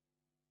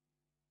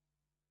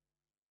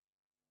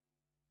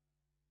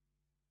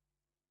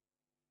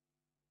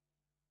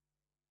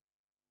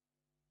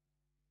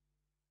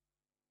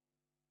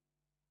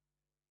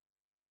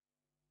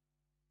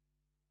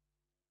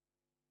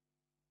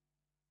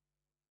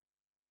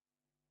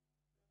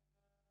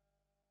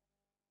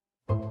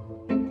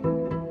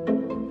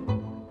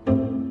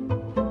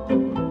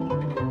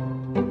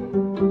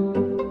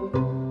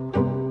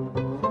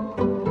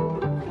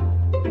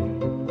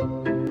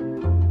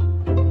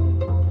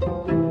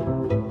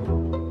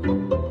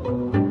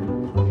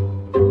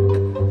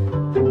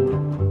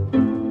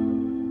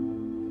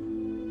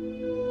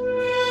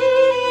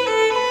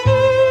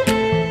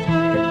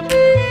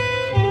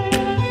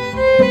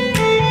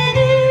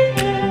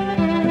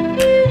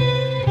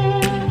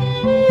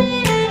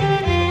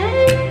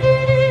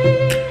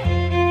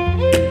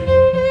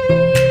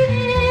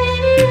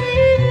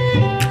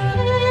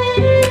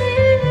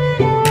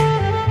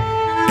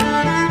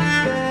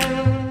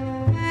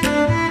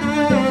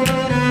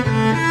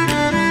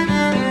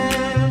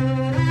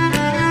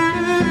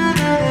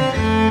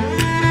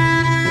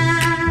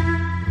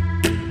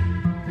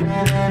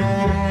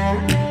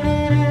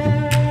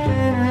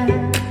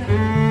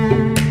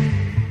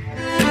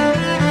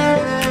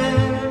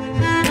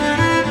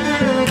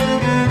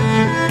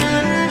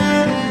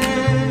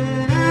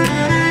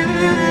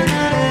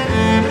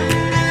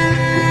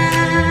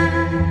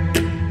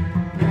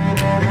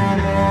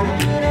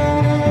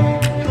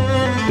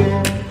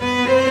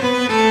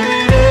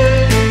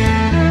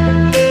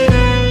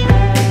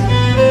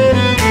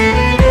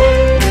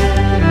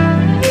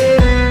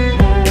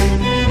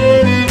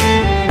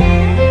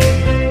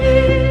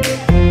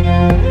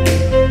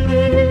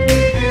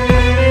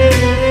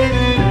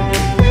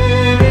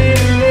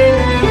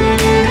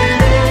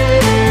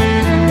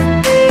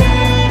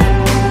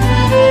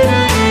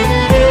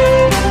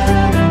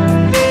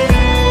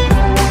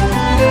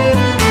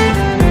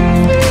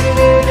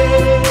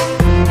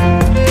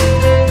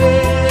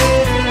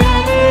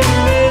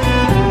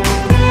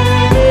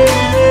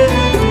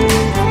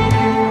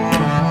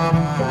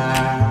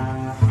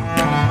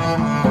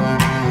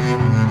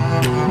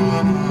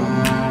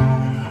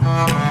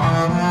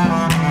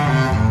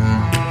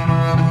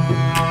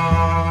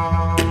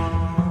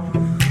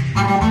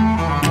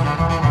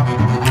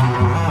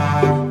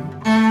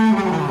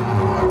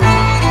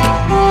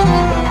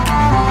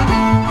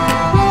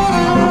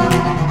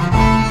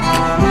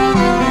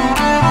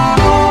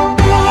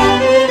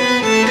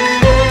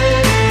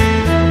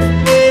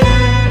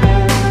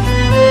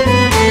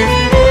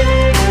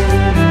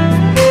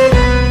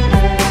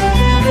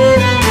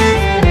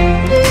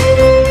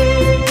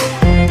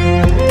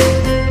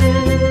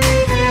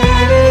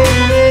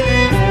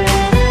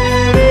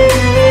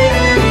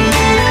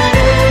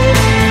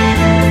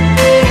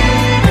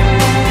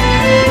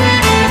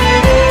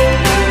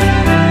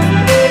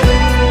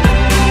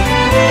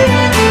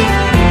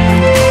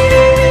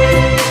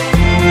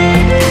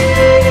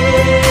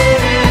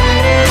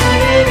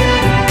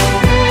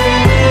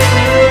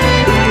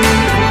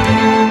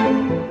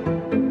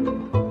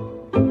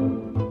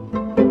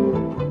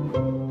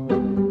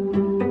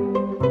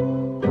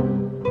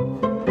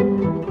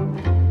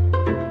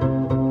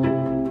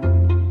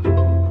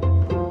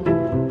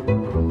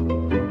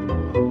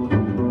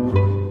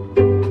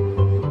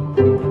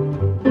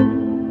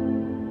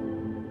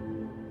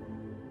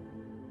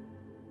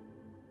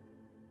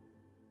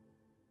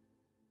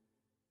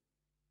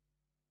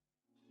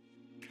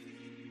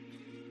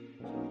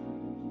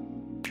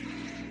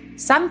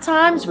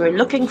Sometimes we're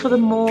looking for the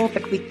more,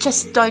 but we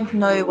just don't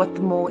know what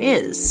the more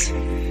is.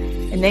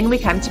 And then we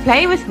come to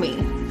play with me.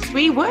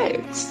 3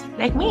 words,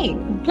 like me,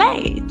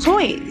 play,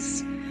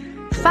 toys,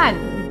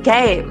 fun,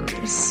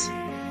 games,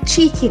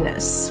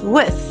 cheekiness,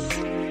 with,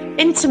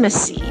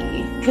 intimacy,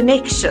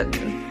 connection,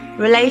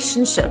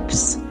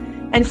 relationships,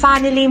 and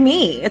finally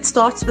me. It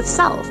starts with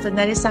self, and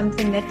that is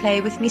something that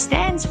Play With Me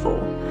stands for.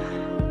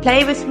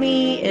 Play With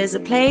Me is a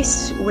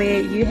place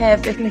where you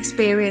have an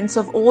experience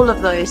of all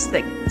of those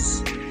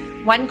things.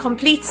 One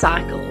complete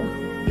cycle.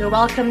 You're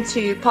welcome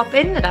to pop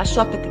in at our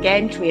shop at the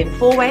Gantry in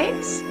 4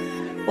 Ways,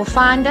 or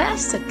find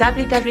us at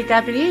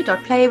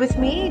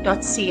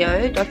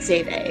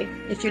www.playwithme.co.za.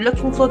 If you're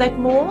looking for that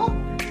more,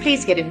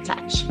 please get in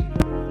touch.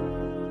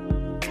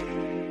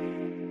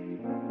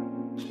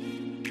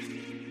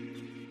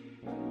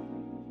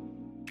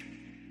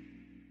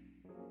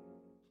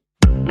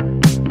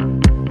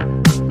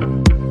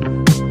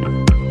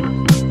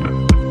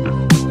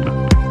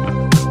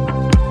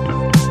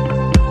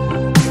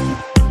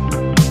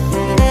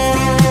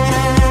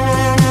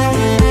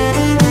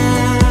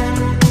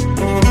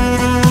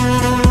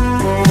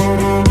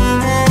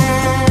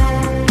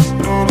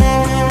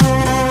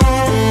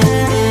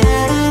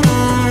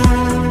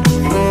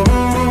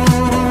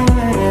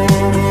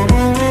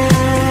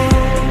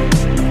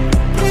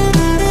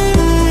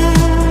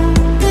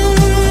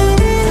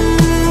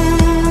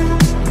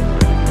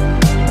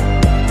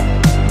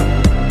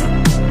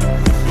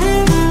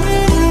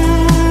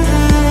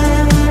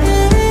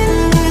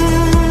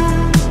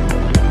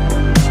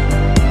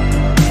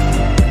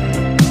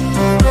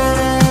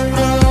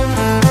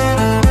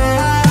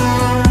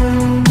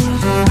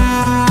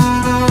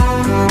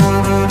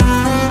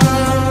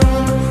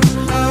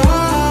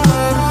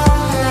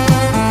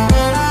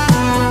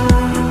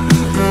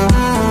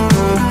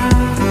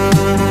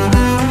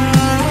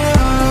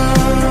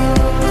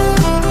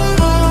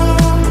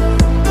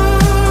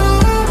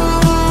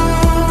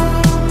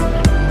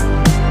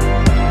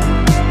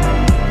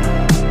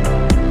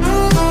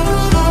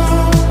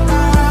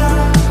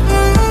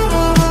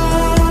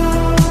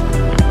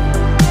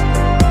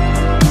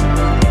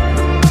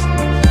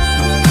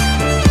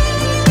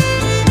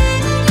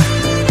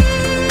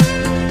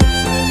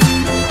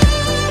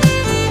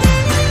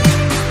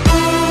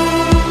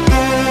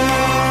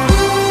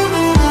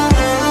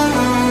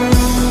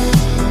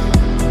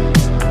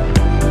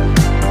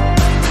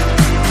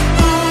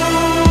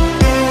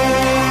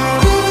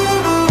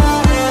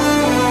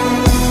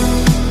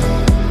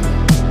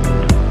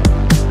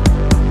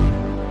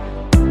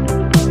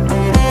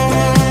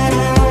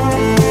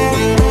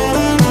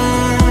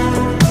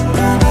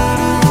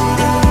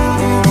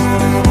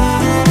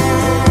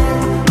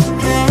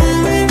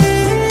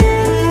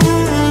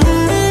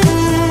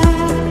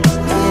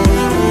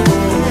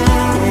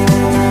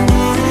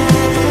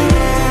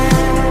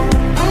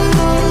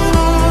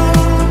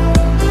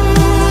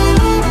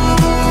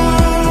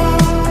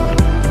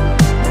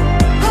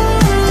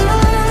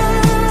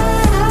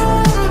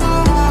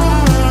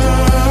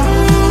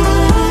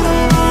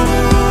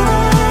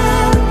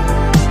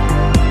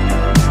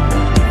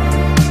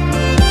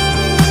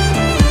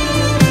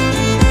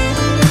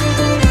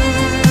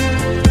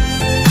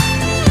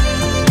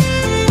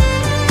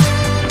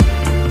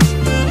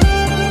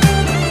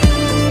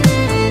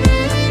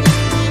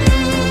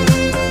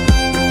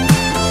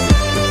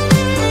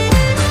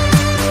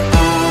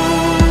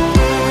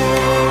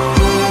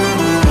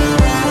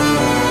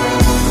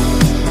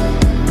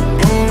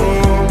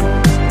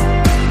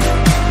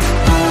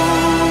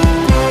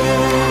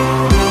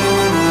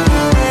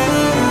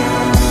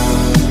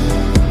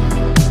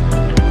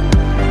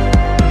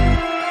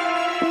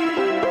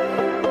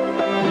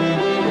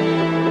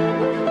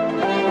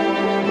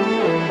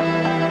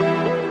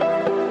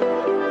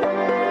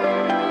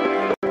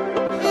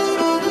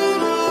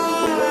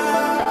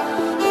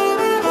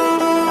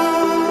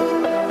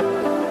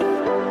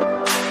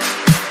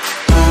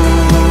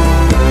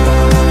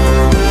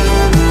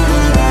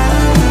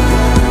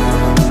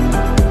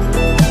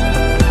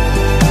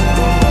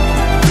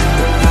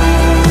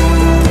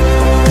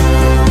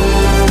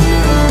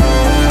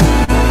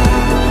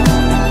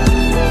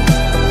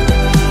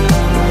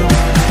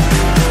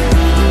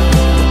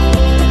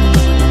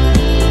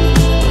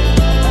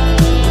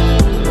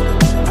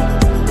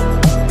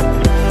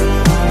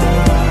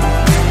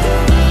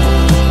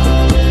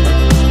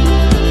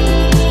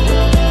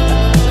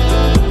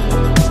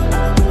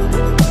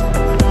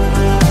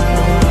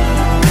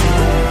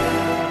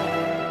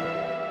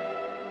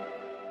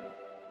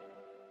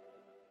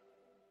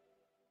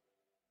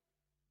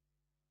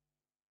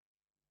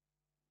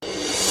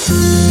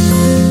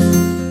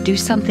 do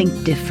something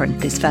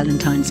different this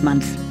Valentine's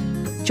month.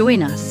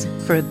 Join us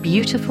for a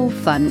beautiful,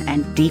 fun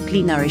and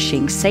deeply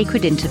nourishing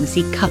sacred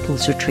intimacy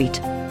couples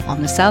retreat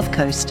on the South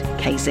Coast,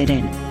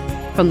 KZN.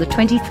 From the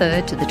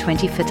 23rd to the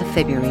 25th of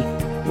February,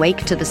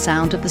 wake to the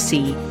sound of the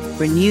sea,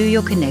 renew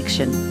your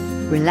connection,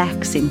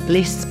 relax in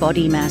bliss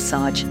body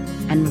massage,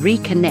 and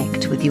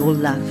reconnect with your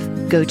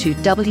love. Go to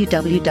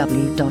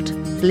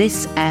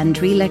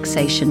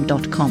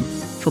www.blissandrelaxation.com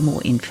for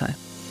more info.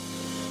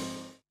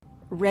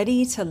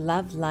 Ready to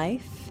love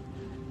life?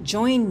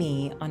 Join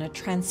me on a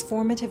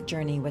transformative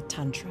journey with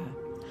Tantra.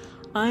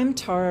 I'm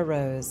Tara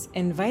Rose,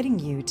 inviting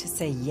you to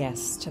say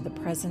yes to the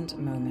present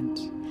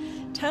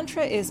moment.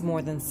 Tantra is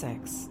more than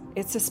sex.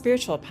 It's a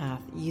spiritual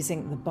path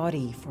using the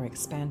body for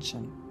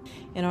expansion.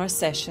 In our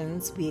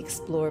sessions, we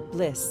explore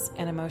bliss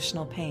and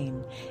emotional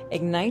pain,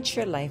 ignite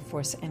your life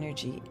force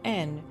energy,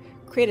 and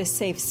create a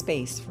safe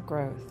space for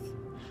growth.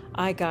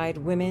 I guide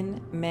women,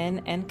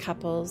 men, and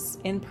couples,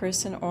 in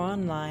person or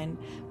online,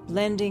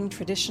 blending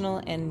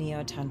traditional and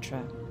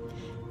neo-tantra.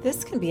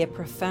 This can be a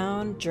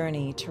profound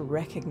journey to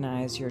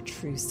recognize your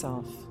true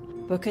self.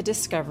 Book a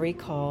discovery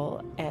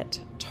call at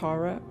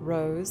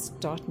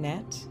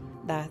tararose.net.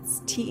 That's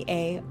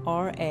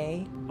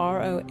TARAROSE,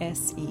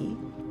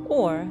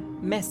 or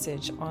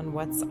message on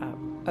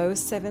WhatsApp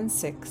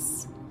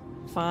 076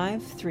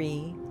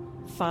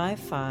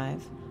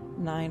 5355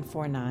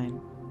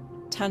 949.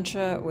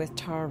 Tantra with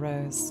Tara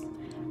Rose.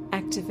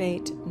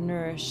 Activate,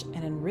 nourish,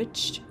 and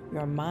enrich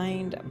your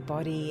mind,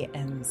 body,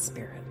 and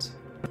spirit.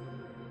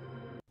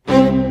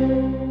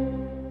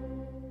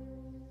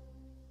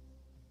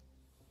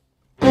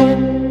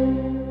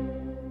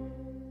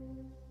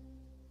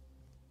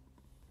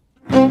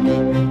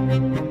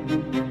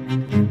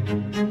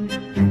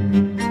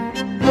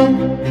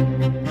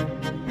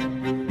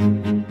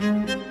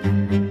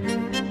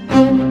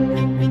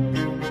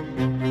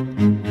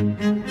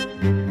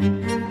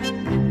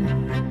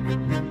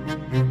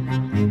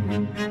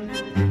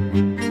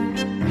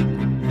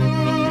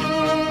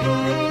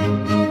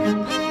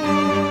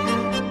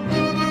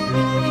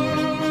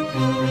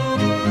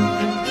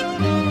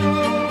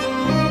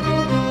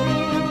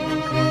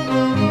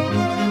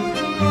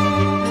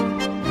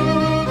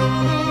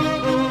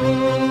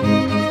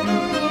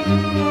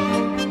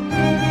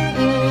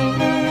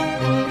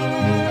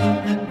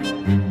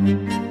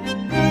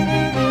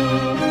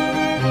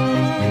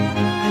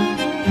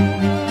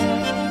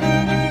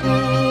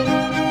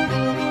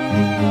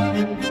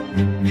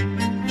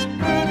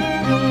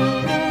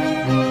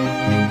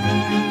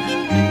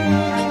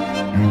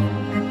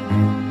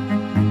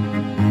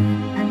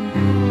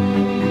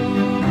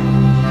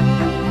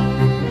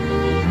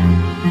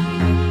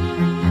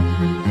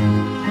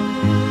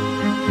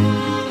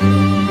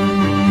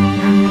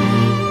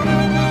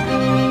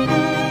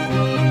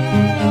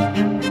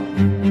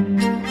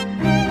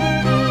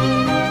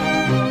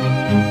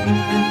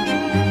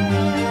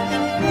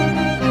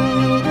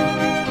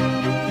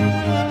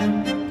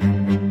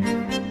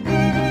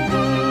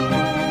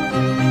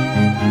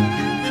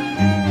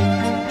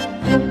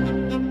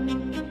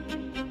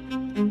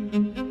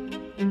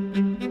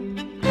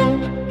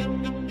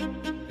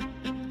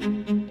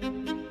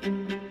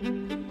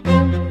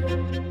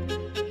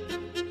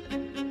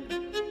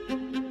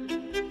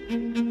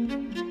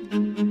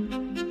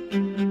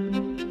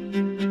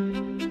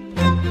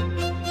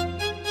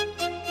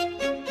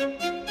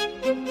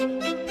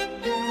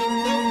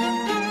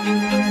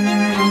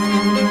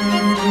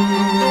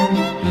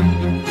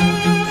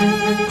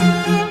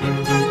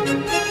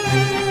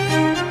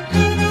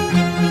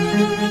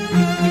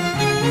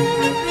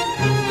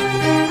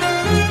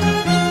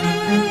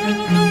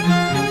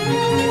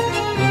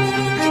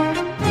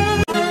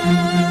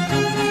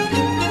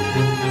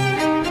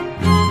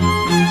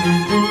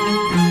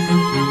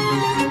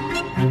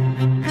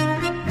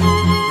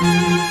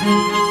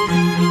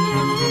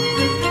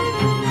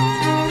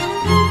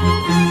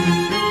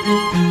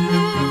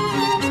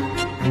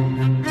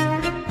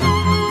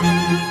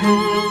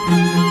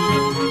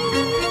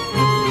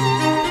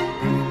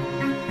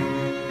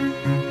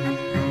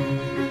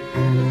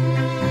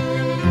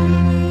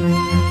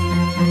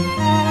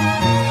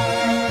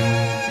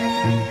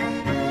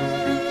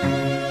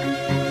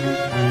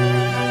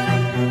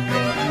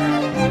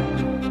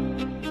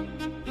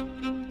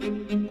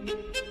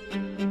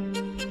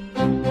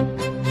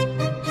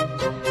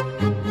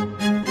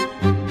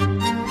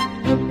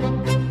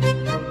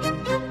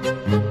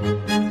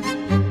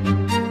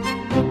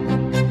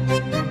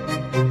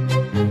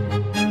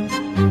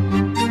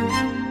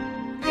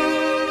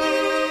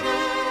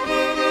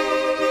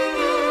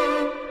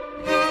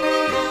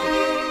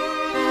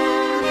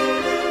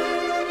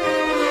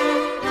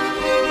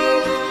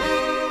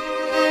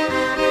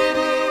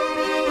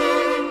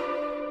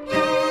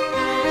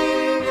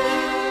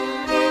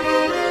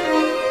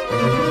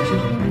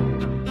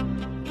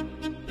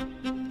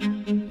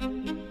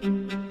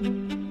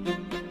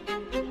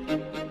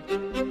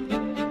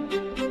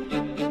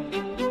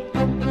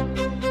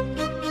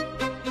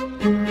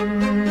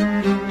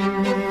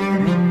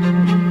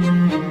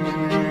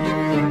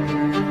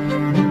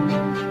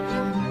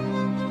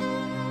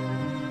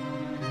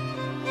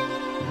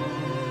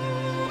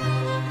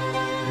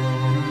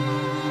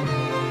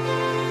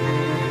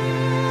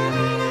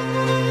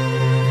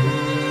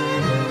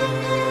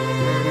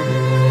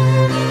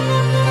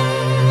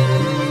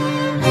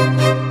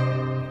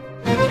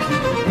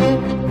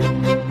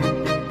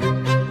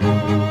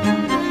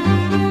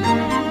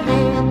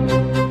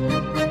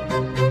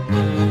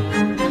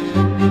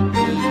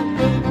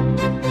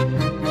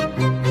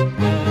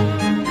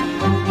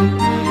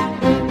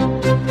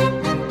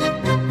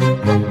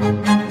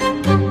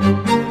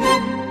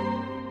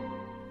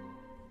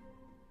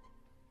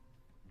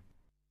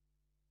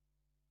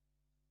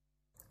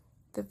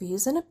 The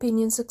views and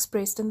opinions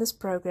expressed in this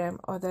program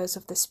are those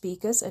of the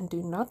speakers and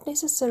do not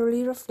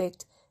necessarily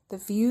reflect the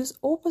views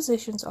or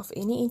positions of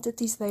any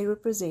entities they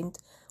represent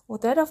or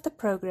that of the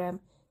program,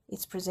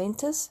 its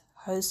presenters,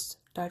 hosts,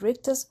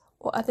 directors,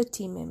 or other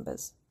team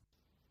members.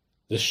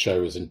 This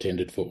show is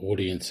intended for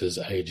audiences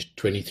aged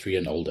 23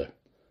 and older.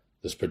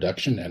 This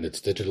production and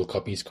its digital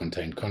copies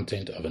contain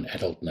content of an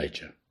adult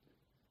nature.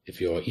 If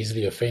you are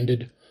easily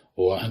offended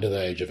or are under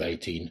the age of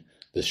 18,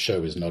 this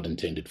show is not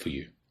intended for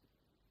you.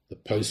 The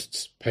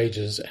posts,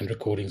 pages, and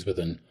recordings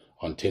within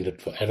are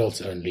intended for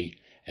adults only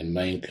and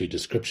may include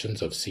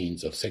descriptions of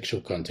scenes of sexual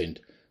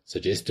content,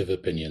 suggestive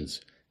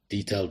opinions,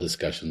 detailed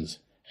discussions,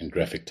 and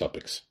graphic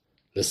topics.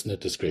 Listener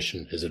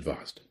discretion is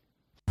advised.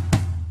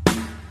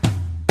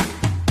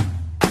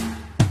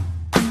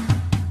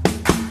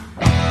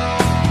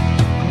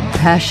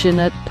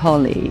 Passionate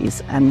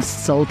pollies and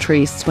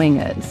sultry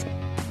swingers,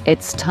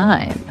 it's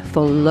time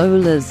for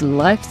Lola's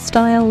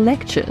Lifestyle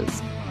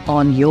Lectures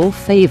on your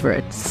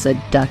favorite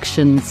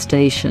seduction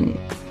station,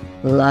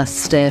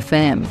 Lust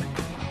FM,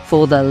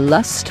 for the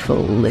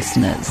lustful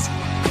listeners.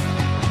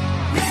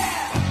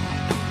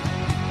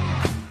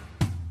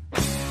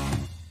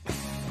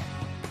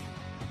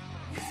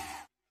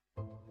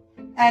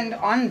 And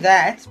on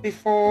that,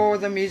 before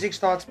the music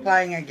starts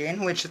playing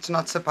again, which it's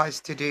not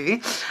supposed to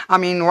do, I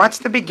mean, what's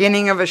the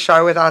beginning of a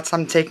show without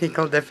some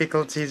technical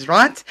difficulties,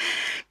 right?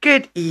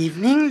 Good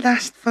evening,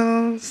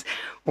 lustfuls.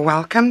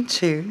 Welcome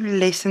to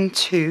Lesson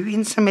 2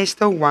 in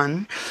Semester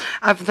 1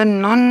 of the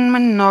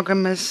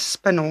non-monogamous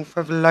spin-off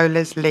of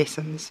Lola's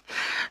Lessons,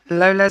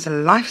 Lola's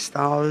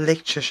Lifestyle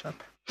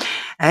Lectureship.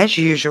 As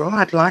usual,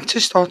 I'd like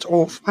to start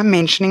off by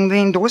mentioning the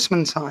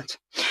endorsement site.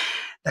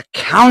 The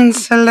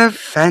Council of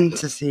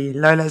Fantasy,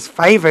 Lola's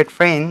favourite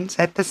friends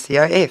at the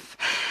COF.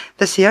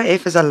 The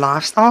COF is a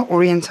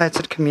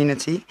lifestyle-orientated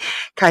community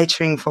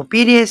catering for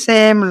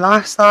BDSM,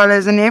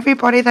 lifestylers, and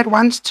everybody that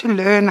wants to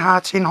learn how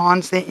to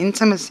enhance their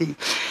intimacy.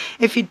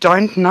 If you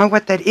don't know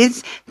what that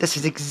is, this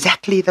is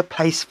exactly the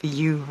place for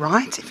you,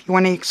 right? If you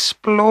want to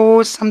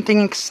explore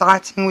something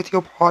exciting with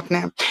your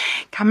partner,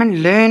 come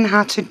and learn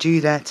how to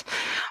do that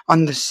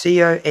on the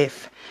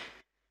COF.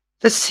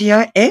 The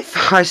COF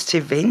hosts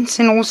events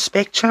in all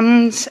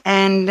spectrums,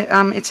 and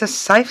it's a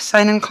safe,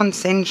 sane, and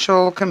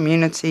consensual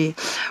community.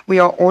 We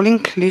are all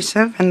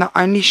inclusive, and the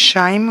only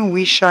shame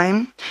we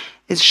shame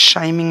is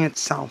shaming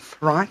itself,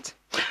 right?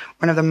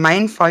 One of the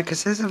main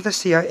focuses of the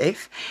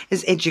COF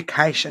is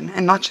education,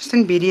 and not just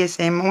in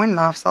BDSM or in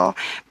lifestyle,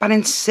 but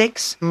in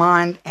sex,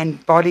 mind,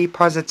 and body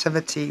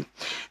positivity.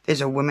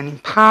 There's a women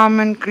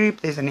empowerment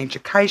group, there's an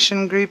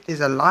education group, there's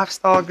a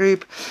lifestyle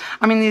group.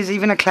 I mean, there's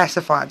even a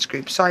classifieds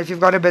group. So if you've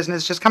got a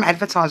business, just come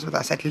advertise with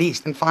us at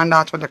least and find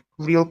out what the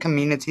real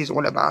community is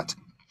all about.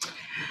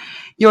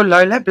 Your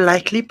Lola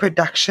Blakely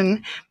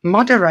production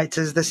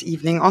moderators this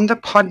evening on the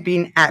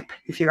Podbean app.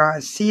 If you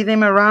guys see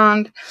them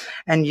around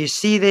and you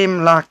see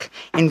them like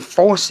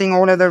enforcing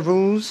all of the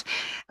rules,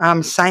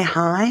 say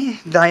hi.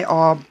 They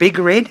are Big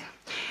Red,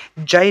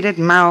 Jaded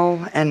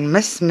Mel, and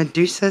Miss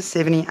Medusa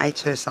 78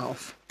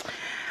 herself.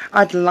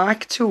 I'd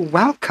like to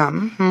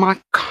welcome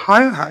my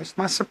co-host,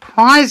 my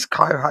surprise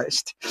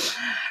co-host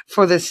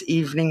for this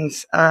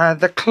evening's,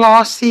 the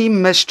classy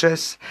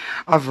mistress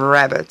of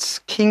rabbits,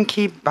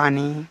 Kinky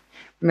Bunny,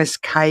 Miss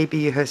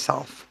KB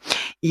herself.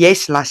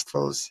 Yes,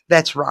 lustfuls,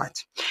 that's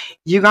right.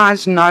 You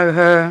guys know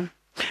her.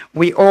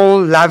 We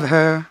all love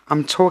her.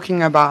 I'm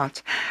talking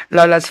about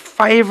Lola's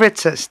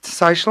favoritist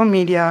social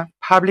media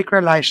public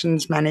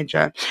relations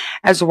manager,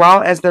 as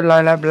well as the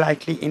Lola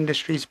Blakely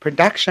Industries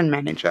production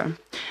manager,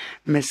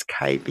 Miss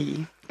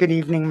KB. Good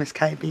evening, Miss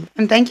KB.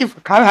 And thank you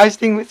for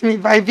co-hosting with me,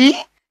 baby.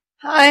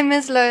 Hi,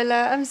 Miss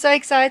Lola. I'm so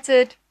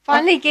excited.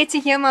 Finally get to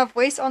hear my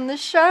voice on the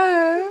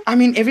show. I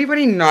mean,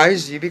 everybody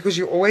knows you because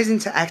you're always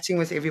interacting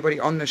with everybody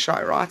on the show,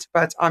 right?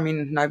 But, I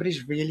mean,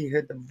 nobody's really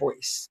heard the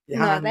voice.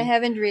 No, they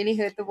haven't really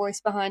heard the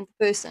voice behind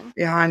the person.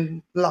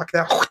 Behind, like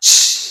the...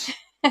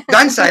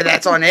 Don't say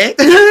that on it.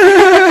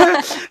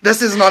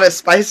 This is not a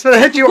space for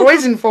that. You're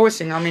always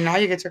enforcing. I mean, now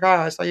you get to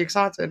go. So are you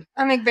excited?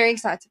 I'm very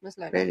excited, Miss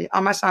Lola. Really?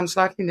 I must say I'm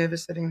slightly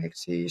nervous sitting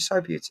next to you. You're so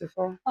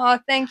beautiful. Oh,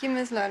 thank you,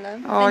 Miss Lola.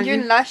 Oh, and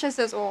you're luscious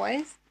as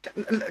always.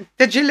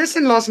 Did you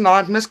listen last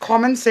night? Miss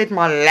Common said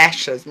my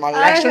lashes. My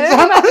lashes. I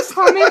heard about the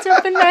comment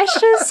of the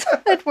lashes.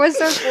 It was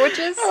so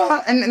gorgeous.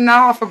 And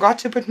now I forgot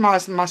to put my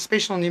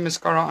special new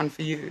mascara on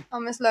for you. Oh,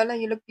 Miss Lola,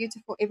 you look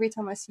beautiful every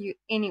time I see you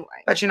anyway.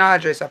 But you know I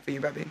dress up for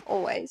you, baby.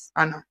 Always.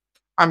 I know.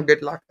 I'm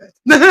good like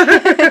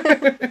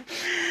that.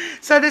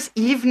 So this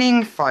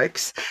evening,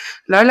 folks,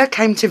 Lola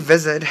came to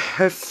visit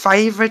her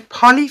favorite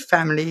poly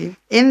family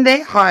in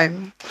their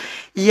home.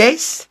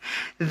 Yes,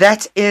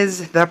 that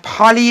is the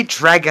Poly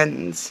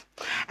Dragons.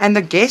 And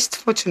the guest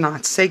for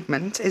tonight's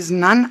segment is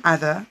none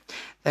other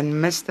than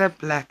Mr.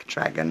 Black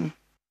Dragon.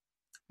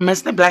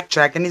 Mr. Black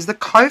Dragon is the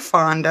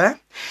co-founder,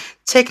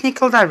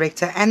 technical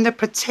director, and the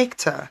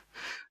protector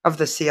of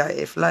the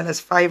CIF, Lola's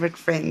favorite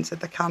friends at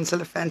the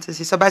Council of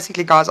Fantasy. So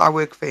basically, guys, I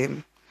work for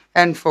him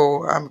and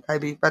for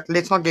KB, but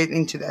let's not get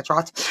into that,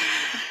 right?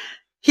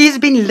 He's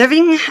been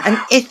living an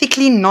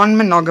ethically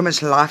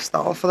non-monogamous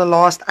lifestyle for the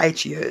last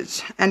 8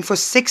 years. And for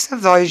 6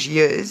 of those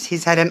years,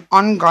 he's had an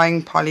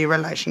ongoing poly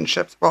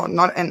relationship. Well,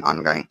 not an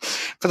ongoing.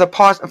 For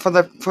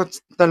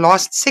the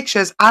last 6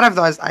 years out of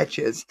those 8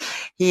 years,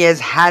 he has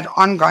had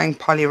ongoing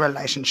poly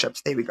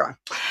relationships. There we go.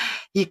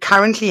 He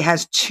currently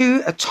has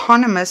 2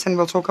 autonomous, and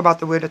we'll talk about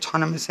the word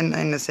autonomous in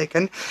a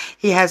second.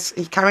 He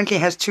currently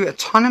has 2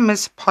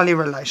 autonomous poly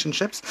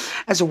relationships,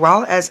 as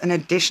well as an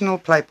additional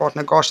play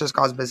partner. Gosh, this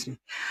guy's busy.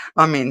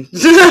 I mean,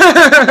 his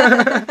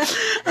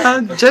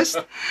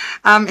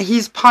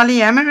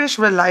polyamorous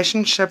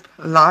relationship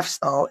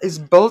lifestyle is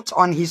built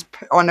on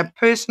a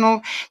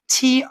personal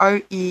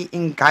TOE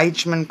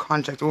engagement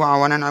contract. Oh, I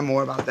want to know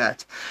more about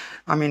that.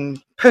 I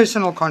mean,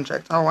 personal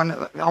contract. I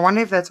wonder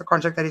if that's a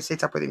contract that he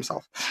set up with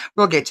himself.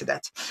 We'll get to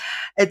that.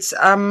 It's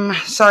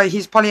so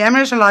his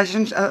polyamorous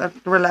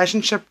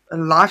relationship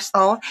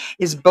lifestyle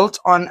is built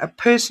on a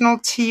personal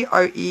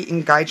TOE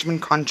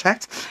engagement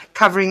contract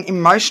covering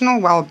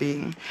emotional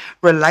well-being,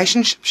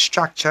 relationship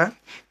structure,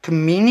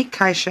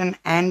 communication,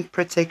 and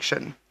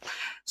protection.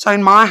 So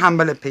in my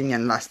humble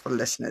opinion, lustful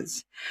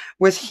listeners,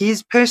 with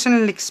his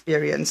personal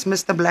experience,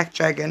 Mr. Black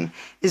Dragon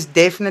is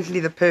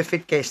definitely the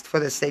perfect guest for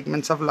the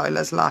segments of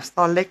Lola's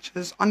lifestyle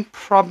lectures on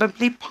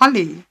Probably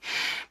Poly.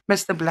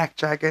 Mr. Black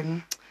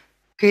Dragon,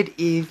 good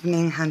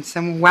evening,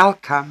 handsome.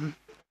 Welcome.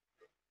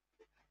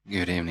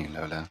 Good evening,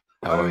 Lola.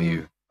 How are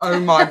you? Oh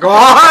my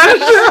gosh!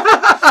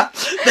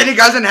 Then he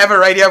doesn't have a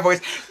radio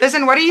voice.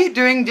 Listen, what are you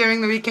doing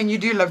during the week? Can you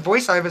do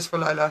voiceovers for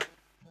Lola?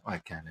 I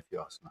can if you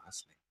ask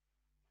nicely.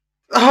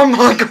 Oh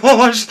my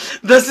gosh,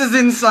 this is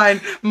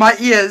insane. My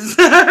ears.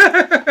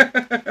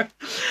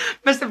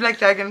 Mr. Black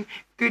Dragon,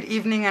 good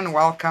evening and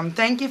welcome.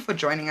 Thank you for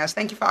joining us.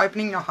 Thank you for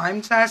opening your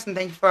home to us, and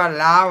thank you for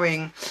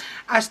allowing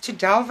us to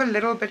delve a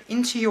little bit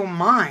into your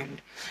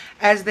mind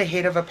as the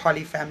head of a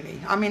poly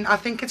family. I mean, I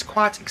think it's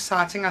quite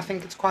exciting. I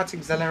think it's quite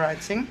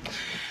exhilarating.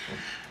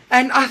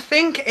 And I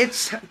think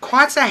it's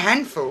quite a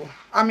handful.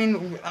 I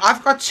mean,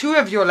 I've got 2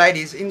 of your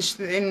ladies in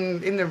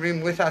the room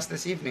with us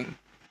this evening,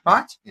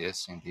 right?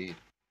 Yes, indeed.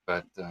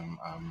 But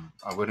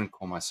I wouldn't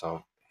call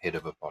myself head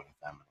of a poly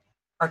family.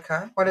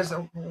 Okay.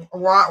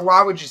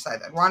 Why would you say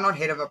that? Why not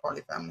head of a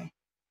poly family?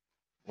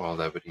 Well,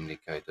 that would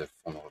indicate a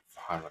form of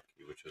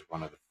hierarchy, which is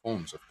one of the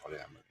forms of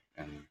polyamory.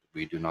 And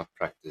we do not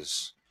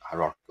practice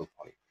hierarchical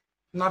poly.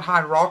 Not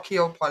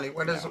hierarchical poly.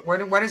 What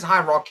is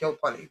hierarchical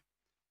poly?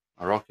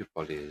 Hierarchical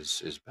poly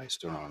is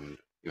based around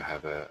you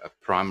have a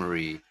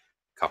primary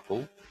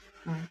couple,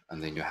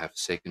 and then you have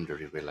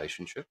secondary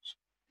relationships.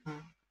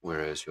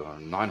 Whereas your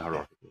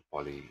non-hierarchical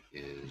poly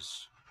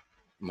is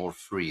more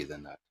free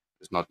than that.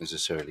 It's not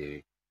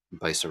necessarily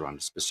based around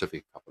a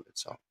specific couple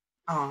itself.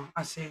 Oh,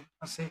 I see.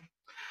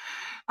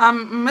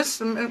 Miss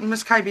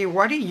KB,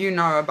 what do you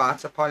know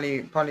about a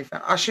poly family?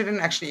 I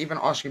shouldn't actually even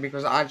ask you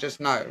because I just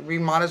know. We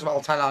might as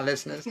well tell our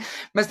listeners.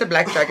 Mr.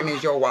 Black Dragon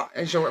is your wife.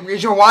 Is your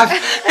wife?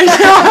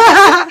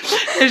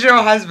 Is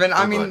your husband?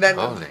 I mean, that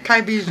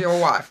KB is your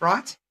wife,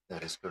 right?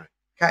 That is correct.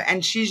 Okay,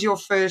 and she's your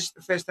first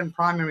and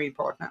primary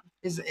partner.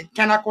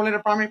 Can I call it a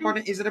primary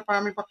partner? Is it a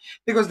primary partner?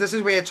 Because this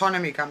is where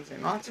autonomy comes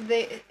in, right?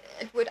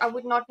 I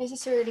would not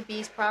necessarily be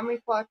his primary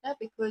partner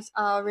because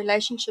our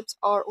relationships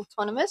are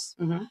autonomous.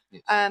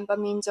 Yes. By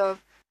means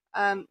of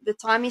the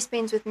time he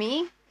spends with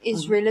me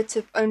is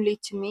relative only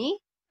to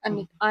me,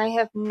 and I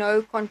have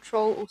no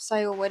control or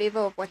say or whatever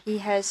of what he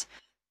has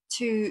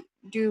to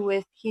do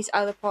with his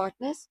other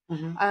partners.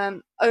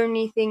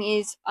 Only thing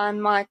is I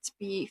might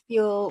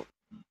feel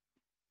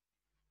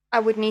I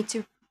would need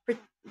to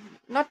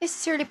not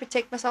necessarily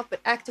protect myself,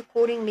 but act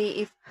accordingly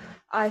if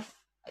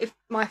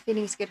my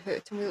feelings get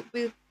hurt. And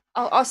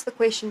I'll ask the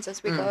questions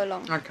as we go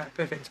along. Okay,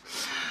 perfect.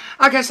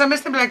 Okay, so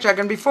Mr. Black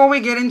Dragon, before we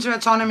get into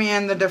autonomy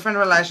and the different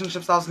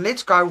relationship styles,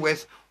 let's go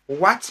with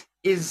what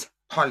is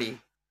poly?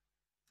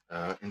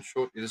 In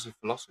short, it is a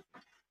philosophy.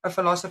 A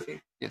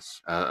philosophy?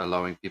 Yes,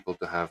 allowing people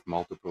to have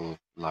multiple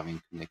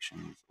loving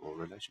connections or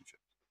relationships.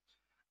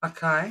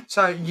 Okay,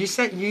 so you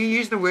said you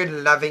used the word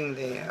loving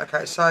there.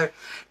 Okay, so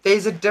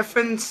there's a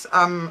difference.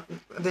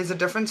 There's a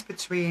difference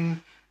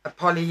between a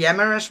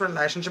polyamorous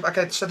relationship.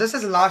 Okay, so this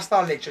is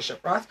lifestyle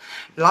lectureship, right?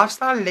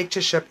 Lifestyle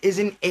lectureship is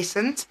in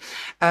essence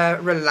a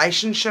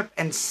relationship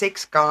and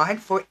sex guide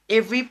for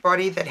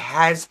everybody that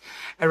has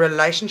a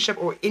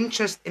relationship or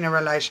interest in a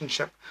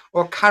relationship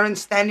or current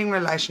standing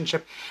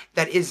relationship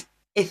that is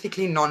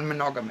ethically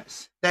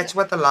non-monogamous. That's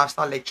what the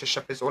lifestyle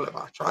lectureship is all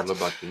about, right? All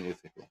about being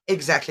ethical.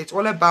 Exactly. It's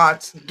all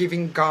about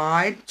giving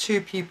guide to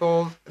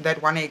people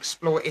that want to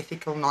explore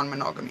ethical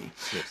non-monogamy.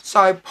 Yes.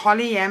 So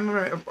poly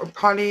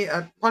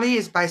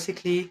is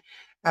basically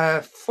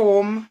a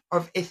form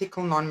of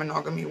ethical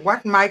non-monogamy.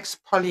 What makes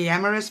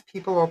polyamorous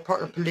people or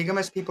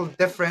polygamous people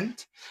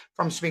different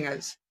from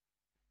swingers?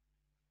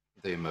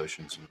 The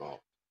emotions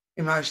involved.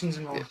 Emotions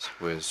involved. Yes,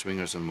 whereas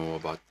swingers are more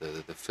about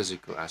the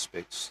physical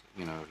aspects.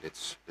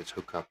 Let's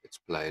hook up, let's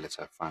play, let's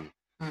have fun.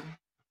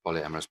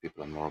 Polyamorous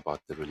people are more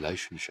about the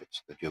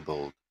relationships that you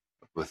build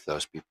with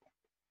those people.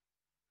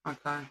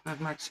 Okay, that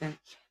makes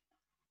sense.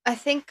 I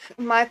think,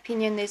 in my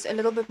opinion, there's a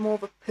little bit more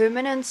of a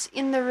permanence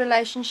in the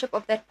relationship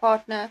of that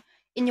partner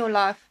in your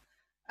life,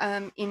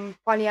 in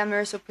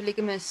polyamorous or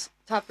polygamous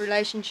type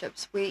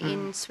relationships, where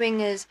in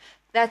swingers,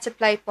 that's a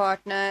play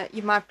partner.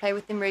 You might play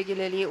with them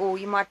regularly, or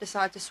you might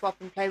decide to swap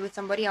and play with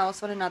somebody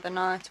else on another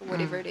night or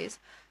whatever it is.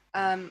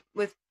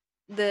 With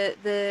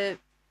the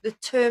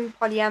term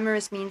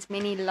polyamorous means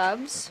many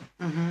loves.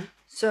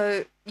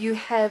 So you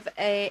have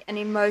an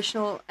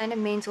emotional and a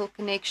mental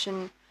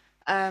connection,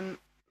 and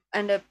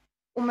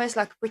almost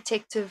like a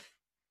protective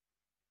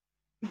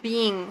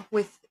being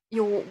with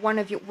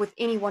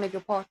any one of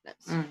your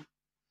partners.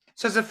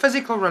 So it's a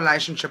physical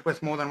relationship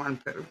with more than one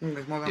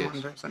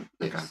person.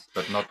 Yes, Okay.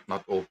 but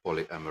not all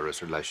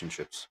polyamorous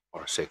relationships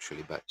are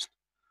sexually based.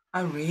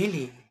 Oh,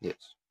 really?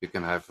 Yes, you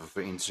can have,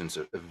 for instance,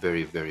 a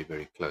very, very,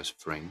 very close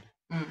friend,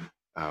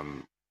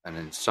 and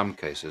in some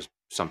cases,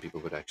 some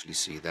people would actually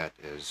see that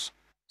as,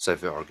 say,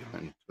 for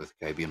argument, with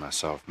KB and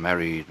myself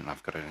married, and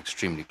I've got an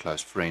extremely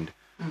close friend.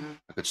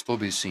 I could still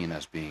be seen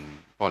as being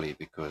poly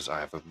because I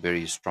have a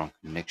very strong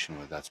connection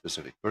with that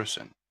specific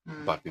person,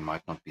 but we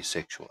might not be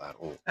sexual at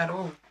all. At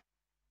all.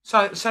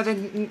 So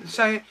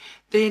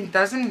there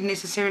doesn't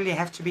necessarily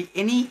have to be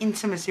any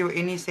intimacy or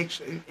any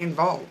sex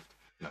involved.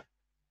 No.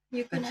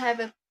 You can have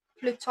a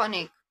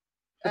platonic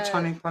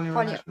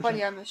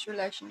polyamorous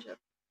relationship.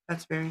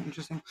 That's very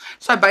interesting.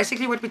 So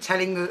basically, what we're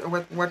telling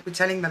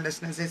the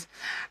listeners is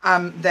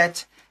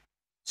that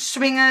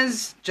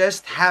swingers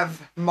just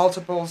have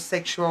multiple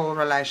sexual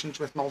relations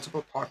with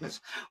multiple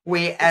partners,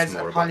 whereas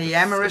a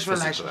polyamorous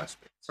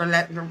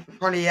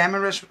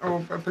polyamorous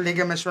or a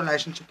polygamous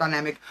relationship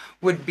dynamic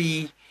would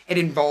be, it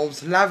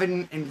involves love, it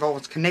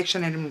involves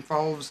connection, it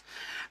involves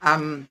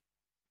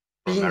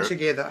being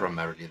together.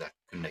 Primarily that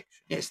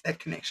connection. Yes, that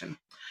connection.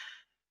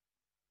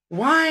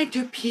 Why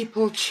do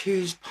people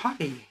choose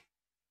poly?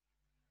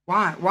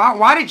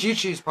 Why did you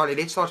choose poly?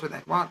 Let's start with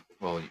that. Why?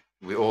 Well,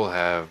 we all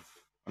have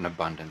an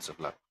abundance of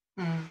love.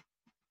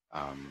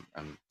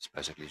 And it's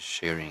basically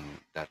sharing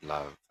that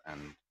love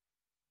and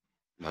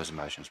those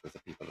emotions with the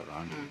people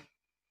around you.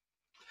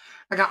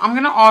 Okay, I'm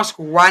going to ask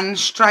one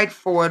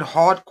straightforward,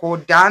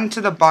 hardcore, down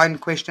to the bone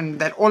question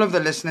that all of the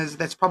listeners,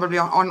 that's probably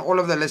on all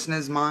of the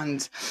listeners'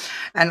 minds.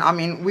 And I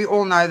mean, we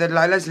all know that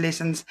Lola's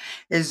lessons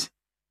is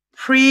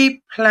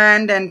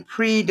pre-planned and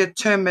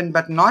predetermined,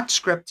 but not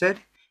scripted.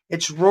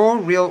 It's raw,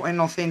 real,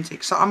 and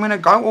authentic. So I'm going to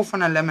go off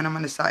on a limb and I'm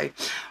going to say,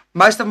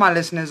 most of my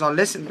listeners are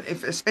listening,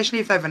 especially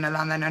if they're vanilla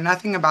and they know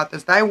nothing about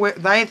this.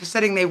 They're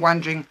sitting there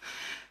wondering,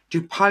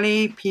 do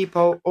poly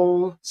people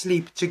all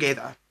sleep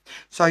together?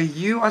 So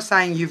you are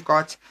saying you've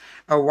got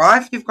a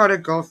wife, you've got a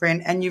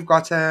girlfriend, and you've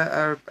got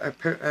a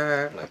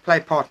play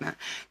partner.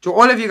 Do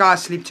all of you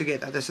guys sleep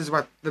together? This is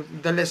what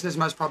the listeners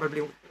most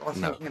probably are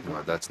thinking at the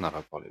moment. No, that's not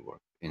how poly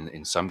works.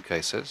 In some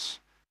cases,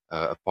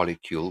 a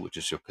polycule, which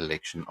is your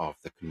collection of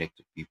the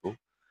connected people,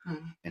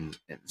 in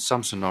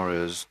some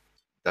scenarios,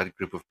 that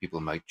group of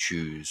people might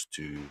choose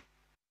to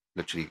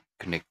literally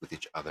connect with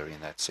each other in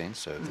that sense.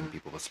 So then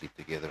people will sleep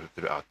together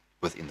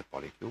within the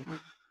polycule.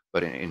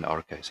 But in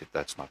our case,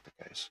 that's not the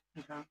case.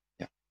 Okay.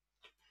 Yeah.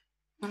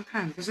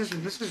 Okay. This is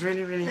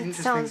really, really It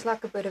interesting. sounds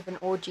like a bit of an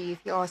orgy, if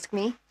you ask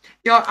me.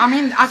 Yeah, I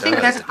mean, I think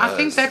It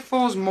think that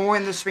falls more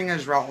in the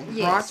swingers role,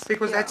 Yes, right?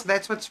 Because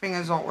that's what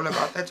swingers are all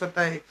about. That's what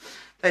they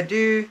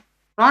do,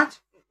 right?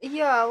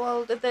 Yeah,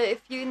 well,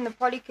 if you're in the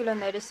polycule and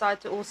they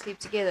decide to all sleep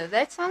together,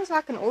 that sounds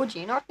like an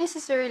orgy, not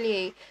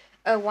necessarily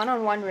a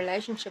one-on-one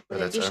relationship with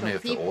But that's additional only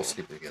if people. they all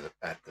sleep together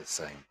at the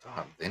same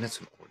time. Then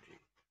it's an orgy.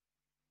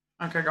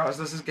 Okay, guys,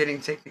 this is getting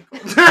technical.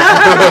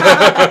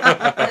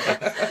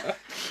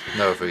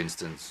 No, for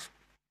instance,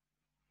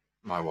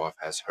 my wife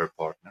has her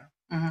partner.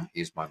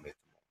 He's my metamor.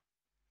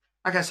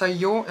 Okay, so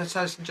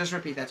just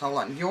repeat that. Hold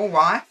on. Your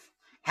wife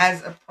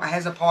has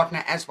a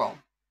partner as well.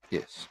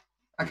 Yes.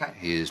 Okay.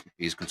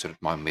 He's considered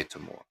my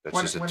metamor. That's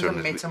What just a is term.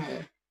 a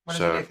metamor? What is the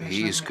So definition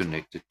he of is metamor?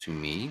 connected to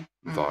me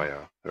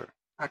via her.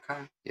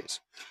 Okay. Yes.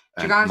 Do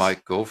And you guys- my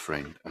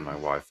girlfriend and my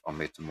wife are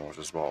metamors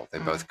as well.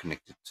 They're both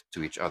connected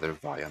to each other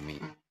via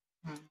me.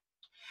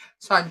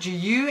 So, do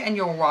you and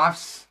your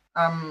wife's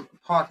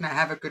partner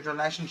have a good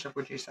relationship,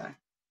 would you say?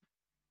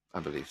 I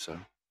believe so.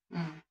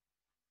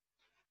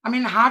 I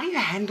mean, how do you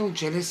handle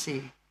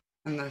jealousy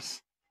in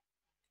this?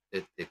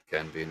 It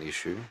can be an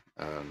issue.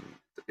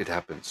 It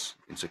happens.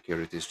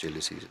 Insecurities,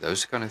 jealousies,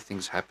 those kind of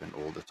things happen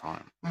all the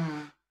time.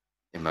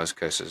 In most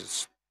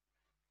cases,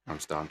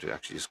 comes down to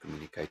actually just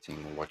communicating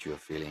what you're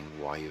feeling,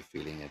 why you're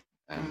feeling it,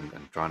 and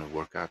trying to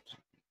work out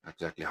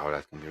exactly how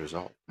that can be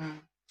resolved.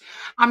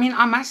 I mean,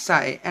 I must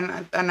say, and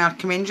I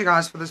commend you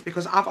guys for this,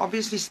 because I've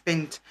obviously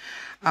spent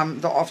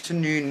the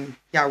afternoon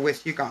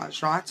with you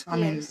guys, right? I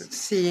mean, Yes.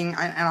 seeing,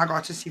 and I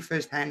got to see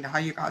firsthand how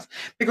you guys,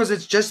 because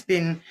it's just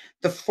been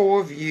the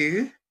four of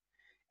you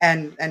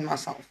and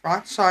myself,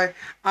 right? So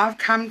I've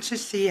come to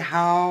see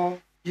how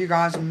you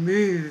guys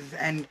move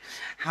and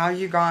how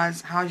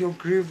your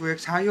groove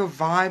works, how your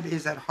vibe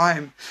is at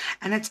home,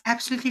 and it's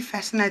absolutely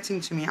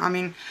fascinating to me. I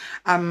mean,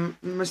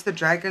 Mr.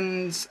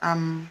 Drag0n's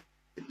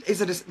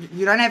is it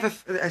you don't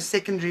have a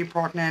secondary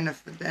partner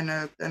and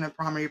a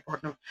primary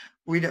partner?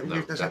 We don't.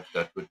 No,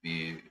 that would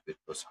be if it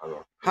was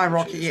hierarchy.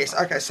 Hierarchy, yes.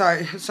 Okay, so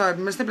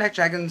Mr. Black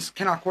Dragons,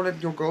 can I call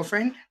it your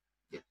girlfriend?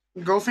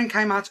 Girlfriend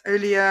came out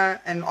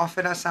earlier and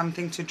offered us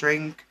something to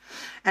drink,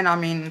 and I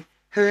mean,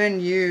 her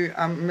and you,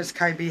 Miss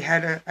KB,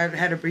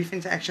 had a brief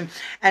interaction,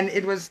 and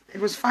it was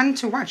fun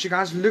to watch. You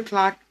guys look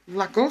like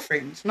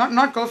girlfriends,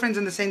 not girlfriends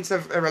in the sense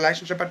of a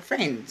relationship, but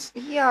friends.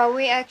 Yeah,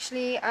 we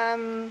actually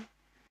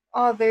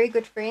are very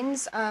good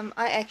friends.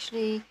 I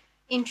actually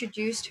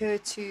introduced her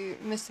to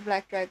Mr.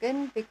 Black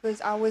Dragon because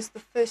I was the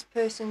first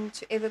person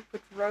to ever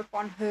put rope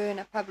on her in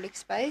a public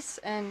space,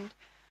 and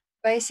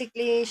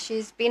basically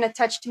she's been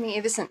attached to me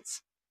ever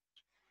since.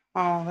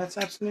 Oh, that's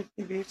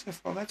absolutely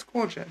beautiful. That's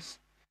gorgeous.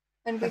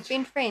 And we've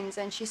been friends,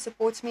 and she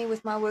supports me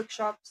with my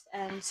workshops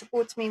and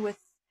supports me with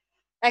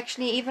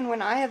actually even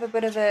when I have a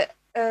bit of a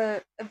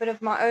bit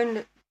of my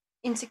own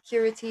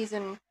insecurities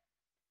and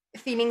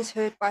feelings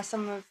hurt by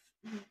some of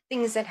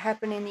things that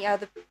happen in the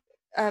other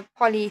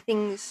poly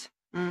things.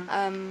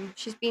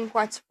 She's been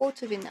quite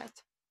supportive in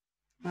that.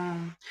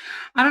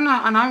 I don't know.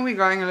 I know we're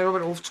going a little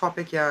bit off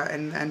topic here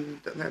and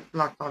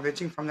like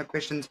diverging from the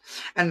questions.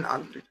 And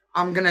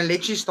I'm gonna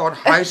let you start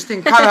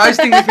co-hosting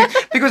with me,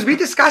 because we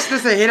discussed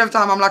this ahead of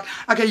time. I'm like,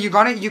 okay, you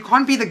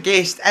can't be the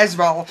guest as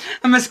well,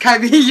 Miss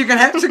KB. You're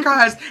gonna have to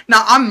co-host.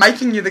 Now I'm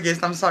making you the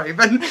guest. I'm sorry,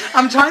 but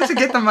I'm trying to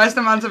get the most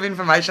amount of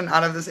information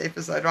out of this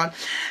episode, right?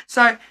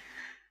 So.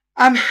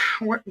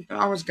 What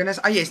I was gonna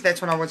say, yes,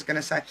 that's what I was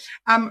gonna say.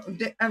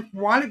 A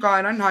while ago,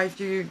 I don't know if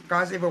you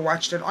guys ever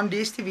watched it on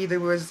DSTV. There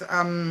was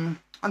on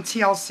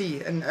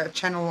TLC, and a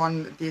channel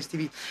on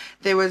DSTV.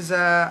 There was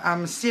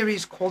a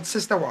series called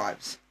Sister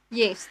Wives.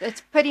 Yes, that's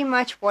pretty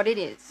much what it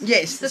is.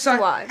 Yes, Sister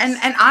Wives. And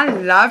I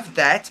love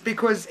that,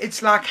 because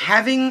it's like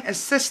having a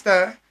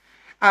sister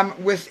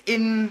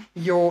within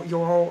your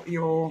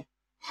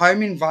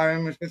home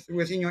environment,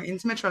 within your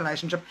intimate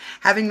relationship,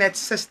 having that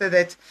sister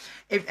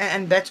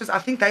and that was, I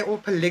think they're all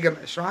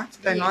polygamous, right?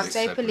 They're yes,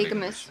 they're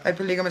polygamous. They're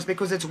polygamous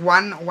because it's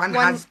one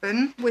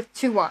husband with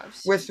two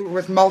wives.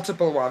 With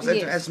multiple wives,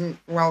 yes.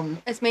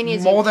 as many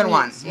as more than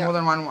one, yeah. more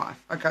than one wife.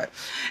 Okay,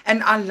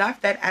 and I love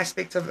that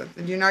aspect of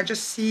it.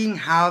 Just seeing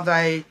how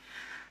they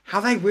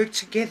work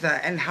together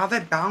and how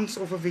they bounce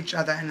off of each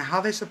other and how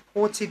they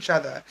support each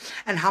other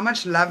and how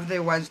much love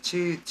there was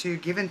to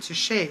give and to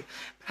share.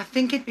 But I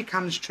think it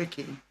becomes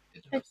tricky.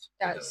 It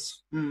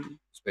does.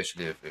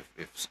 Especially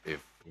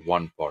if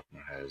one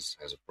partner has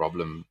a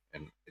problem,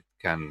 and it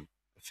can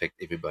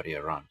affect everybody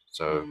around.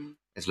 So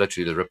it's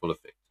literally the ripple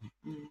effect.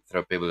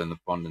 Throw people in the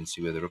pond and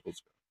see where the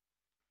ripples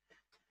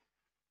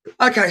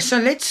go. Okay, so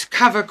let's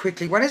cover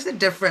quickly. What is the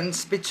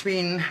difference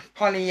between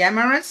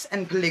polyamorous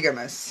and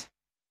polygamous?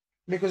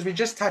 Because we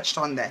just touched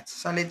on that.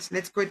 So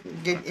let's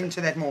get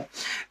into that more.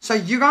 So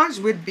you guys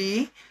would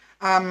be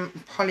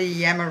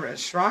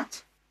polyamorous,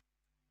 right?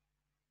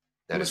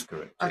 That is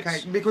correct. Okay,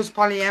 yes. Because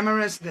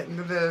polyamorous,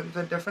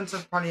 the difference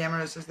of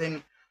polyamorous is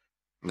then...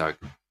 No,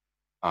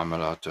 I'm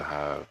allowed to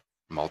have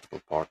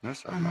multiple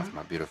partners. I have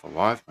my beautiful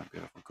wife, my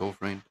beautiful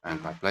girlfriend,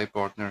 and my play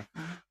partner.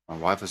 My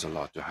wife is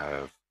allowed to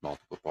have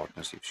multiple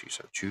partners if she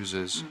so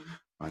chooses.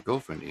 My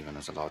girlfriend even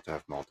is allowed to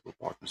have multiple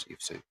partners if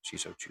she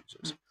so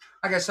chooses.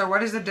 Okay, so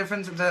what is the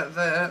difference,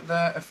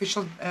 the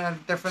official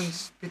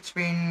difference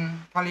between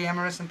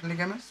polyamorous and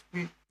polygamous?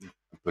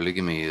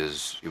 Polygamy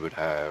is you would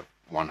have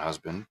one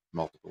husband,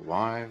 multiple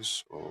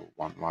wives, or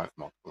one wife,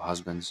 multiple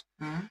husbands.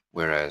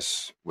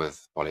 Whereas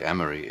with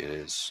polyamory, it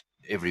is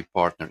every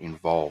partner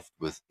involved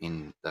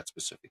within that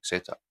specific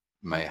setup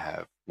may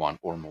have one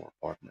or more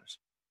partners.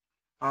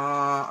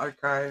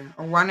 Okay.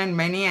 One and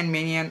many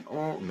and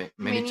or...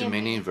 Many to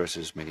many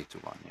versus many to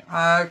one,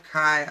 yeah.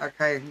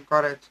 Okay,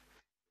 got it.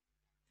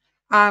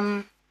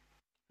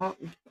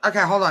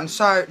 Okay, hold on.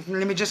 So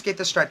let me just get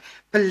this straight.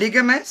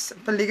 Polygamous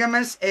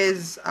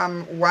is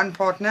one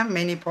partner,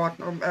 many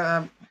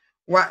partner,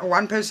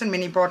 one person,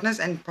 many partners,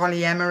 and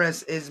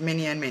polyamorous is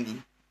many and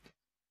many.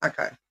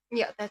 Okay.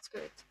 Yeah, that's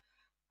good.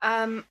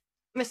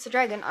 Mr.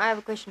 Dragon, I have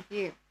a question for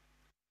you.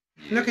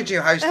 Look at you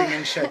hosting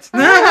and shit. You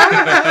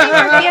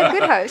must be a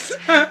good host.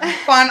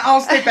 Fine, I'll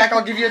step back.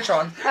 I'll give you a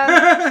chance.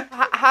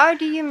 How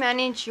do you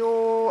manage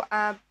your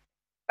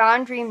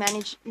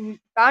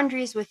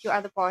boundaries with your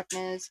other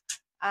partners?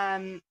 How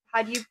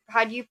do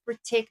you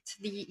protect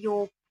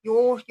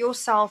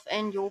yourself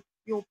and your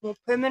more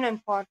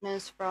permanent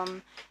partners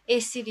from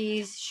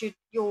STDs should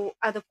your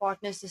other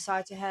partners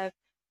decide to have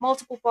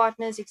multiple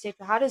partners,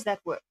 etc. How does that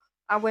work?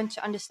 I want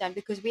to understand,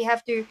 because we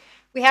have to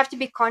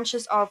be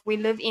conscious of, we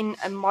live in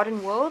a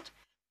modern world.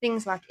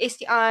 Things like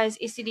STIs,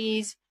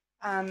 STDs,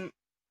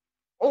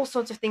 all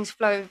sorts of things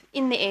flow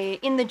in the air,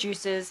 in the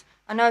juices.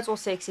 I know it's all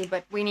sexy,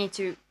 but we need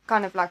to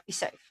kind of like be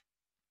safe.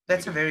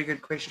 That's a very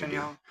good question,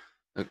 y'all.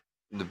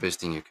 The best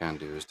thing you can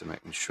do is to make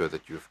sure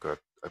that you've got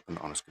open,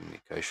 honest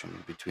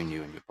communication between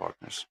you and your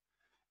partners.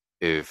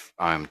 If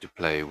I'm to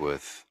play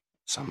with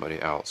somebody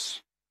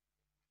else,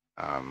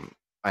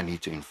 I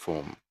need to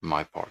inform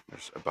my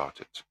partners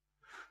about it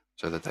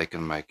so that they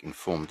can make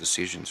informed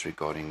decisions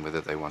regarding whether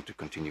they want to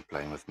continue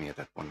playing with me at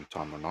that point in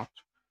time or not.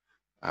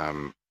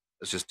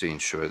 It's just to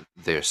ensure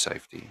their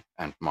safety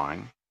and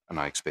mine, and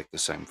I expect the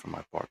same from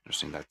my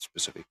partners in that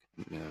specific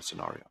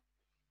scenario.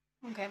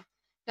 Okay.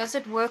 Does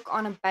it work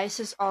on a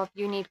basis of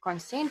you need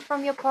consent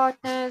from your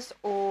partners,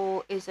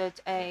 or is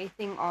it a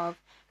thing of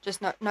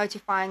just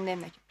notifying them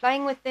that you're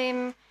playing with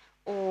them,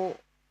 or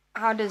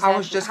how does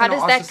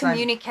that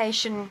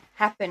communication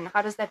happen?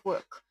 How does that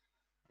work?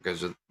 Okay,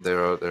 so there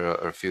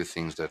are a few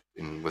things that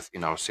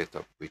within our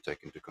setup we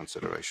take into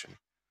consideration.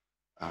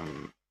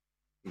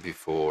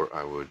 Before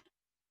I would,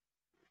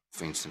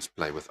 for instance,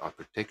 play without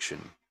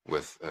protection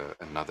with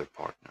another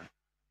partner,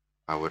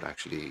 I would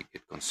actually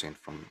get consent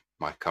from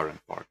my current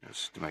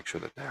partners to make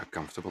sure that they are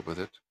comfortable with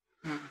it.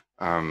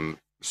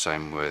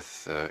 Same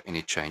with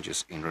any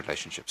changes in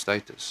relationship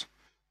status.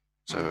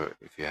 So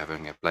if you're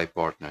having a play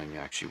partner and you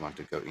actually want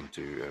to go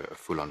into a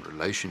full-on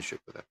relationship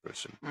with that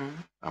person,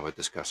 I would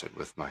discuss it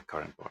with my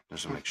current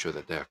partners and make sure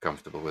that they are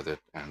comfortable with it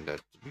and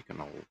that we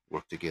can all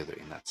work together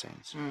in that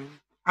sense.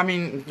 I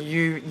mean,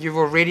 you've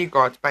already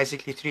got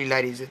basically 3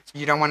 ladies.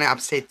 You don't want to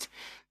upset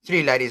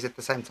 3 ladies at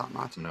the same time,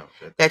 right? No.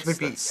 That would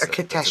be a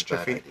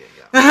catastrophe. That's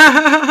a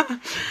bad idea,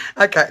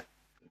 yeah. Okay.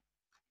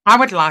 I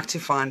would like to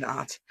find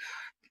out.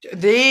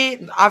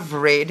 I've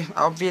read,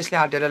 obviously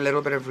I did a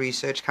little bit of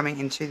research coming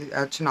into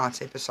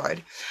tonight's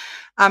episode.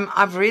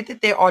 I've read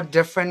that there are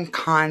different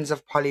kinds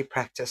of poly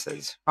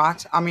practices,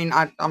 right? I mean,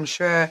 I'm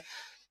sure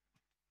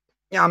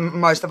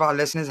most of our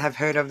listeners have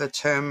heard of the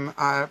term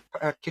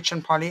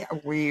kitchen poly.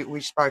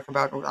 We spoke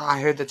about, I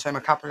heard the term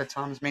a couple of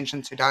times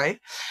mentioned today.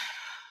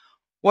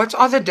 What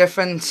are the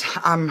different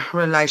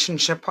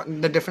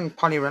the different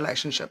poly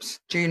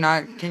relationships? Do you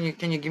know? Can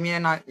you give me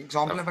an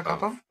example of a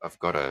couple? I've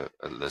got a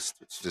list.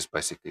 It's just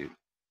basically.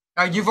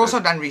 Oh, you've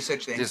also done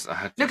research then. Yes, I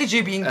had Look at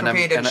you being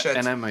prepared and shit.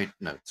 And I made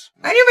notes.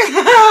 I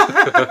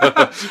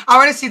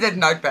want to see that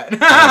notepad.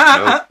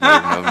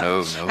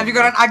 No. Have you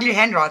got an ugly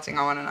handwriting?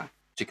 I want to know.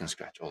 Chicken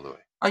scratch all the way.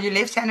 Are you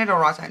left-handed or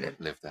right-handed?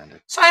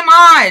 Left-handed. So am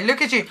I.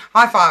 Look at you.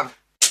 High five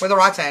with the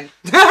right hand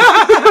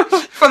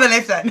for the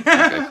left hand.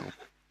 Okay, cool.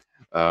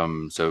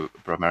 So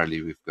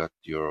primarily we've got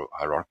your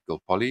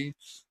hierarchical poly,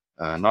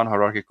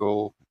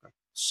 non-hierarchical,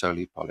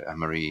 solely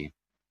polyamory,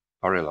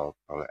 parallel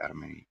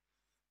polyamory,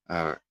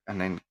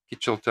 and then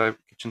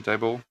kitchen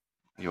table.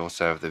 You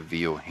also have the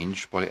V or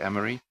hinge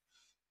polyamory,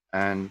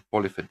 and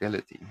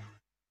polyfidelity.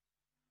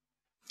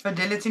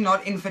 Fidelity,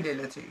 not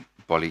infidelity.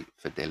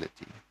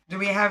 Polyfidelity. Do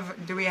we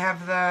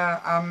have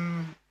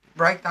the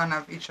breakdown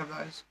of each of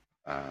those?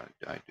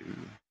 I do.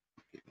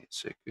 Give me a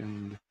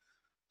second.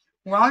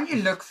 While you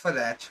look for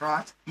that,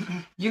 right?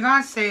 You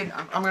guys said,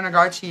 I'm going to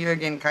go to you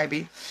again,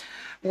 KB.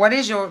 What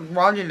is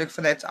while you look for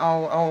that,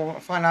 I'll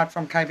find out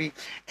from KB.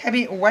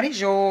 KB, what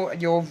is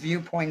your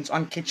viewpoint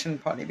on kitchen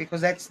poly?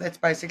 Because that's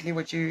basically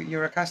what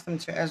you're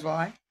accustomed to as well,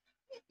 eh?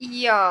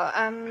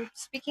 Yeah,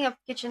 speaking of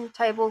kitchen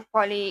table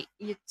poly,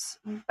 it's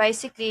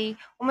basically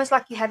almost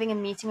like you're having a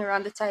meeting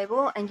around the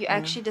table and you're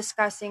actually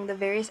discussing the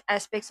various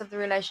aspects of the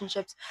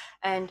relationships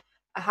and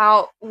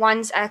how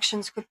one's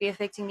actions could be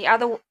affecting the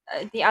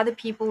other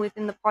people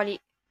within the poly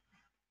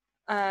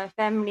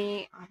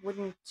family. I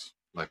wouldn't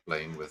like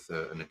playing with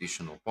an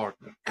additional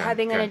partner.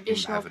 Having an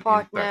additional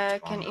partner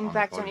can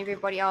impact on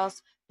everybody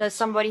else. Does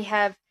somebody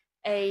have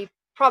a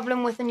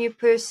problem with a new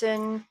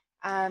person?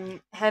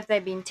 Have they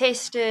been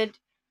tested?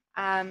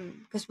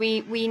 Because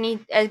we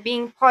need, as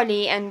being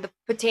poly and the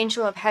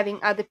potential of having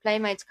other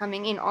playmates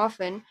coming in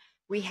often,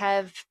 we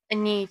have a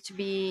need to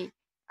be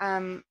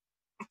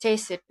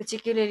tested,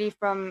 particularly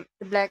from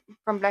Black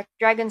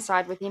Drag0n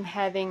side, with him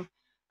having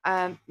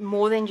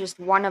more than just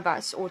one of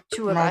us or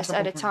two of us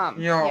at a time.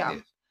 Yeah.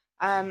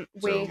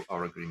 So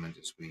our agreement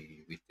is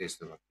we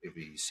test about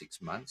every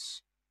 6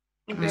 months,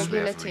 unless we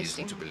Regular have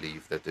reason to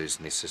believe that there's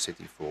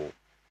necessity for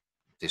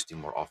testing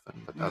more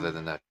often. But other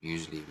than that,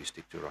 usually we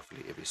stick to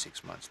roughly every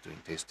 6 months doing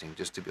testing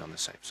just to be on the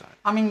safe side.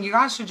 I mean, you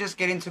guys should just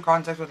get into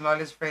contact with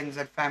Lola's friends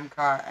at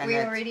FAMCA. And we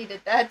already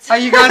did that. Oh,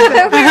 you guys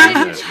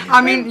did?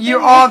 I mean, you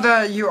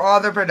are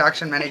the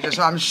production manager,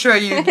 so I'm sure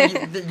you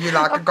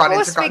like got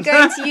into contact. Of course, we're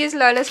going to use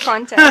Lola's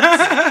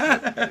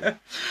contacts.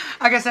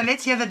 Okay, so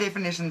let's hear the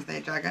definitions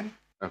there, Drag0n.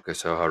 Okay,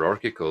 so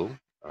hierarchical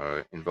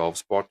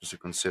involves partners who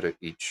consider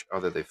each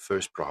other their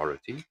first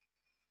priority.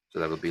 So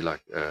that would be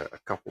like a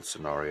couple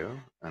scenario,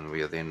 and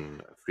we are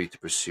then free to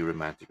pursue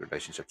romantic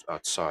relationships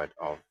outside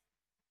of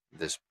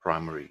this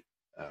primary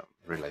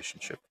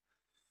relationship.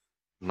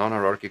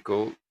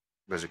 Non-hierarchical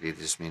basically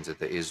this means that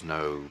there is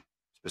no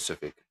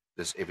specific.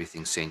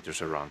 Everything centers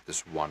around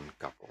this one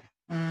couple.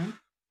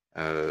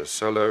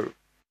 Solo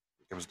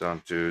comes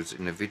down to the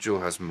individual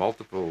has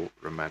multiple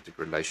romantic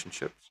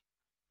relationships,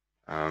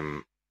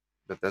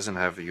 but doesn't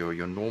have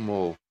your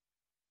normal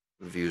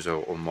views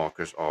or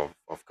markers of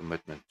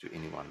commitment to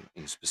anyone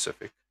in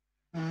specific.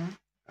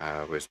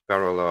 Whereas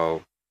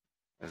parallel,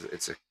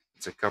 it's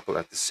a couple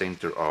at the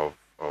center of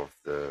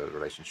the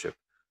relationship,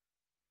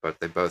 but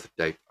they both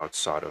date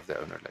outside of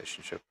their own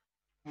relationship.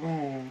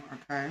 Oh,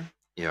 okay.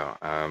 Yeah.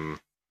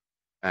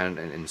 And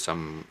in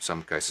some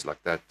cases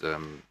like that,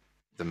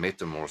 the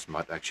metamorphs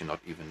might actually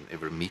not even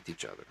ever meet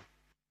each other.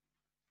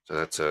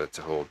 So it's a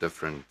whole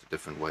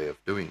different way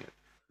of doing it.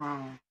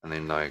 Wow. And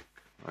then like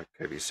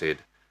KB said,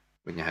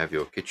 when you have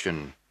your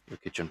kitchen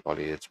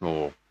poly, it's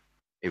more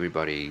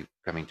everybody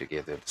coming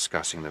together,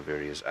 discussing the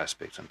various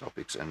aspects and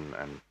topics and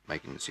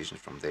making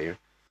decisions from there.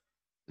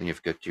 Then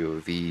you've got your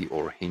V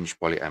or hinge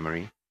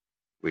polyamory,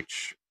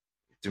 which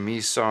to me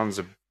sounds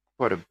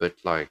quite a bit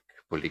like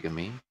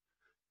polygamy,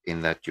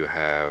 in that you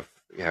have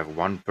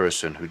one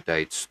person who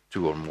dates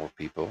two or more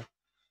people.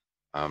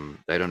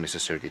 They don't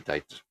necessarily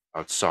date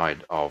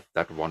outside of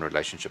that one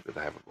relationship that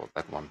they have with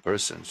that one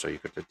person. So you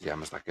could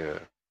almost like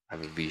have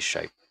a V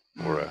shape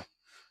or in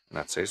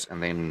that sense.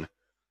 And then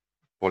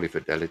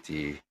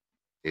polyfidelity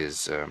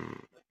is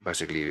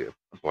basically a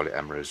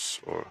polyamorous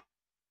or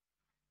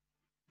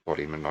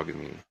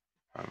polymonogamy,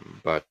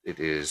 but it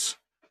is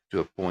to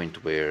a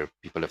point where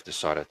people have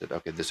decided that,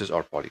 okay, this is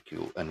our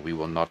polycule and we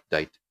will not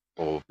date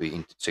or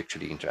be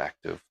sexually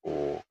interactive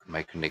or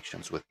make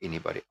connections with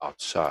anybody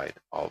outside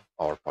of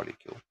our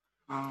polycule.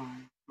 Oh,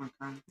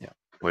 okay. Yeah.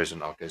 Whereas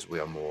in our case, we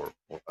are more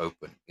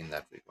open in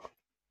that regard.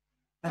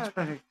 That's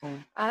pretty cool.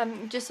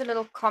 Just a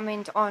little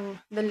comment on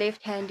the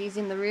left-handies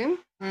in the room.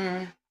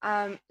 Listen,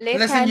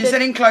 Left-handed. you're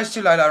sitting close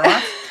to Lola,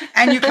 right?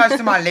 And you're close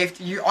to my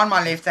left. You on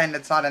my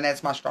left-handed side, and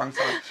that's my strong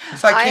side.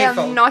 So I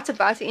careful. am not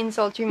about to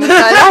insult you, Miss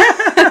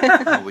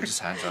Lola. No, we just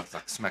hands up,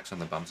 like smacks on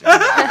the bums.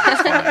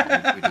 It's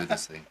fine. We do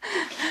this thing.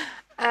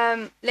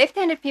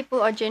 Left-handed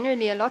people are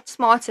generally a lot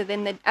smarter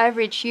than the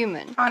average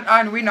human.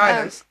 And we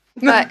know this.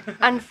 But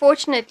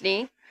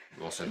unfortunately,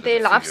 Also live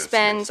their a few years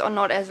lifespans are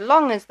not as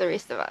long as the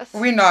rest of us.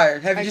 We know.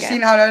 Have you Okay.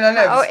 seen how Lola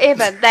lives?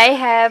 However, they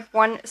have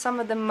some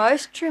of the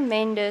most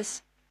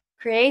tremendous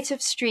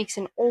creative streaks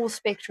in all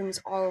spectrums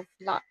of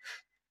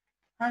life.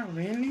 Oh,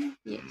 really?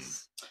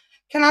 Yes.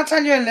 Can I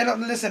tell you a little?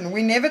 Listen,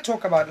 we never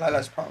talk about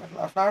Lola's private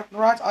life,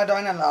 right? I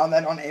don't allow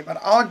that on air, but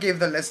I'll give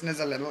the listeners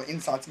a little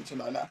insight into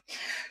Lola.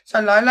 So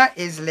Lola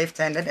is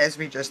left-handed, as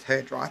we just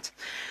heard, right?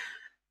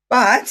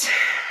 But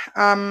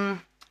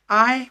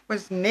I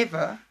was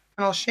never,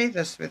 and I'll share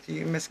this with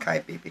you, Miss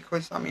KB,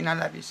 because I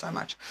love you so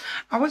much.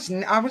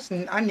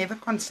 I never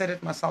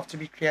considered myself to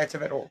be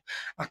creative at all.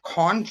 I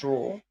can't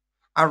draw.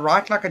 I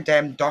write like a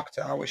damn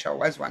doctor. I wish I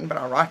was one, but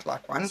I write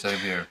like one. Same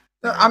here.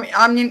 So,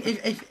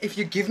 if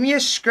you give me a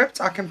script,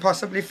 I can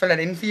possibly fill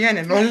it in for you and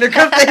it will look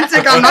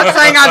authentic. I'm not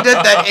saying I did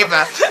that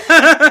ever.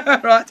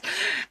 Right?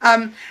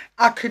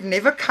 I could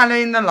never colour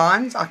in the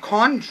lines. I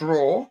can't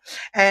draw.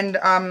 And,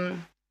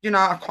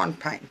 I can't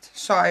paint.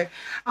 So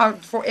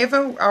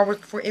forever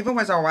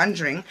was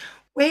wondering,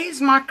 where's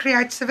my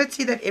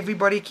creativity that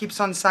everybody keeps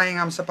on saying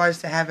I'm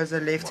supposed to have as a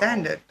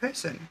left-handed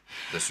person?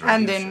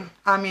 And then,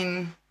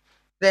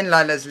 then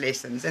Lola's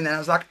lessons. And then I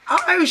was like,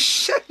 oh,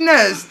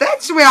 shitness,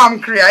 that's where I'm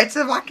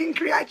creative. I can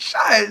create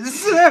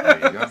shows. There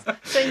you go.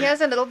 So here's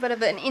a little bit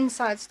of an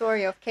inside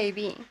story of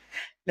KB.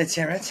 Let's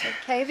hear it.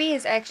 KB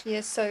is actually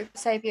a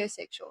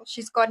sapiosexual.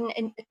 She's got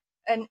an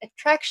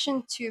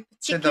attraction to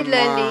To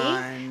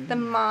particularly the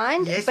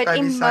mind, Yes, but baby,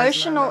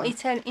 emotional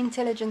size Lola.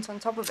 intelligence on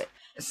top of it.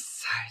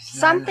 Size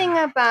Something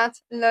Lola.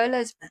 about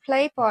Lola's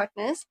play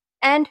partners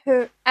and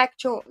her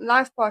actual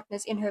life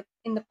partners in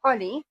the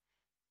poly.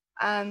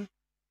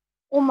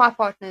 All my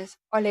partners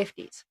are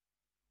lefties.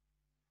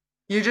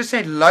 You just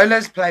said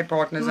Lola's play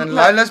partners and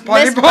No, Lola's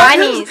poly Miss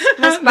partners. Bunnies, Miss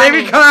There we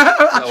Bunnies. go.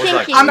 I was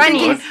like, Kinky I'm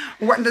Bunnies. thinking,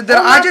 what, did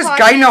All I my just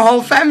partners- gain a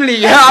whole family?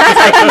 Yeah,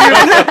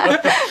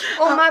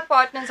 All my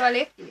partners are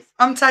lefties.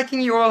 I'm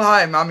taking you all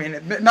home.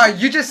 No,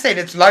 you just said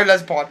it's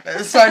Lola's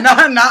partners. So now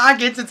I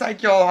get to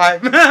take you all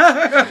home.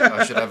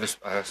 I should have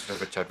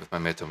a chat with my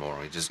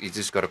metamor. He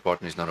just got a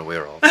partner he's not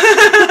aware of.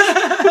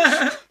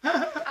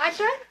 I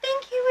don't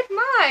think he would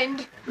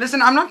mind.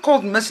 Listen, I'm not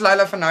called Miss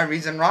Lola for no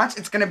reason, right?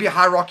 It's going to be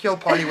hierarchical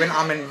poly when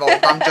I'm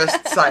involved. I'm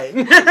just saying.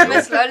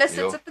 Miss Lola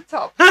sits at the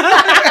top.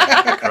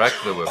 Crack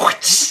the whip.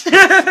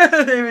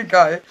 There we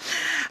go.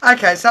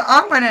 Okay, so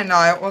I want to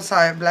know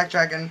also, Black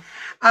Dragon,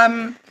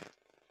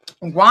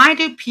 why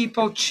do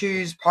people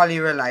choose poly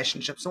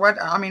relationships?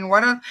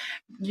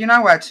 You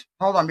know what?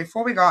 Hold on,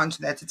 before we go on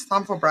to that, it's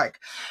time for break.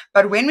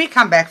 But when we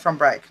come back from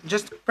break,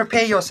 just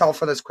prepare yourself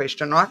for this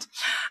question, right?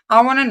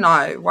 I want to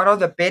know, what are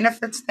the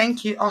benefits?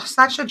 Thank you. Oh,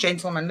 such a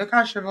gentleman. Look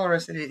how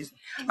chivalrous it is.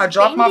 I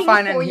drop my bending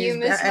phone for and, you,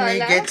 Miss he Lola.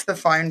 gets the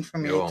phone for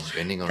me. Yo, I'm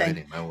bending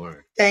already, my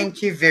word.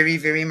 Thank you very,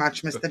 very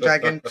much, Mr.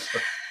 Dragon.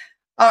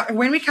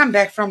 When we come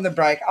back from the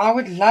break, I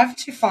would love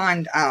to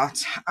find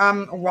out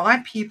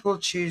why people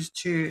choose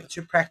to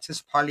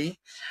practice poly,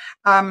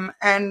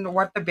 and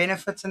what the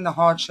benefits and the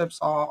hardships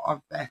are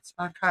of that.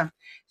 Okay,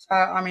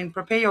 so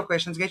prepare your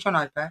questions, get your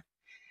notepad,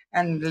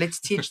 and let's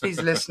teach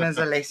these listeners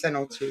a lesson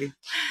or two.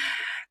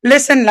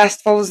 Listen,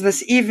 Lustfuls,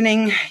 this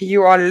evening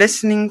you are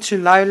listening to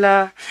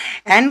Lola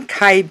and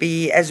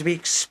KB as we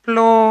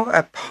explore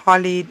a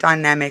poly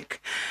dynamic.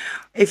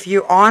 If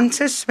you aren't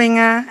a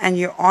swinger and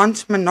you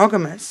aren't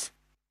monogamous,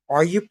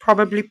 are you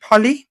probably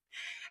poly?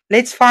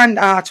 Let's find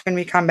out when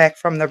we come back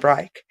from the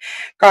break.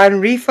 Go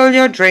and refill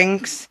your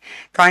drinks,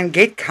 go and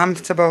get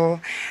comfortable,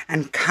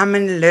 and come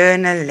and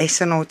learn a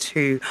lesson or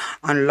two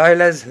on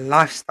Lola's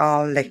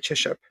lifestyle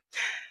lectureship.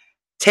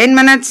 10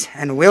 minutes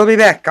and we'll be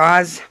back,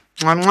 guys.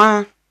 Mwah,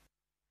 mwah.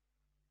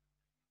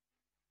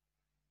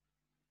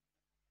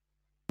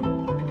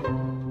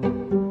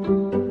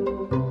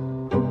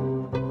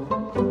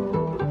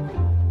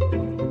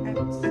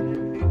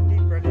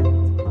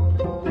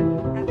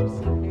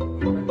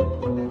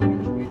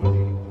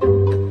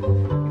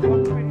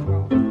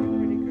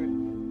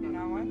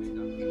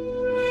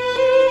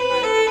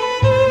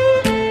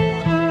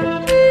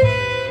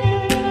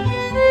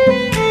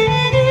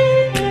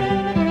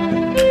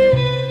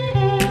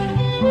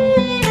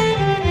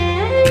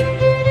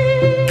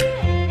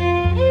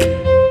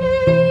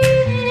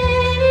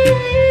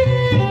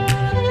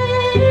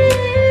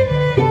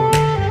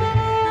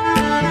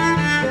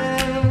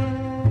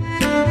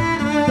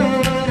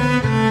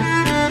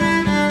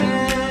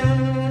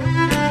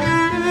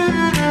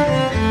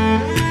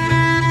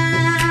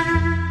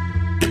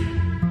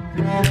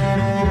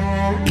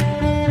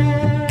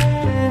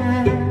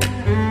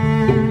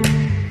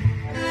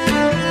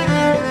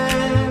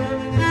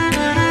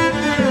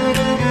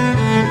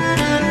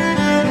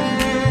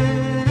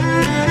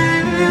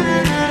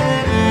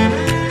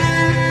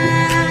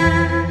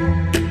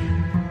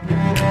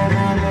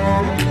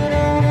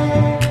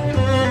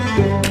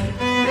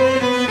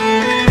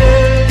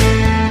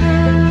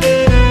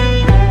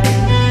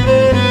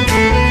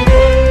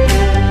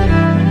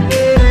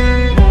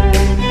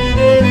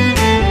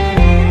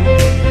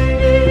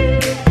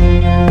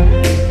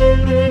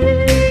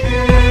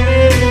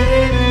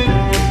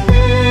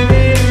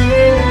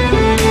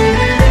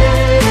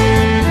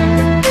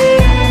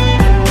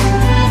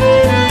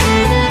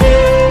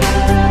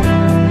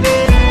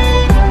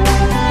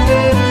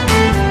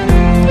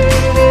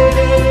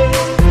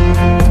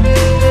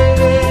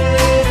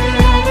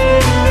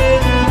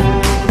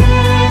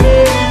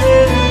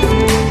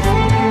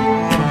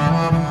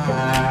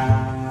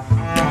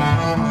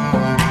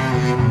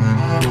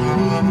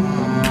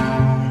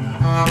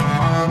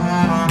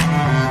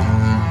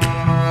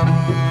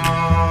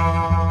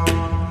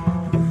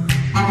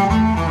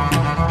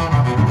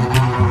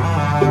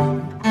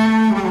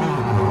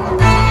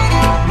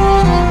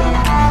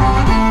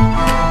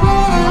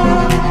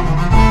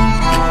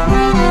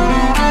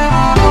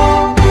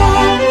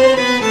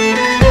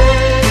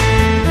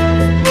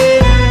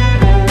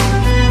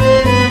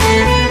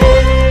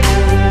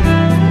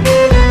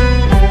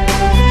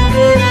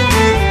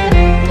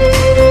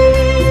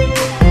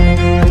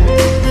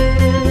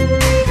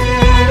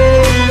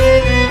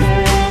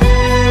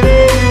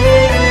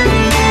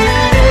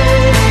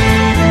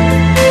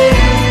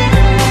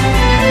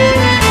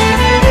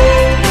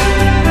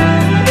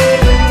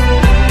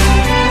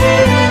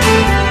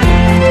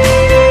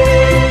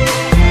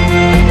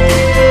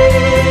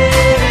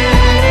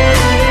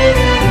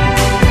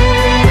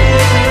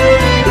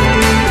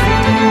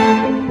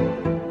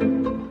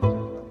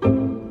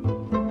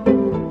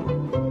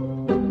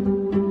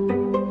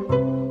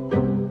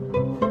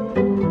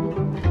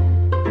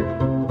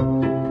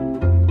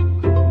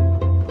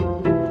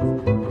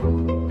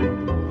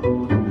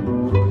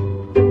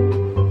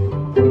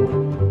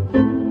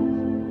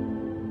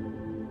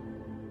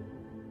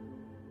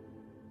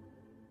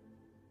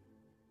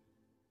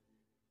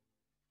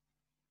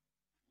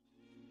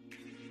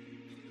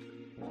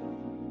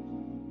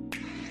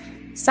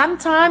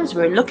 Sometimes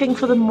we're looking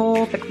for the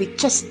more, but we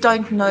just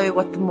don't know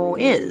what the more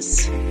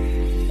is.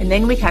 And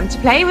then we come to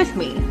play with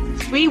me.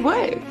 3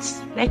 words.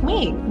 Like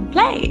me.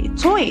 Play.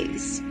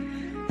 Toys.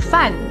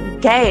 Fun.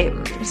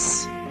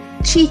 Games.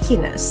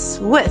 Cheekiness.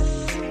 With.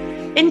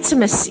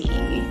 Intimacy.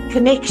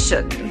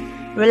 Connection.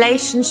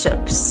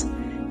 Relationships.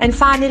 And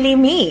finally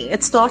me.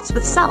 It starts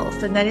with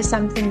self, and that is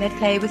something that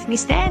Play With Me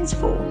stands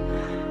for.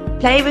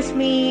 Play With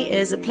Me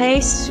is a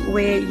place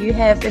where you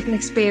have an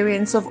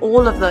experience of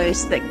all of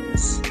those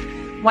things.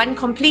 One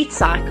complete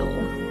cycle.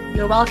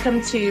 You're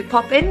welcome to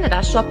pop in at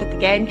our shop at the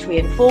Gantry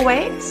in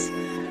Fourways,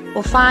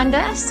 or find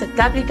us at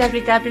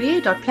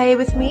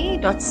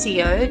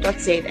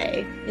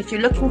www.playwithme.co.za. If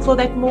you're looking for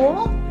that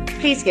more,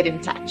 please get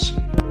in touch.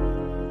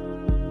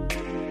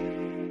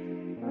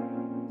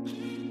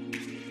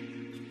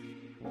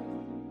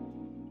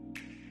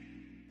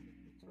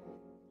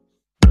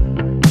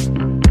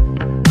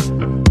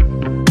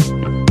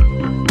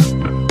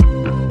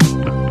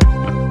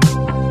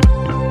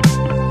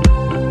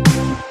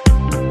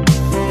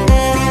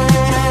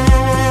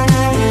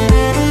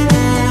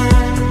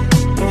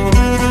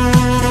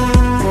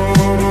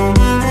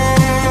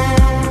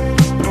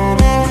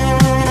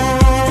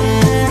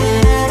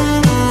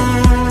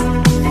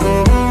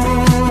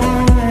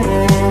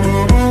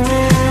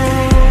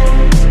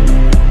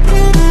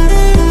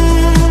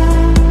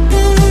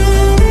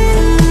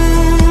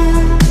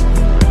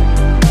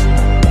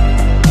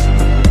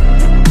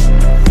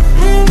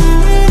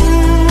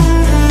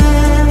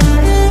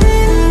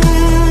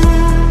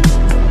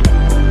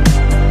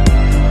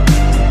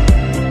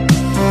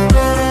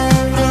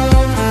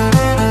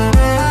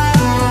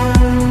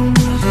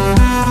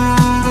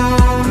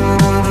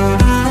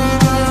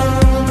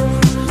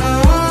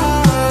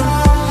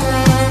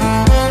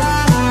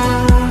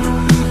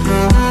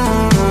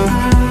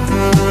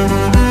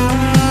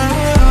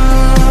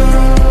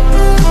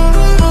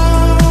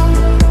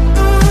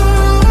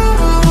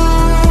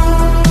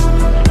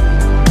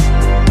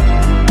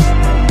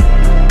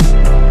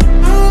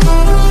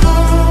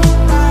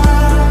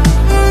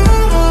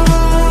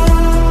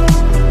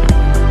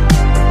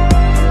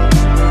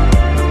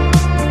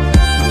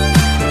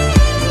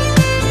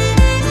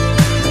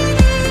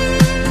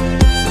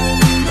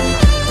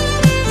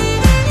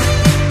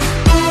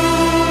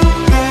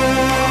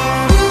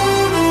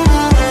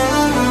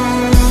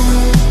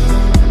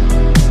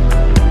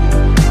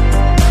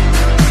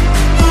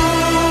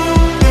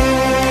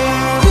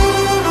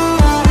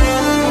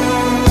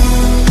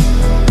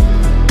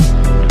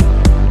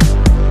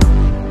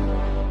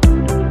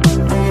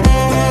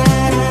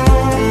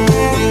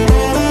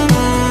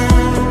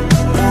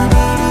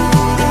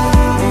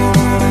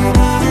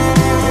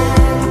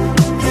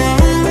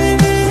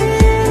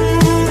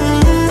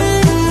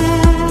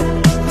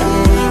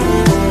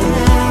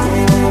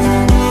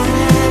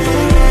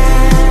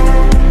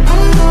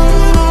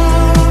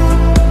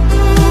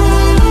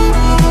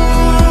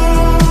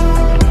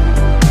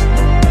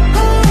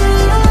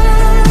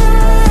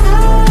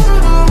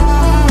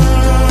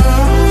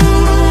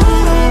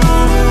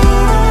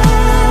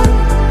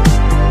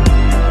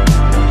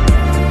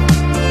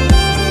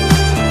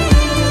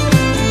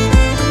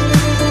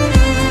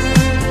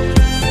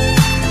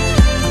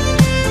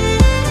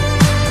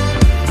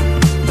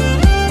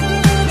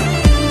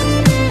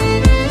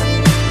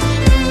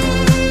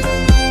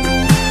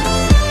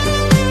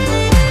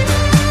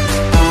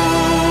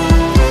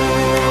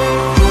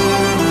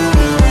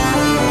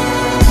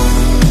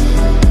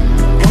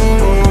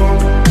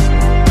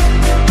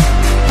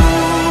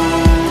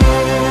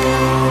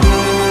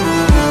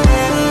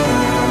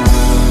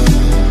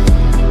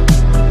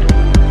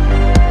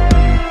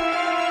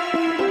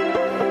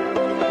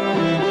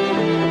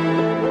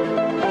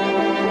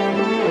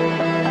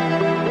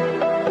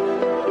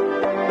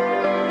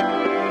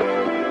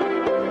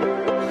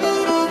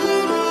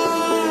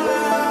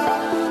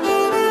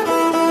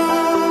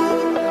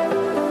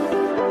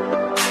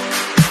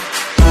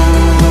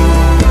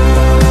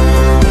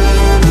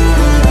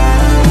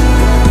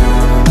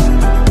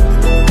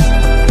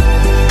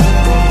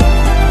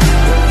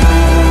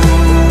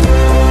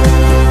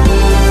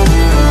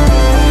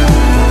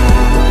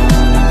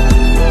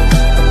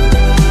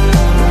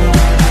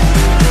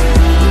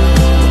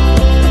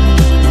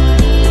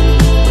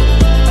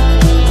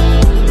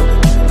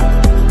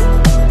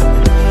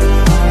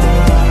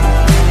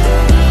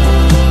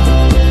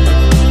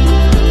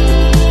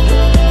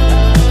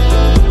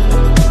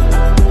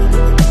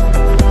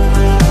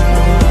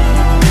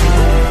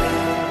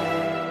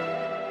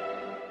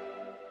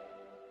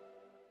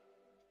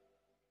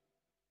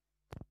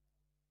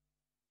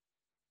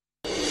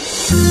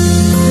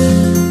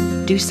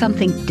 do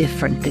something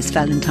different this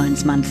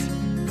Valentine's month.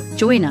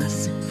 Join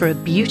us for a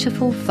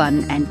beautiful,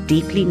 fun and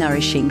deeply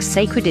nourishing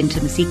sacred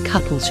intimacy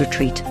couples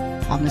retreat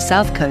on the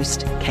South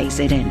Coast,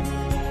 KZN.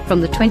 From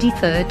the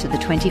 23rd to the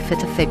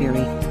 25th of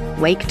February,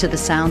 wake to the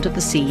sound of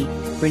the sea,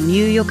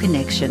 renew your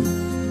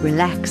connection,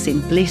 relax in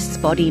bliss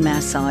body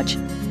massage,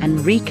 and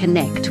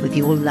reconnect with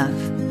your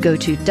love. Go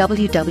to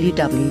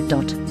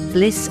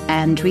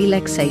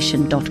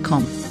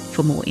www.blissandrelaxation.com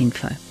for more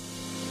info.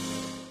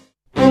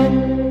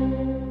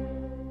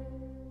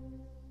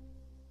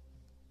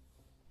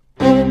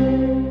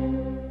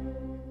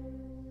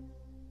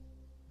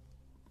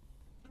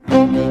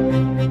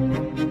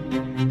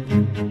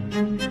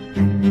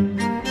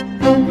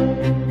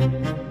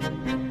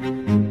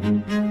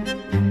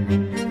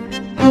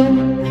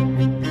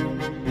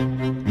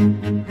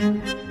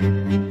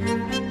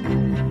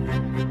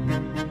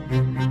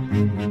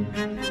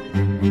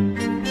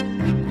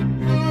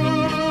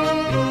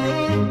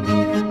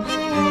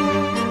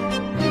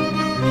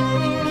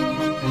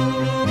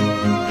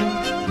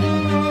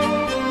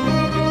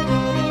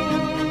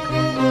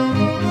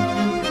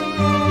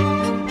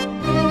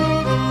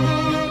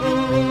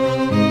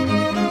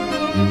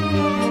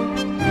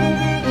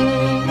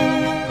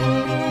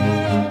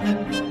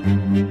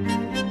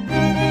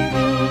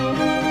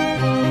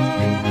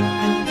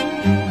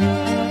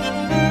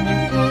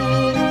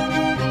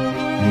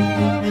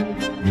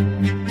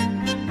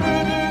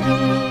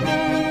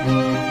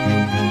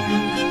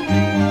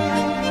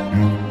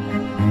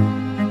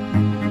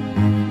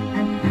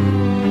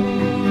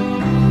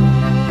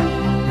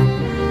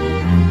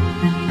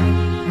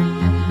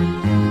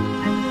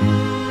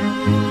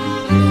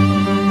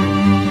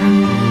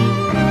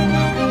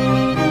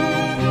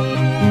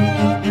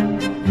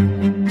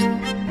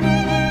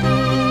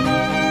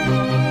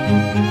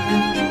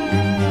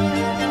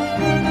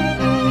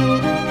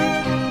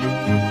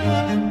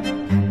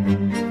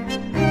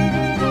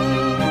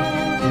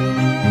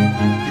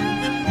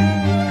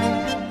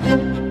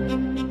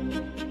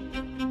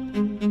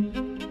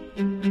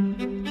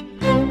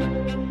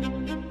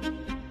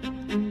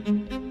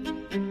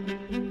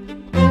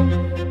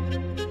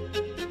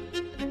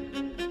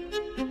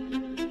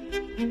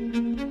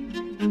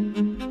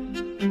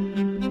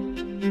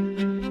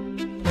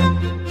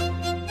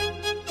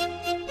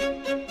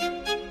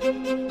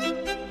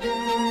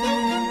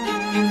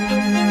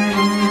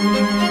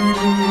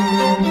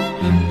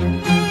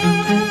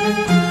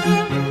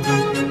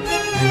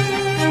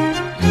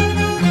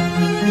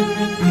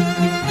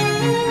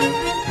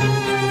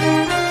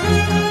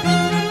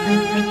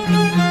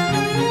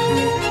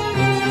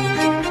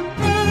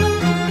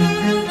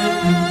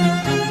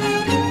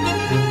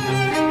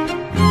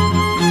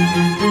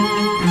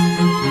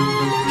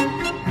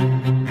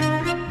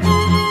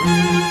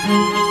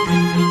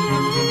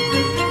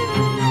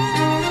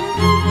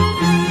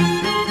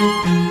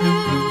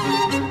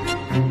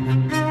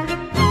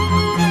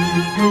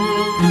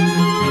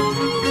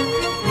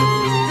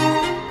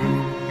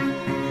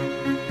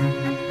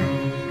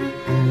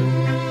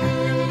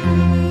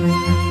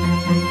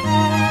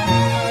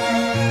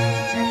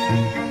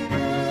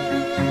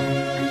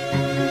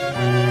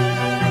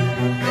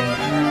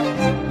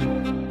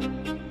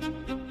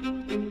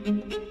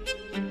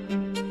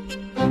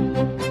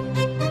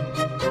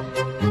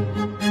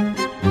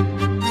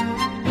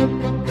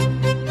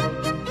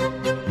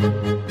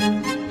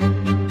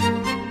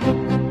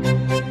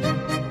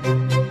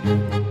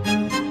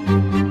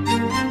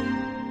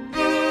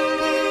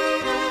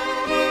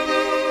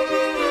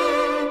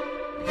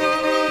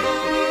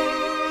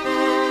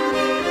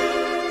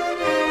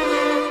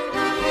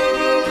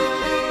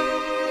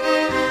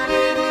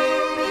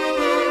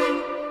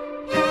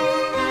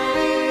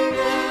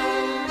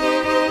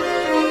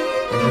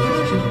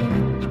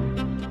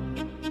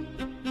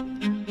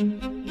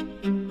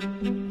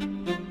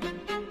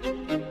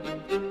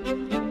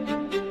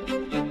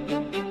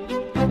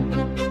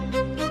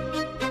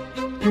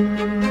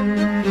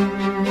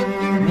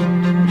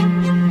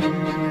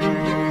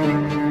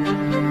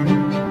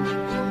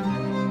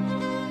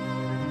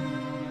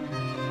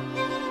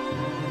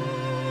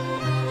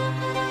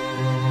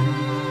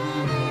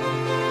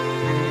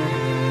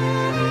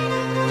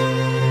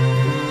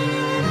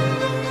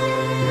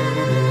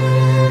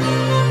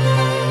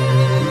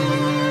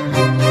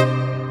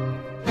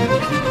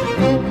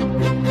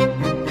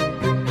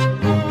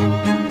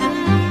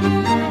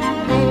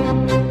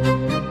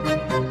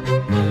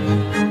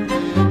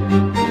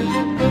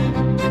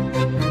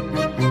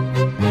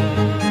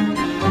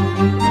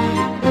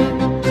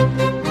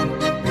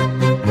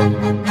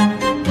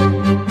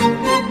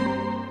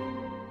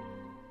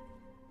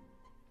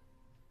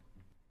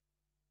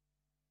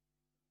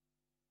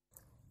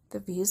 The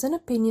views and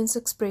opinions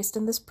expressed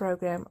in this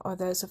program are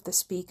those of the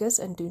speakers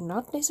and do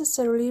not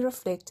necessarily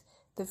reflect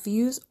the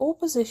views or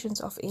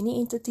positions of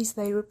any entities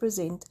they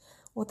represent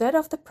or that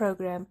of the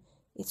program,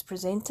 its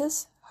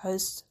presenters,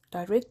 hosts,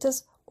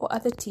 directors, or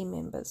other team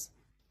members.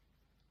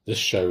 This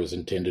show is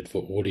intended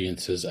for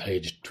audiences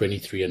aged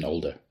 23 and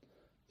older.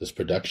 This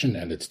production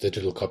and its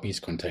digital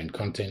copies contain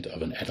content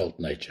of an adult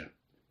nature.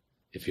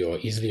 If you are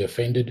easily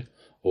offended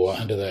or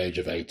are under the age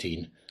of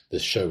 18,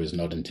 this show is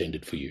not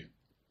intended for you.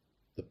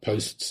 The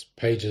posts,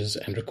 pages,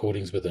 and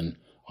recordings within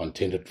are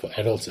intended for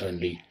adults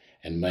only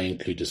and may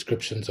include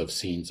descriptions of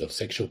scenes of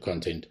sexual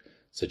content,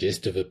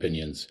 suggestive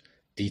opinions,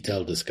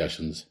 detailed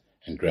discussions,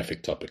 and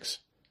graphic topics.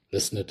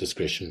 Listener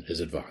discretion is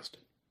advised.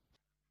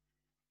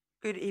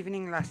 Good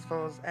evening,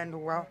 lustfuls,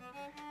 and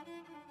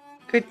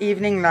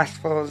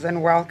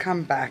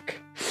welcome back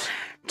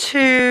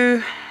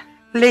to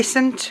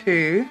lesson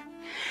 2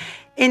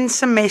 in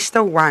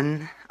semester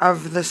 1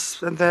 of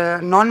the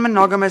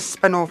non-monogamous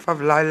spin-off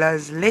of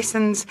Lola's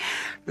lessons,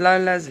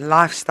 Lola's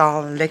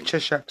lifestyle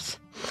lectureships.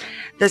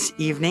 This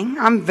evening,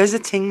 I'm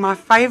visiting my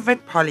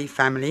favorite poly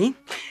family,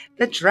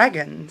 the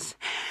Drag0ns.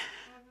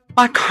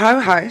 My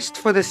co-host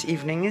for this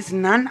evening is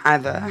none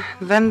other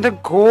than the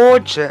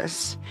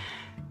gorgeous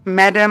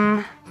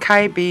Madam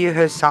KB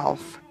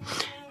herself,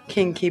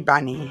 Kinky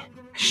Bunny.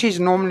 She's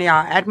normally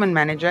our admin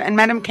manager. And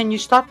Madam, can you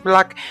stop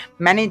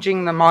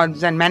managing the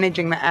mods and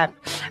managing the app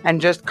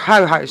and just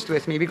co-host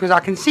with me? Because I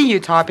can see you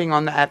typing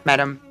on the app,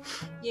 Madam.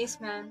 Yes,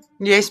 ma'am.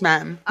 Yes,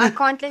 ma'am. I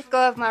can't let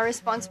go of my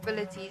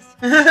responsibilities.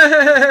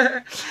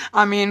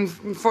 I mean,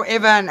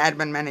 forever an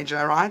admin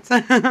manager, right?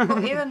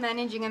 Forever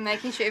managing and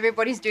making sure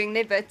everybody's doing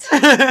their bit.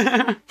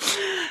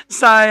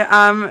 So,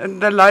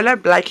 the Lola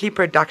Blakely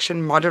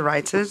production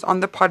moderators on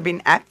the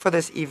Podbean app for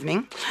this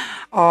evening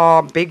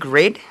are Big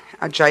Red,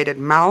 a Jaded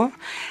Mel,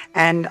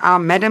 and our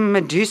Madam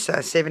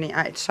Medusa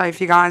 78. So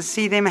if you guys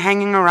see them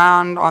hanging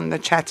around on the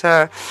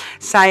chatter,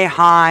 say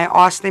hi,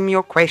 ask them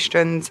your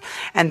questions,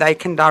 and they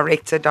can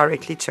direct it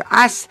directly to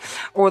us,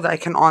 or they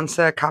can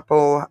answer a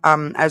couple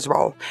as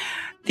well.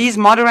 These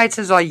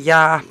moderators are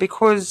here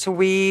because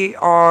we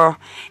are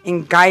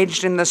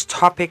engaged in this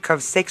topic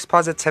of sex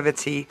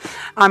positivity.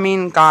 I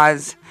mean,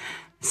 guys,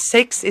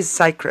 sex is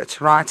sacred,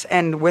 right?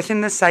 And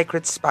within the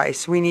sacred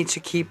space, we need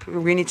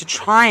to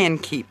try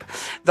and keep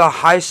the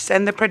hosts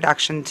and the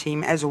production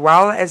team, as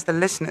well as the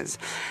listeners,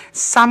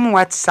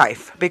 somewhat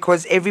safe,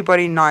 because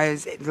everybody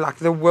knows,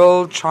 the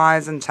world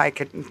tries to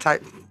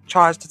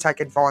take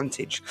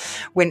advantage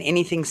when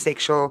anything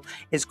sexual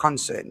is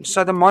concerned.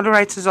 So the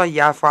moderators are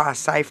here for our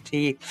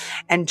safety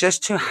and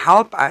just to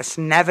help us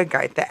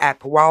navigate the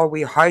app while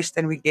we host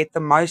and we get the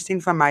most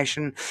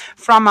information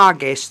from our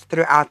guests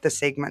throughout the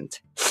segment.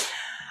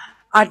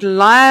 I'd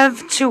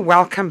love to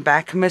welcome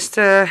back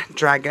Mr.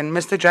 Drag0n.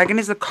 Mr. Drag0n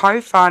is the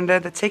co-founder,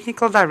 the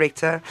technical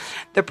director,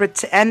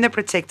 and the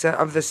protector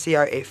of the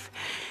COF.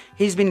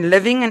 He's been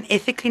living an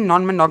ethically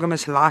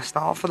non-monogamous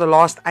lifestyle for the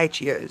last 8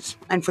 years.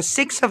 And for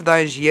 6 of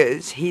those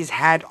years, he's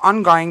had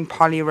ongoing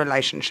poly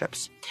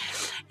relationships.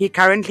 He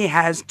currently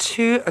has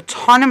 2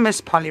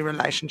 autonomous poly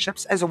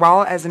relationships as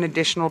well as an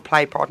additional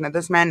play partner.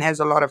 This man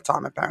has a lot of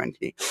time,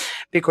 apparently,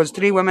 because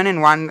 3 women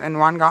and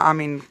one guy, I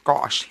mean,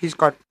 gosh, he's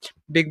got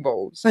big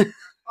balls.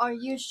 Are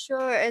you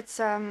sure it's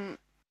a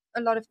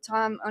lot of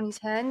time on his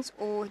hands,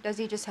 or does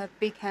he just have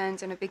big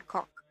hands and a big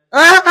cock?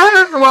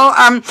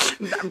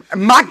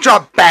 Mic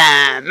drop,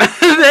 bam!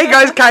 There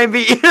goes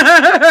KB.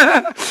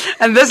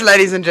 And this,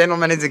 ladies and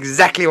gentlemen, is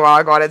exactly why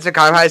I got it to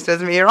co-host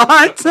with me,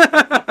 right?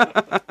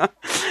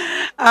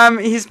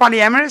 His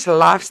polyamorous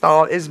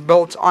lifestyle is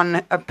built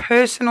on a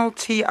personal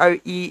TOE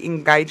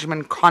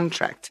engagement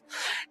contract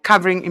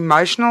covering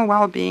emotional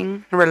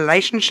well-being,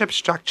 relationship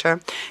structure,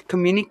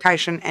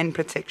 communication, and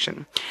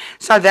protection.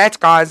 So that,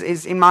 guys,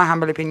 is, in my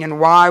humble opinion,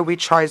 why we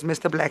chose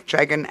Mr. Black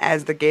Drag0n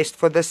as the guest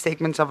for this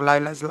segment of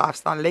Lola's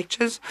lifestyle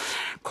lectures,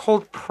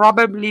 called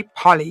Probably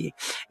Poly.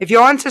 If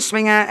you're into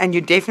swinger and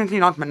you're definitely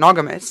not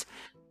monogamous,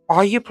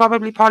 are you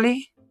probably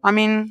poly? I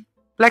mean,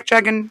 Black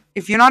Drag0n,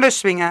 if you're not a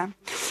swinger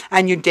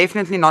and you're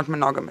definitely not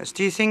monogamous,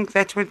 do you think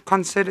that would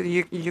consider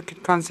you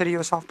could consider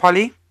yourself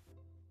poly?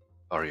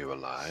 Are you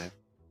alive?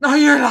 No,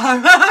 you're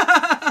alive.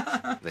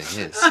 Then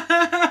yes.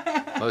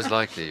 Most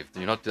likely, if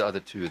you're not the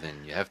other 2, then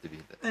you have to be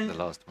the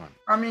last one.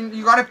 I mean,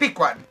 you got to pick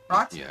one,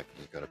 right? Yeah,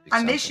 you got to pick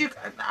unless something.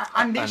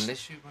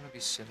 Unless you want to be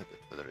celibate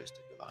for the rest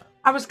of your life.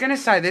 I was gonna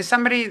say, there's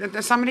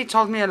somebody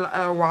told me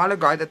a while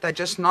ago that they're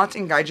just not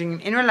engaging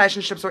in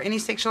relationships or any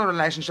sexual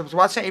relationships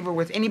whatsoever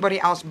with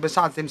anybody else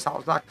besides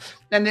themselves.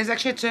 And there's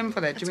actually a term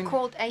for that. It's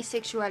called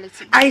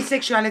asexuality.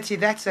 Asexuality,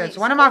 that's it. Yes.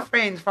 One of my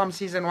friends from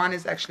season 1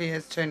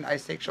 has turned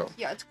asexual.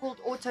 Yeah, it's called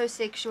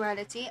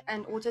autosexuality,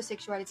 and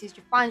autosexuality is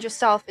you find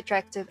yourself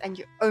attractive and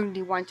you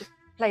only want to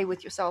play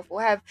with yourself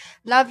or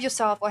love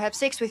yourself or have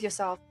sex with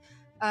yourself.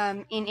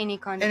 In any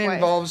kind of way. It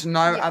involves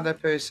no other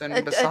person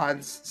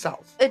besides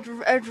self. It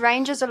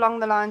ranges along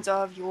the lines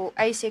of your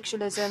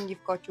asexualism.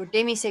 You've got your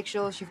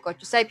demisexuals, you've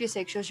got your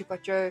sapiosexuals, you've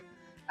got your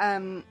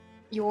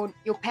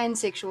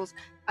pansexuals.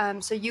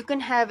 So you can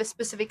have a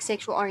specific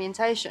sexual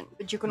orientation,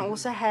 but you can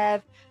also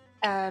have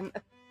a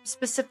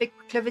specific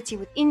proclivity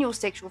within your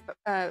sexual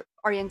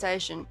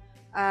orientation.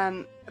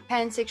 A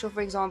pansexual, for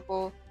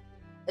example,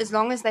 as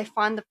long as they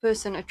find the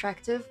person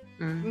attractive,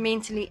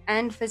 mentally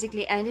and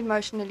physically and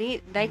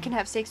emotionally, they can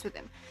have sex with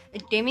them. A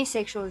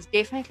demisexual is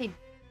definitely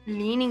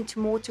leaning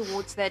more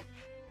towards that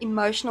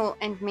emotional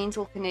and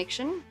mental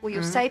connection, where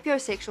your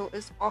sapiosexual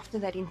is after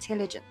that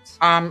intelligence.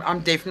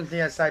 I'm definitely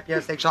a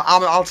sapiosexual.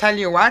 I'll tell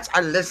you what.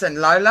 Listen,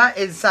 Lola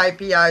is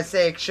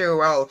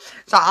sapiosexual,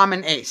 so I'm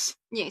an S.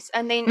 Yes,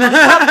 and then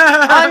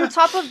on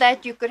top of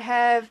that, you could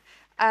have,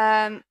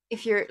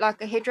 if you're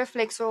like a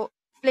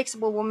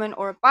flexible woman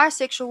or a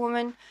bisexual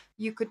woman,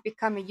 you could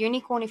become a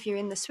unicorn if you're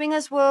in the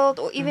swingers world,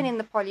 or even in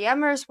the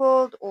polyamorous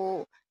world,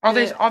 or are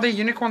there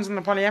unicorns in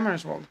the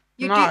polyamorous world?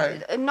 No,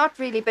 not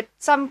really, but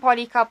some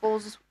poly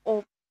couples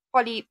or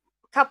poly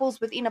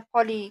couples within a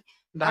poly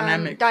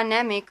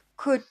dynamic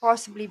could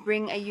possibly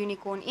bring a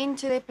unicorn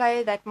into their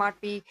play. That might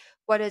be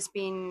what has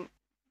been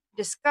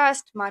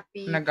discussed, might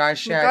be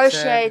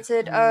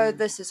negotiated. Oh,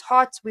 this is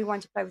hot, we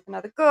want to play with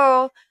another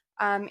girl.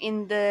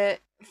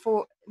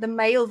 For the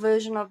male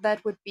version of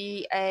that would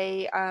be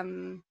I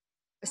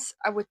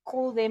would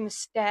call them a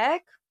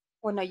stag.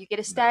 Or no, you get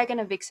a stag and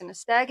a vixen. A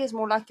stag is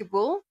more like your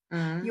bull.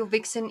 Your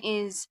vixen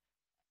is...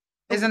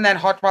 Isn't that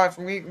hot wife?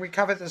 We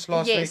covered this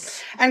last week.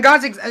 And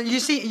guys, you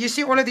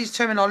see all of these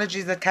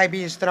terminologies that KB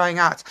is throwing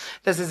out.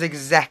 This is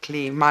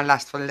exactly, my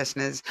lustful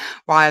listeners,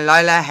 why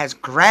Lola has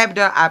grabbed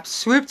her up,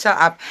 swooped her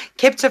up,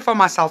 kept her for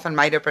myself, and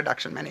made her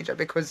production manager.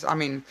 Because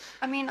I'm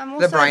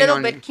also a little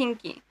bit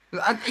kinky.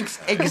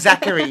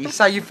 Exactly.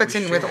 So you fit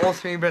in with all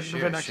three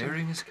productions.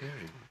 Sharing is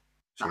caring.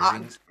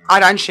 I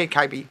don't share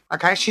KB.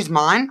 Okay, she's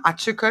mine. I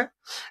took her.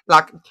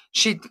 Like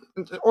she's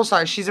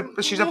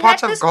a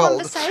pot of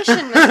gold.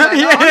 Conversation,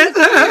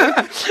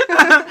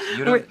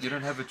 You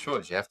don't have a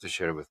choice. You have to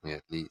share with me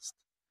at least.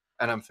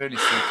 And I'm fairly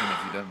certain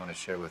if you don't want to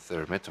share with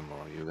the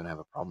Metamor, you're gonna have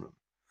a problem.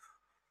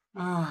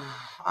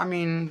 I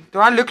mean, do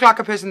I look like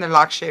a person that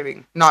likes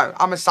sharing? No,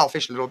 I'm a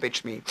selfish little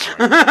bitch, me.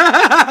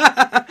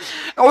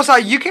 Also,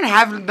 you can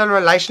have the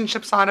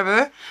relationship side of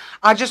her.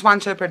 I just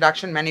want her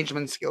production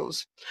management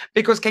skills.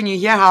 Because can you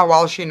hear how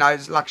well she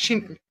knows? Like, she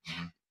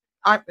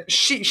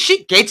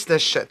gets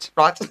this shit,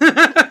 right?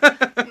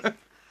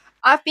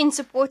 I've been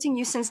supporting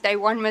you since day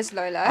one, Miss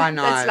Lola. I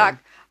know. It's like,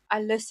 I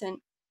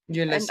listen.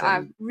 You listen.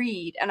 And I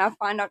read and I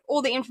find out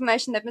all the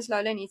information that Miss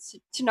Lola needs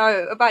to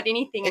know about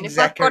anything. And if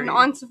I've got an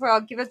answer for her,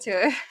 I'll give it to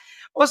her.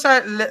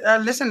 Also,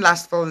 listen,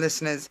 lustful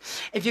listeners,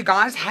 if you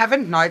guys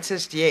haven't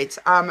noticed yet,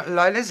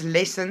 Lola's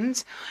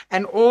lessons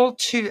and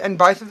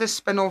both of the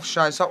spin-off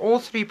shows, so all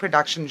three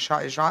production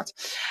shows, right,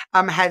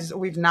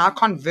 we've now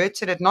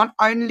converted it. Not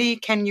only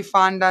can you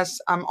find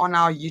us on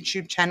our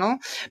YouTube channel,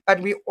 but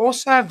we're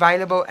also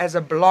available as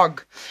a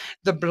blog.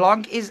 The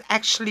blog is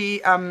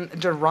actually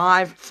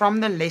derived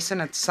from the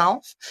lesson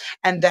itself,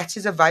 and that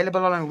is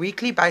available on a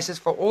weekly basis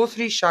for all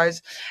three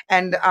shows.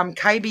 And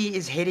KB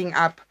is heading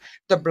up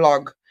the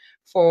blog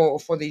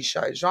for these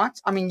shows, right?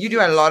 I mean, you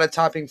do a lot of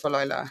typing for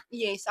Lola.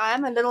 Yes, I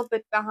am a little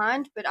bit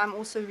behind, but I'm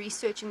also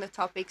researching the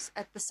topics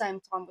at the same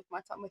time with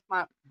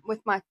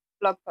my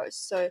blog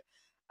posts. So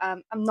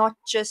I'm not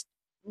just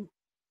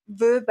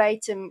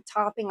verbatim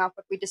typing up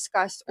what we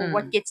discussed or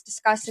what gets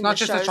discussed in the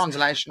shows. It's not just a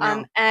translation.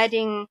 I'm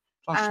adding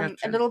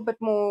a little bit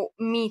more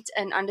meat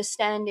and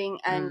understanding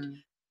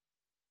and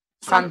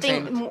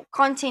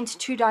content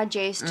to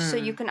digest, so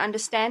you can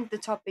understand the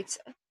topics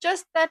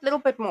just that little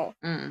bit more,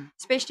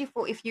 especially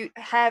for if you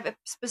have a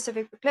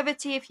specific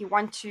proclivity, if you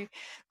want to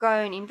go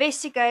and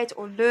investigate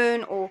or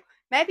learn, or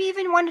maybe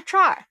even want to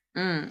try.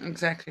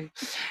 Exactly.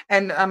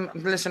 And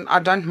listen, I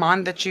don't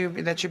mind that you're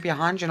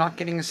behind. You're not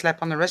getting a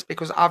slap on the wrist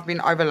because I've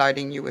been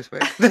overloading you with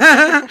work.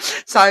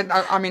 So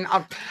I mean,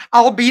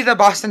 I'll be the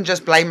boss and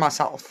just blame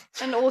myself.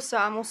 And also,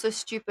 I'm also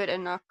stupid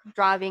and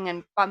driving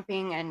and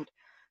bumping and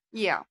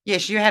yeah.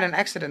 Yes, you had an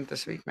accident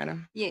this week,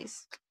 madam.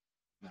 Yes.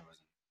 It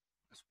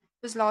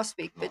was last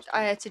week, but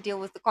I had to deal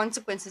with the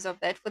consequences of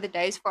that for the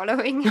days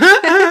following.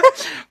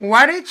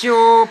 What did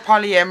your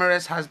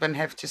polyamorous husband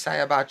have to say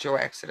about your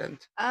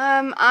accident?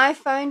 I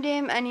phoned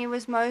him and he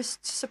was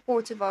most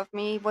supportive of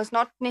me. He was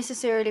not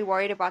necessarily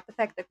worried about the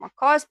fact that my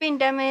car's been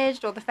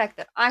damaged or the fact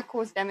that I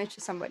caused damage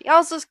to somebody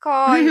else's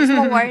car. He was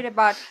more worried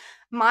about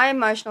my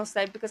emotional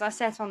state because I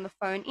sat on the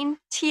phone in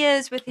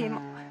tears with him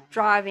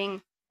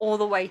driving all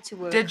the way to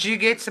work. Did you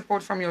get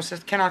support from your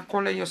sister? Can I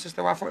call her your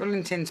sister? Well, for all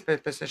intents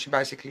purposes, she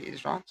basically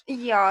is, right?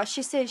 Yeah,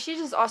 she said she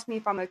just asked me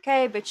if I'm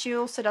okay, but she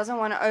also doesn't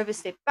want to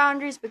overstep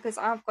boundaries because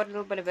I've got a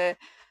little bit of a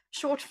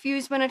short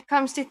fuse when it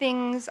comes to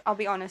things. I'll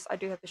be honest, I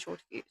do have a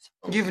short fuse.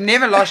 You've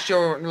never lost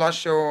your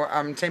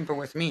temper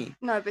with me.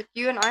 No, but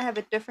you and I have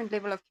a different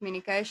level of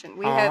communication.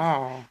 We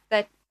have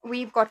that.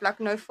 We've got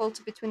like no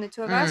filter between the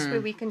two of us, where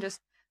we can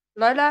just,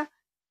 Lola,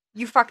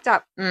 you fucked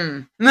up. Or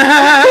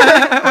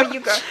you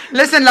go.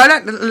 Listen,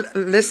 Lola.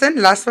 Listen,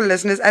 lustful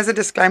listeners. As a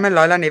disclaimer,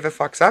 Lola never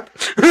fucks up.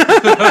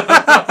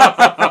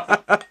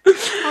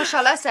 Or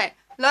shall I say,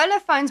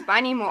 Lola phones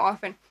Bunny more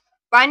often.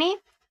 Bunny,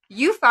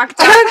 You fucked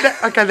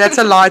up. Okay, that's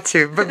a lie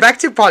too. But back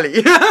to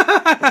poly.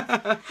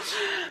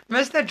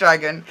 Mr.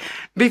 Drag0n,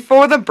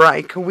 before the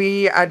break,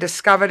 we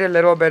discovered a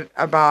little bit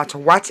about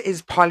what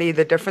is poly,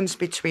 the difference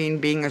between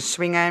being a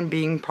swinger and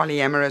being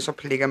polyamorous or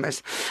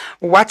polygamous,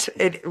 what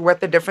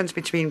the difference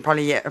between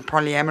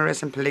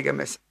polyamorous and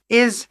polygamous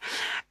is,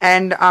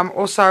 and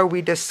also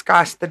we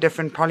discussed the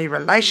different poly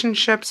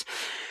relationships.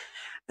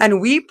 And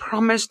we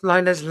promised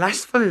Lola's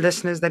lustful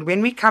listeners that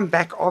when we come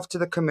back after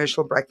the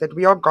commercial break, that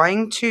we are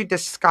going to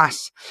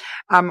discuss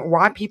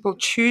why people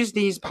choose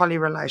these poly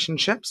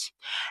relationships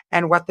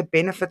and what the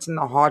benefits and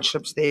the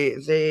hardships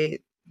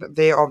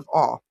thereof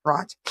are,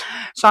 right?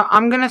 So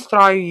I'm going to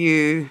throw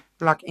you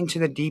like into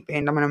the deep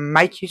end. I'm going to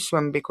make you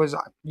swim because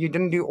you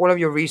didn't do all of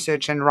your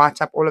research and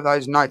write up all of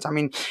those notes. I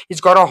mean,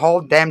 he's got a whole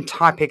damn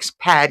Typex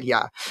pad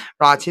here,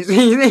 right?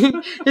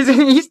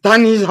 He's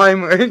done his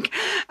homework.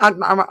 I'm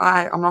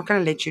not going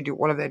to let you do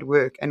all of that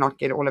work and not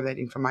get all of that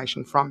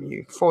information from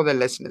you for the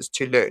listeners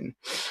to learn.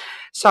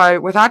 So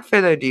without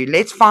further ado,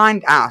 let's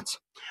find out.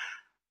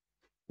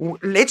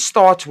 Let's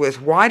start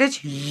with, why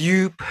did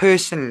you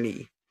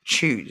personally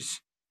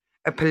choose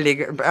a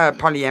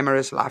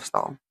polyamorous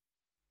lifestyle?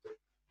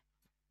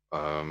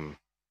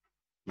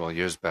 Well,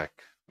 years back,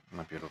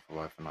 my beautiful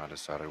wife and I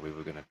decided we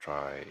were going to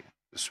try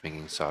the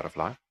swinging side of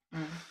life.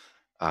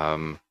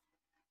 And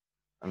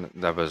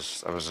that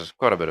was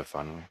quite a bit of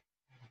fun,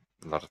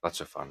 lots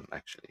of fun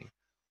actually.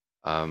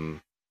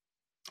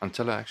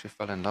 Until I actually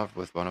fell in love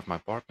with one of my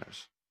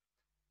partners,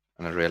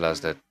 and I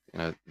realized that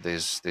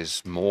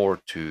there's more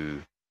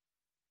to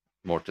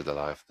the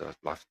life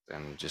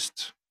than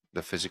just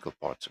the physical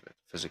parts of it,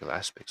 physical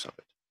aspects of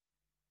it.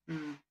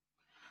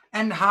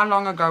 And how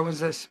long ago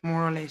was this,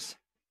 more or less?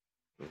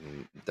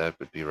 That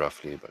would be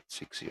roughly about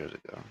 6 years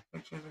ago.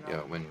 6 years ago.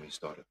 Yeah, when we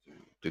started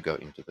to go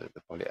into the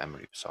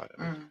polyamory side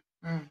of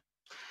it.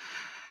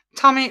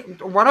 Tell me,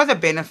 what are the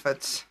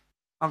benefits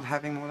of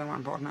having more than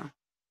one partner?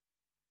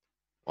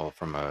 Well,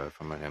 from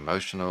an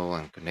emotional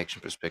and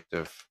connection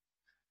perspective,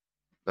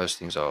 those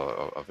things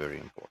are very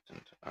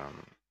important.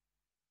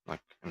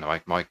 Like in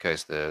my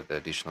case, the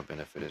additional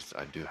benefit is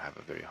I do have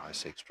a very high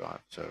sex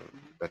drive, so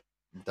that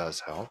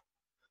does help.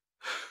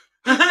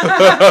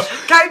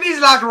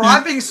 Katie's like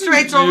wiping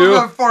sweat all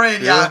over her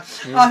forehead,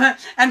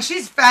 and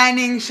she's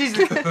fanning. She's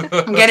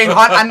getting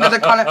hot under the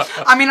collar.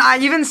 I mean, I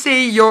even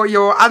see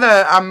your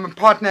other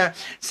partner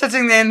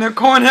sitting there in the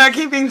corner,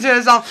 keeping to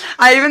herself.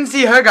 I even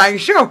see her going,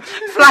 "Sure,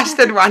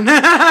 flustered one."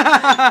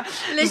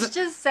 Let's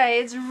just say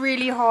it's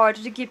really hard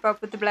to keep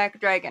up with the black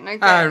dragon. Okay.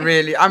 Oh,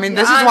 really? I mean,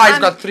 this is why he's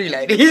got 3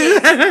 ladies,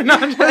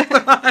 not just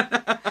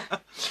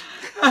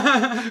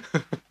one.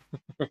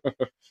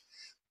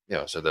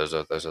 Yeah, so those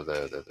are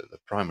the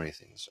primary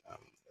things. I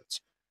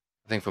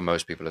think for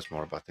most people, it's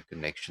more about the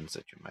connections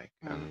that you make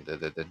and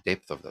the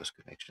depth of those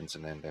connections,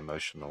 and then the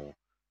emotional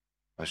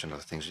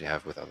things you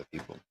have with other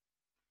people.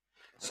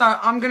 So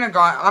I'm gonna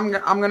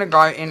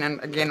go in and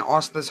again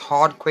ask this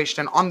hard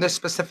question on this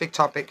specific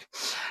topic,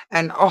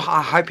 and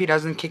I hope he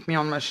doesn't kick me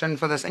on my shin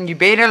for this. And you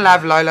better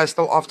love Lola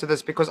still after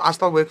this, because I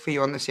still work for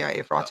you on the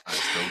CIF, right? I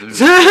still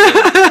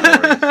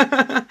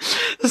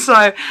do.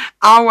 So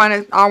I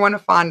want to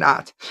find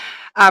out.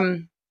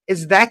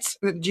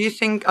 Do you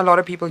think a lot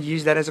of people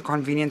use that as a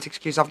convenience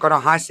excuse? I've got a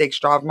high sex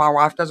drive. My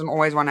wife doesn't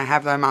always want to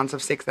have the amounts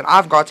of sex that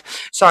I've got.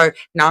 So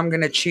now I'm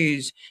going to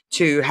choose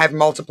to have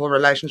multiple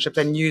relationships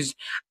and use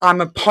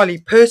I'm a poly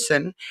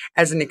person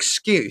as an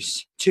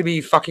excuse to be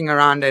fucking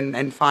around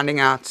and finding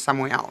out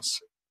somewhere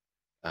else.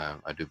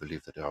 I do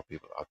believe that there are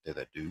people out there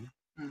that do.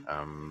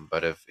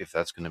 But if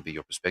that's going to be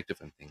your perspective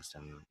on things,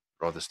 then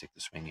rather stick to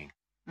swinging.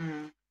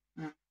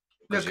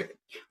 Look,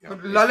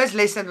 Lola's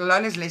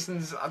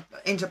lessons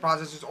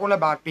enterprises is all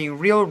about being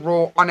real,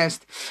 raw,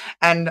 honest,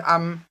 and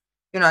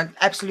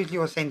absolutely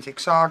authentic.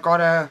 So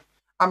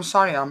I'm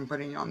sorry I'm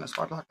putting you on the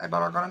spot like that,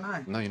 but I gotta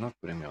know. No, you're not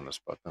putting me on the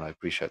spot, and I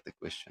appreciate the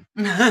question.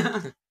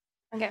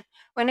 Okay.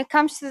 When it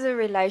comes to the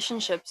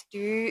relationships,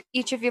 do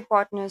each of your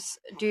partners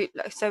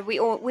so we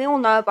all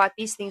know about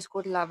these things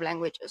called love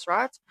languages,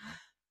 right?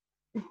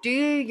 Do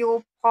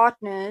your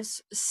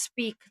partners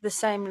speak the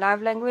same love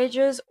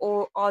languages,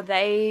 or are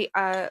they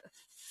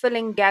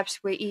filling gaps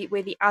where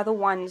the other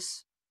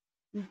ones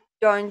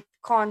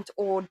can't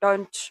or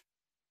don't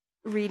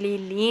really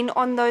lean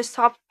on those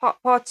top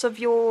parts of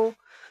your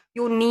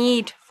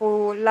need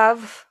for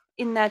love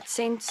in that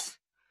sense,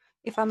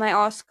 if I may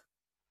ask?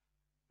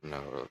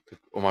 No,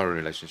 all my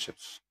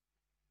relationships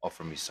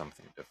offer me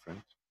something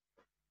different.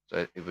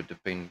 So it would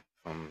depend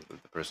from the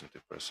person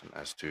to person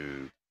as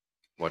to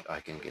what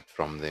I can get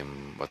from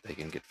them, what they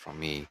can get from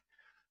me.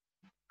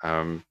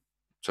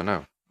 So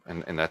no,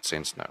 in that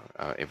sense, no.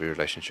 Every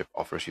relationship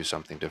offers you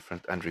something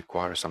different and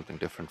requires something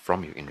different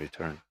from you in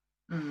return.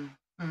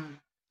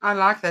 I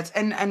like that.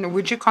 And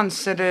would you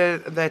consider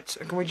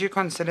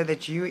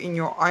that you, in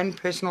your own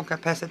personal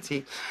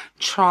capacity,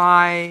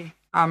 try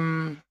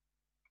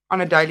on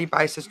a daily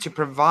basis to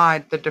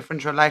provide the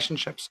different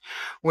relationships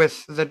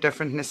with the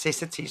different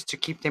necessities to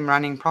keep them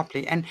running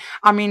properly? And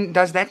I mean,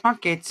 does that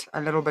not get a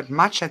little bit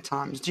much at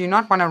times? Do you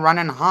not want to run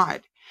and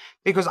hide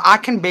because I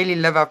can barely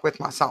live up with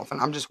myself,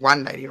 and I'm just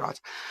one lady, right?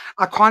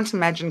 I can't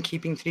imagine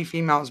keeping 3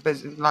 females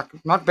busy, like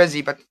not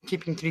busy, but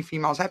keeping 3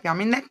 females happy. I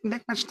mean,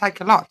 that must take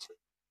a lot.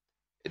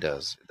 It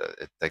does.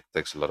 It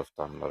takes a lot of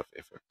time, a lot of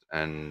effort.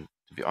 And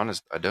to be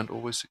honest, I don't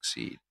always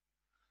succeed.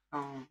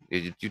 Oh.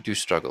 You do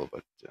struggle,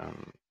 but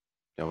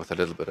with a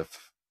little bit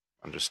of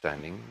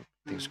understanding,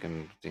 things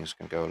can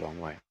go a long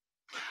way.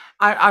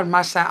 I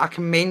must say I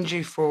commend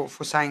you for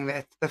saying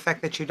that. The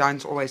fact that you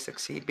don't always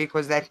succeed,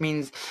 because that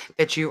means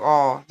that you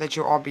are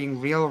being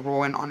real,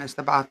 raw, and honest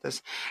about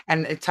this.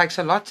 And it takes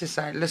a lot to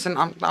say, listen,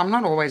 I'm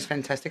not always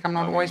fantastic. I'm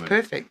not always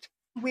perfect.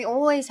 We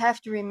always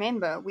have to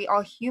remember we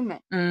are human.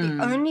 The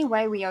only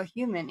way we are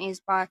human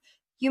is by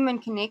human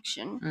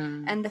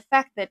connection, and the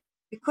fact that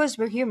because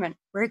we're human,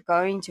 we're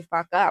going to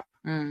fuck up.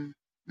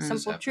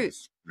 Simple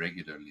truth.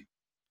 Regularly.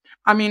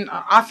 I mean,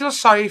 I feel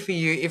sorry for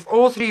you if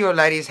all 3 of your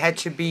ladies had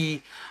to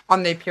be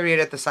on their period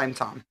at the same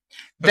time.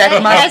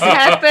 That has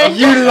happened.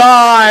 You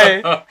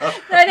lie.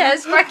 That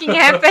has fucking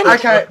happened.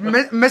 Okay,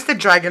 Mr.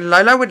 Drag0n,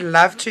 Lola would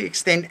love to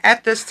extend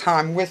at this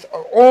time with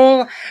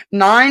all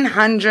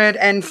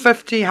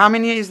 950, how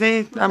many is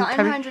there?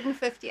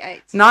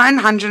 958.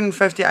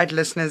 958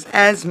 listeners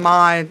as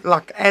my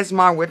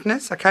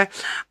witness, okay?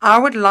 I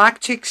would like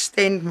to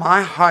extend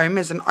my home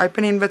as an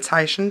open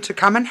invitation to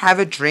come and have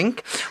a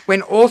drink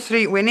when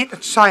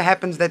it so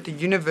happens that the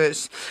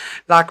universe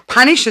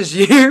punishes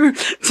you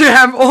to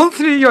have all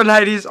 3 of your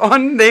ladies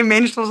on their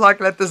menstrual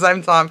cycle at the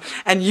same time,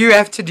 and you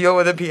have to deal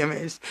with a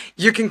PMS.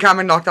 You can come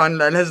and knock on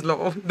Lola's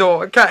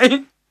door,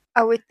 okay?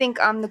 I would think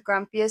I'm the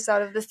grumpiest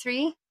out of the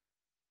 3.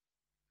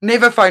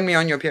 Never phone me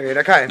on your period,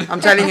 okay?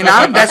 I'm telling you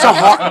now,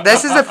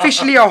 this is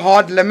officially a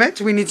hard limit.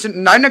 We need to,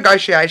 no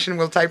negotiation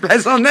will take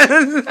place on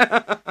this.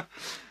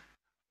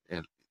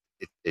 Yeah,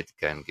 it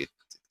can get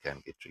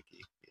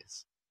tricky.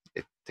 Yes,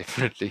 it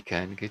definitely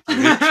can get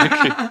really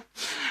tricky.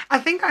 I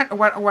think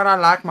what I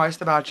like most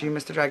about you,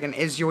 Mr. Drag0n,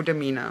 is your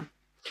demeanor.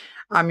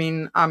 I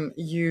mean,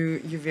 you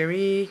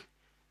very.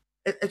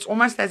 It's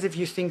almost as if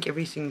you think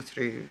everything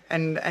through,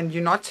 and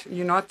you're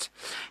not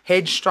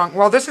headstrong.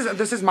 Well, this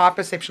is my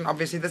perception.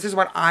 Obviously, this is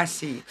what I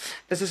see.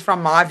 This is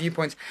from my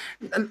viewpoints.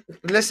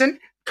 Listen,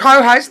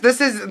 co-host,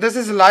 this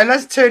is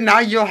Lola's turn now.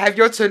 You'll have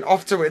your turn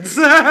afterwards.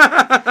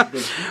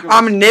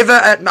 I'm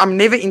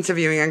never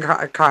interviewing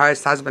a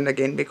co-host husband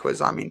again,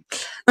 because I mean.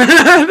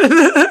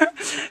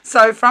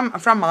 So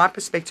from my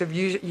perspective,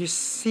 you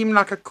seem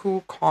like a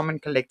cool, calm,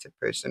 and collected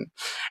person,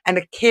 and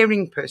a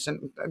caring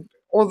person.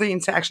 All the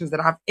interactions that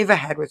I've ever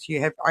had with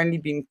you have only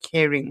been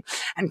caring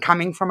and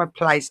coming from a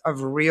place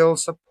of real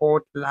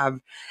support,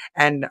 love,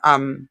 and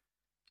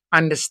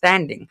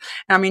understanding.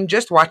 I mean,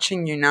 just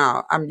watching you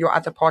now, your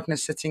other partner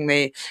sitting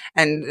there,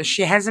 and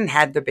she hasn't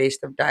had the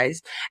best of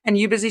days, and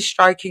you're busy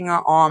stroking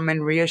her arm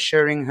and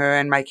reassuring her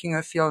and making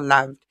her feel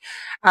loved,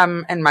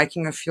 and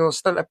making her feel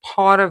still a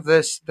part of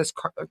this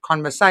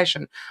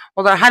conversation.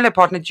 Although, hello,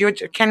 partner,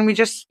 can we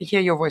just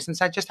hear your voice and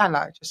say just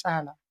hello? Just say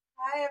hello.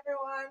 Hi, everyone.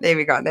 There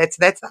we go. That's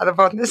the other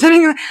partner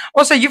sitting there.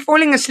 Also, you're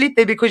falling asleep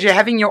there because you're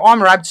having your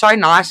arm rubbed so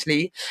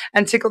nicely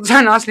and tickled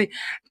so nicely.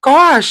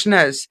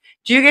 Goshness.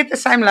 Do you get the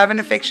same love and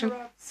affection?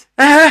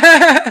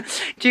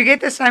 Do you get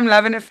the same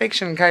love and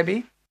affection,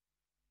 Kobe?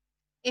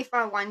 If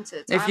I want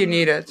it. If you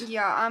need it.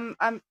 Yeah,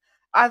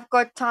 I've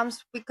got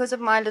times because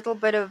of my little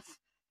bit of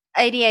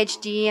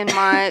ADHD and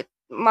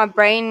my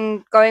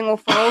brain going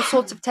off on all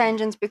sorts of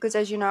tangents, because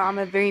as you know, I'm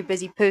a very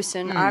busy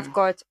person. I've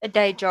got a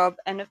day job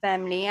and a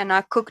family, and I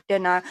cook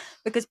dinner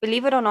because,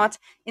 believe it or not,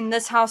 in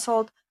this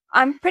household,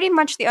 I'm pretty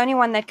much the only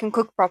one that can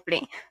cook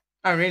properly.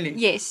 Oh, really?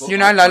 Yes. You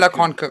know Lola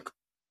can't cook.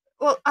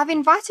 Well, I've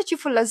invited you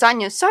for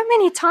lasagna so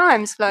many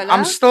times, Lola.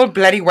 I'm still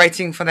bloody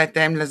waiting for that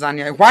damn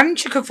lasagna. Why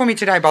didn't you cook for me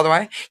today, by the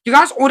way? You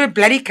guys ordered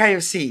bloody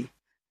KFC.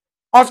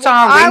 After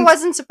I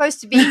wasn't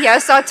supposed to be here,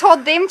 so I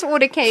told them to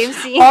order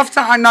KFC.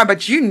 After I know,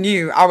 but you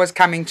knew I was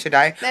coming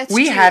today. That's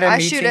we true. had a I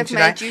meeting should have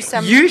today. made you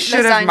some You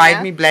should have lasagna.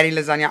 made me bloody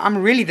lasagna. I'm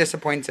really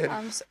disappointed.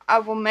 I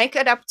will make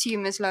it up to you,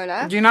 Miss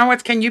Lola. Do you know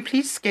what? Can you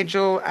please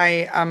schedule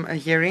a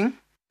hearing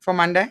for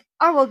Monday?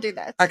 I will do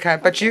that. Okay,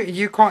 but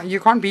you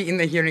can't be in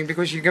the hearing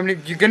because you're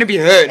gonna be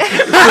heard.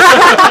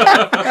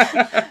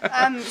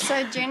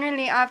 So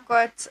generally, I've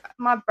got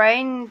my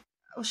brain,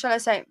 or shall I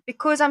say,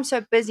 because I'm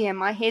so busy and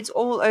my head's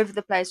all over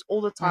the place all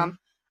the time.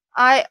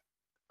 I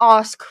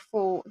ask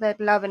for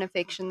that love and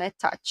affection, that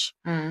touch.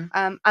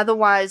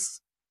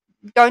 Otherwise,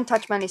 don't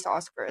touch me unless I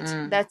ask for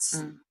it.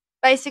 That's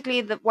basically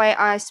the way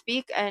I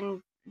speak,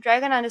 and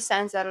Drag0n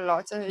understands that a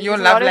lot. So your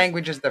love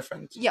language is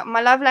different. Yeah,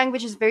 my love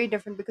language is very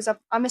different because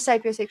I'm a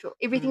sapiosexual.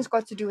 Everything's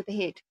got to do with the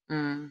head.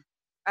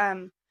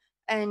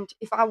 And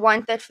if I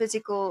want that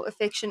physical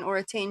affection or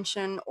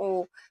attention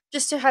or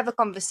just to have a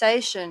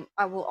conversation,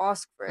 I will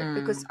ask for it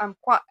because I'm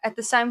quite, at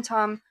the same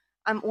time,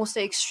 I'm also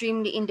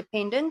extremely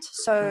independent.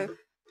 So,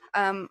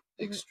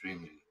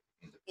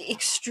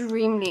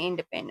 extremely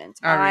independent.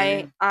 Oh,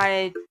 really?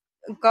 I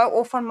go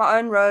off on my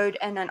own road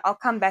and then I'll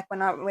come back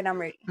when I'm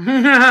ready.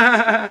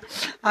 I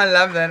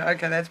love that.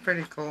 Okay, that's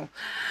pretty cool.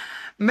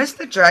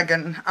 Mr.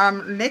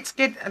 Drag0n,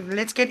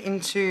 let's get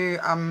into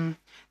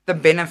the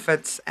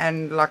benefits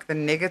and like the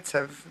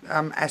negative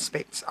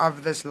aspects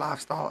of this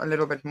lifestyle a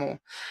little bit more.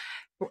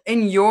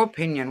 In your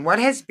opinion, what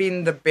has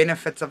been the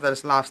benefits of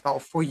this lifestyle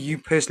for you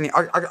personally?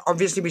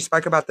 Obviously, we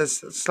spoke about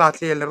this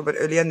slightly a little bit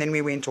earlier and then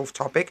we went off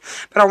topic,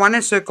 but I want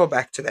to circle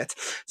back to that.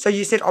 So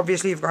you said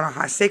obviously you've got a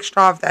high sex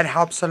drive, that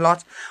helps a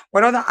lot.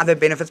 What are the other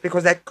benefits?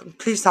 Because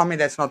please tell me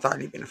that's not the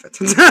only benefit.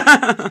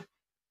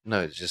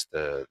 No, it's just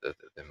the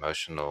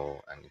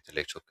emotional and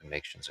intellectual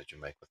connections that you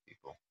make with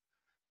people.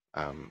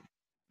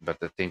 But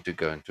they tend to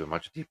go into a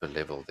much deeper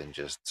level than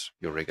just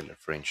your regular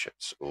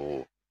friendships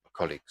or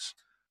colleagues.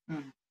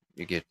 Mm.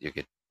 You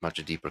get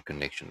much deeper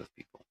connection with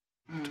people.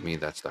 To me,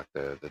 that's like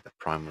the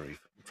primary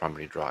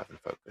drive and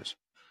focus.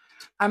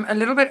 A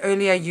little bit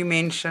earlier, you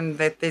mentioned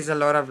that there's a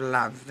lot of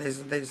love.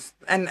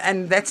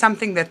 And that's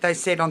something that they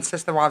said on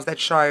Sister Wives, that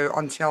show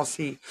on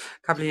TLC a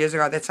couple of years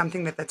ago. That's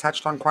something that they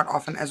touched on quite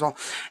often as well.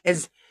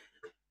 Is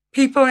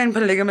people in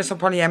polygamous or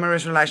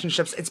polyamorous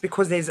relationships, it's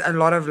because there's a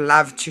lot of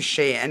love to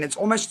share, and it's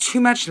almost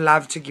too much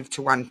love to give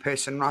to one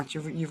person, right?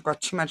 You've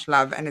got too much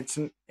love, and it's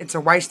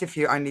a waste if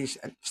you only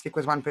stick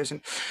with one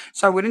person.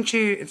 So wouldn't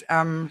you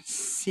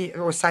see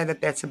or say that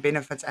that's a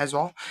benefit as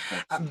well,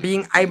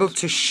 being able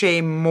to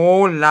share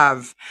more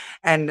love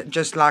and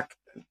just like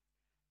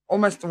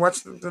almost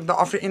what's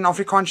in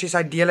Afrikaans you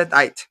say deel het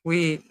uit.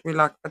 We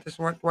like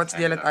what's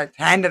deel het uit?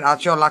 Hand it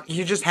out.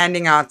 You're just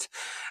handing out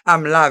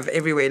love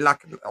everywhere,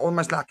 like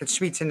almost like it's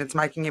sweet and it's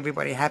making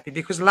everybody happy,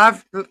 because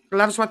love's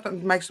what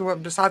makes the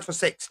world, besides for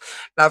sex,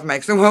 love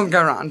makes the world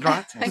go round,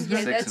 right?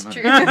 Yeah, that's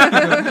true.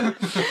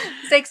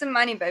 Sex and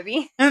money,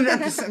 baby.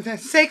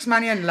 Sex,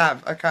 money and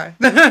love. Okay.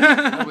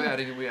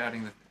 We're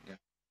adding the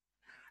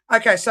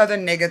Okay, so the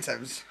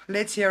negatives.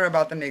 Let's hear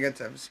about the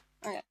negatives.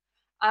 Okay.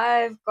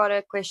 I've got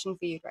a question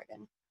for you,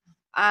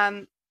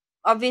 Drag0n.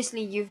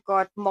 Obviously, you've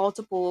got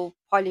multiple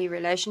poly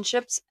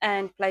relationships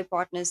and play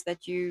partners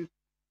that you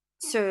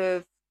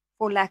serve,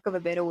 for lack of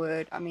a better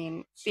word. I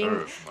mean,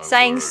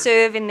 saying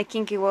serve in the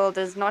kinky world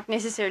is not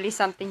necessarily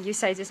something you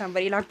say to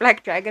somebody like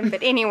Black Drag0n,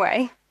 but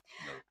anyway.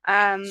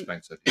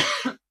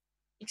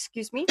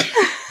 Excuse me?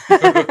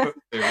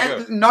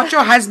 Not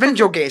your husband,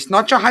 your guest.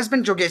 Not your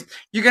husband, your guest.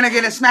 You're going to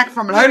get a smack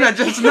from Lola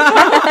just now.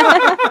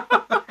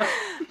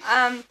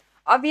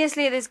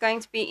 Obviously, there's going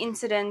to be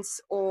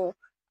incidents or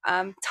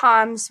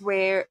times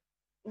where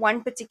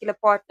one particular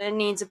partner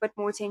needs a bit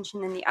more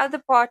attention than the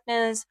other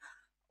partners.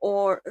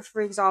 Or,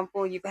 for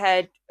example, you've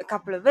had a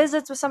couple of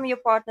visits with some of your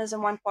partners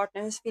and one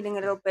partner is feeling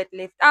a little bit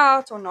left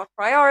out or not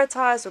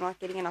prioritized or not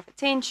getting enough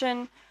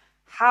attention.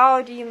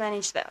 How do you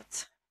manage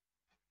that?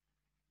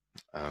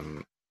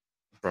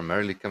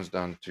 Primarily comes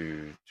down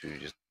to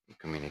just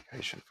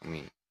communication for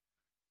me.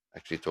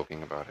 Actually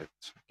talking about it,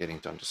 getting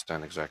to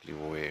understand exactly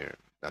where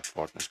that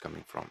partner is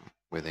coming from,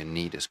 where their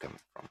need is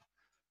coming from.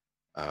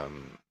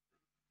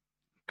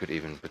 Could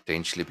even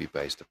potentially be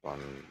based upon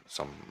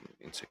some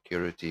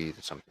insecurity,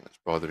 something that's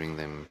bothering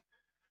them,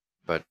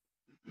 but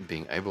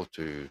being able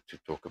to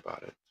talk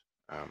about it,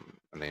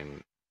 and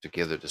then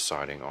together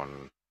deciding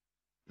on,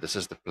 this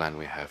is the plan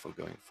we have for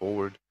going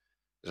forward,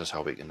 this is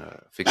how we're going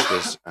to fix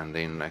this, and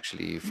then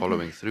actually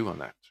following through on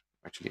that,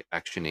 actually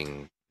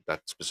actioning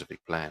that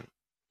specific plan.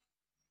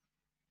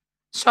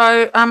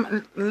 So,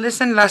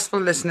 listen,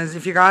 lustful listeners,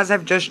 if you guys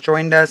have just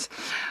joined us,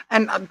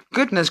 and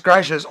goodness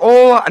gracious,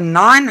 all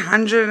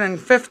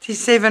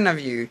 957 of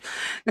you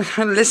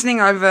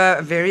listening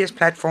over various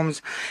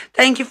platforms,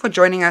 thank you for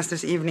joining us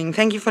this evening.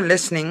 Thank you for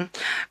listening.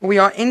 We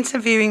are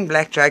interviewing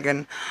Black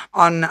Drag0n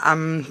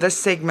on this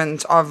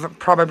segment of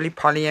Probably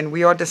Poly, and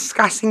we are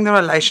discussing the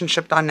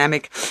relationship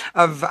dynamic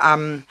of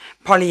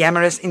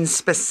polyamorous in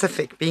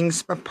specific, being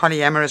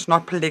polyamorous,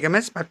 not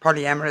polygamous, but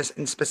polyamorous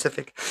in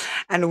specific.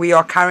 And we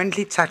are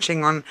currently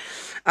touching on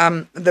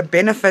the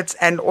benefits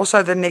and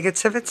also the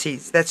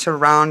negativities that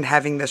surround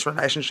having this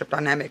relationship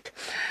dynamic.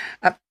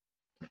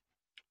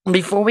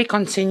 Before we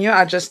continue,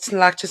 I'd just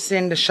like to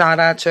send a shout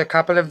out to a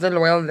couple of the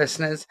loyal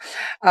listeners.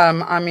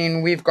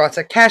 We've got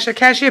a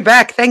Cash, you're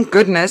back. Thank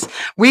goodness.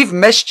 We've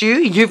missed you.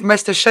 You've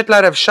missed a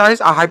shitload of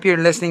shows. I hope you're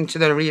listening to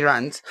the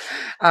reruns.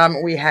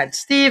 We had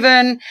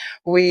Stephen.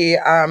 We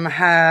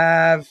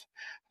have...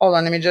 Hold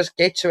on, let me just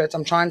get to it.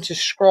 I'm trying to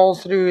scroll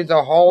through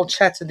the whole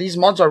chat. These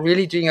mods are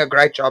really doing a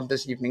great job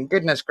this evening.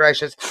 Goodness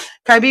gracious.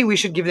 KB, we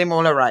should give them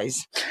all a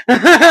raise.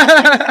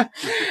 I'll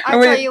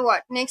tell you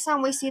what, next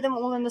time we see them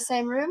all in the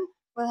same room,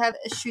 we'll have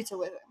a shooter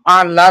with them.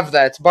 I love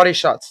that. Body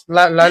shots.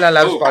 Lola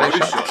loves body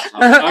shots.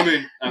 I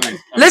mean.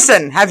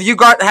 Listen, have you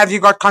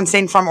got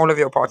consent from all of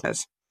your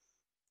partners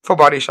for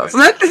body shots?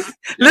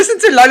 Listen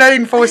to Lola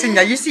enforcing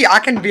that. You see, I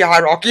can be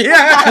hierarchy.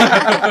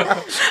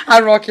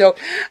 Hierarchical.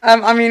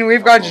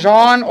 We've got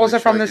Jean also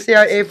from the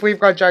CIF. We've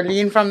got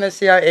Jolene from the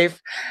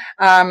CIF.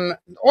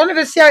 All of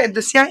the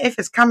CIF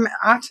has come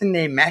out in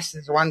their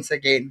masses once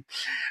again.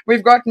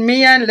 We've got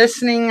Mia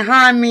listening.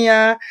 Hi,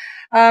 Mia.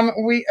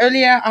 We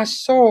earlier I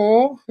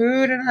saw,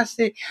 who did I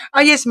see?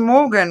 Oh yes,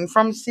 Morgan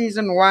from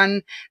season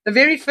 1, the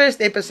very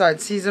first episode,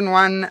 season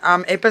 1,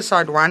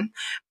 episode 1.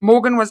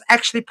 Morgan was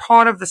actually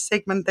part of the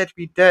segment that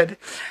we did.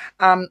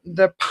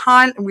 The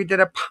pilot, we did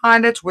a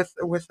pilot with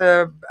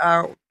a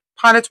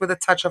pilot with a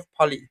touch of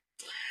Polly.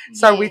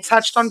 So we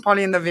touched on Yes.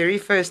 Polly in the very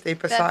first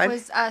episode. That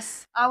was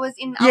us. I was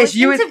Yes,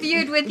 you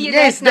interviewed with you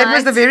Yes, that that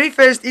was the night. very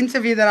first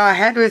interview that I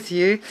had with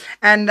you,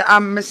 and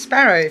Miss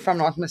Sparrow, if I'm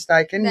not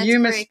mistaken, That's you,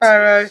 Miss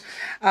correct.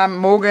 Sparrow,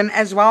 Morgan,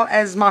 as well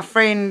as my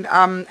friend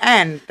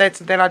Anne,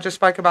 that I just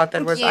spoke about,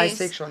 that was Yes,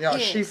 asexual. Yeah,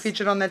 she yes.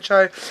 featured on that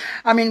show.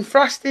 I mean,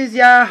 Frost is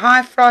here.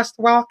 Hi, Frost,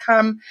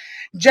 welcome.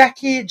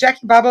 Jackie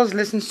Bubbles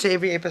listens to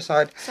every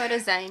episode. So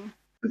does Zane.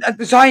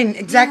 Zane,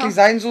 exactly. Yeah.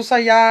 Zane's also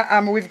here.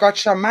 We've got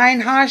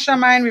Charmaine. Hi,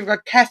 Charmaine. We've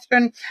got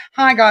Catherine.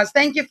 Hi, guys.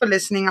 Thank you for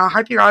listening. I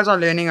hope you guys are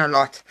learning a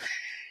lot.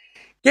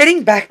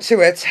 Getting back to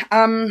it,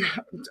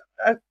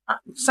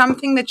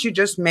 something that you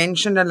just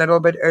mentioned a little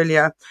bit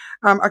earlier.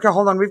 Okay,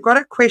 hold on. We've got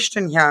a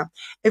question here.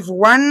 If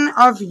one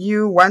of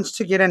you wants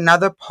to get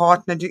another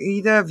partner, do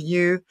either of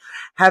you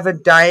have a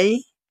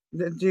day?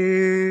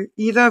 Do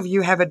either of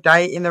you have a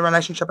day in the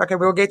relationship? Okay,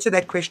 we'll get to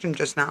that question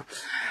just now.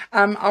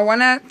 I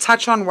want to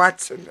touch on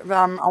what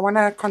I want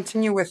to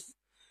continue with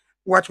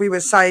what we were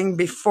saying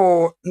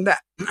before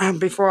that,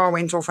 before I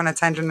went off on a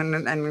tangent,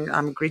 and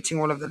I'm greeting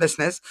all of the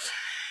listeners.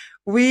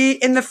 We,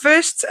 in the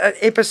first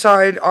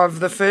episode of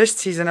the first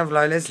season of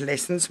Lola's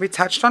Lessons, we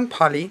touched on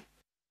Polly.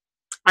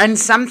 And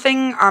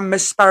something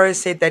Miss Sparrow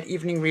said that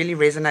evening really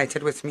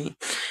resonated with me.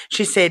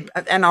 She said,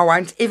 and I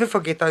won't ever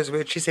forget those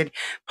words. She said,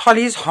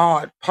 Polly's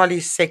hard,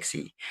 Polly's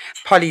sexy,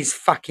 Polly's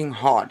fucking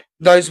hard.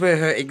 Those were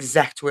her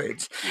exact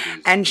words.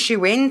 And she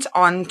went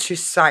on to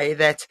say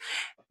that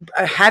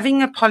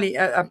having a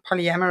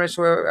polyamorous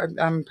or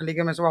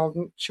polygamous, well,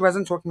 she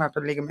wasn't talking about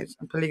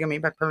polygamy,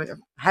 but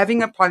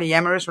having a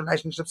polyamorous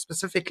relationship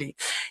specifically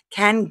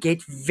can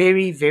get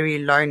very, very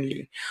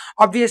lonely.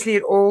 Obviously,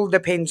 it all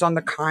depends on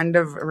the kind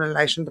of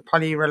relation, the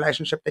poly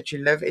relationship that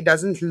you live. It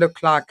doesn't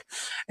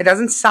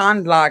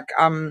sound like,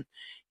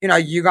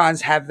 you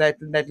guys have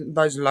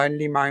those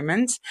lonely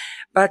moments,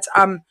 but,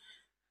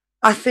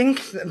 I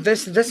think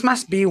this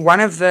must be one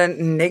of the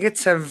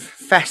negative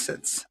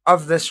facets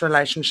of this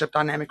relationship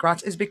dynamic,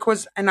 right? Is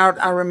because, and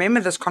I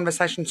remember this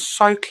conversation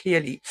so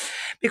clearly,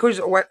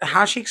 because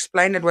how she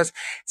explained it was,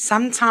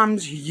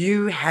 sometimes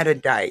you had a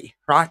day,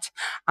 right?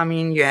 I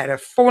mean, you had a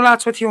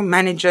fallout with your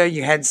manager,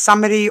 you had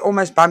somebody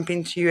almost bump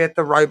into you at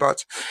the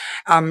robot,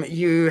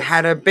 you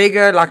had a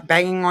beggar like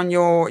banging on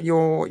your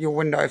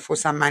window for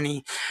some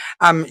money,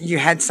 you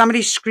had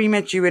somebody scream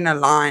at you in a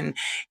line,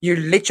 you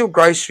let your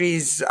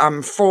groceries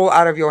fall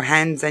out of your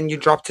hands and you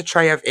dropped a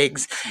tray of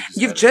eggs.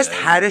 You've just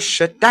had a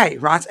shit day,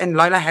 right? And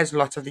Lola has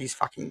lots of these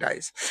fucking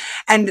days.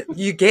 And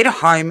you get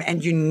home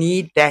and you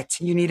need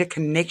a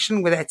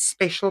connection with that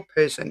special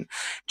person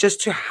just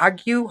to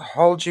hug you,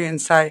 hold you,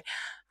 and say,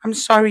 I'm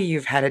sorry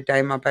you've had a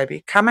day, my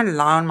baby. Come and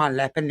lie on my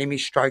lap and let me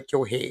stroke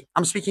your hair.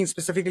 I'm speaking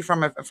specifically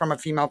from a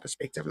female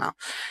perspective now.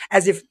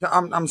 As if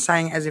I'm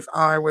saying as if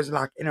I was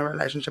like in a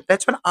relationship.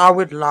 That's what I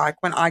would like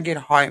when I get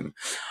home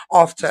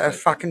after a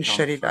fucking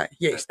shitty day.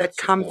 Yes, that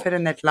comfort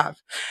and that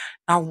love.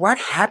 Now, what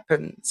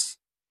happens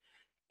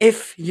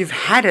if you've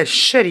had a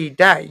shitty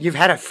day? You've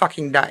had a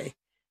fucking day.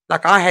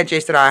 Like I had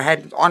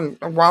yesterday,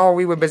 while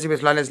we were busy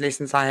with Lola's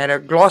Lessons, I had a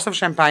glass of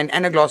champagne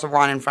and a glass of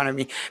wine in front of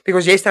me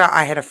because yesterday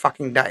I had a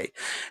fucking day.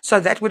 So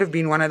that would have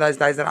been one of those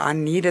days that I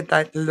needed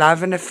that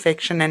love and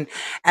affection and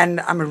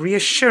a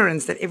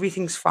reassurance that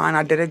everything's fine.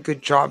 I did a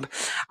good job.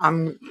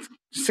 I'm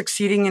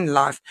succeeding in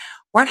life.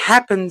 What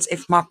happens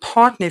if my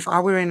partner, if I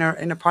were in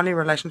a poly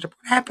relationship,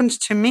 what happens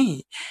to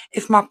me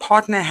if my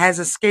partner has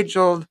a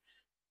scheduled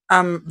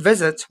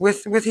visit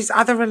with his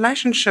other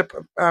relationship,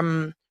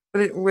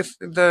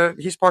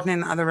 his partner in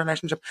the other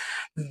relationship?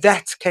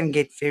 That can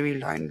get very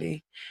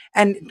lonely.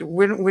 And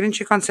wouldn't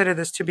you consider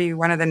this to be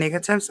one of the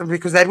negatives?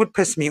 Because that would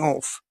piss me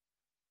off.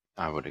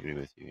 I would agree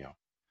with you,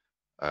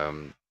 yeah.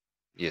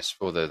 Yes,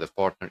 for the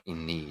partner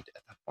in need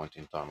at that point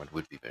in time, it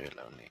would be very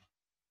lonely.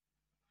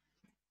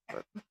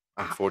 But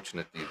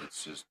unfortunately,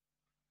 it's just,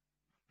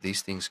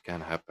 these things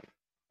can happen.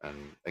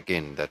 And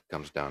again, that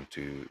comes down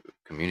to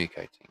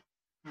communicating.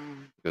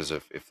 Because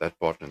if that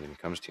partner then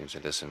comes to you and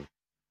says, listen,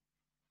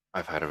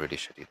 I've had a really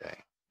shitty day.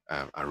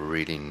 I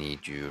really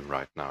need you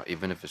right now,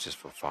 even if it's just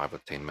for 5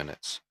 or 10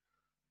 minutes.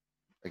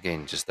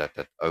 Again, just that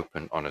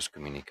open, honest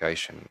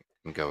communication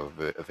can go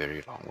a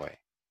very long way.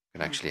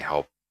 Can actually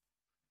help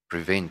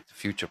prevent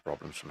future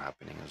problems from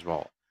happening as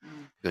well.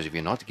 Because if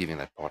you're not giving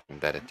that partner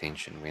that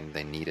attention when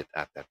they need it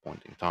at that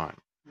point in time,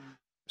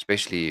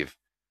 especially if,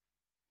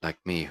 like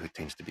me, who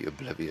tends to be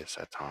oblivious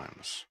at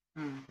times,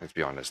 let's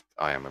be honest,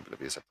 I am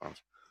oblivious at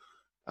times.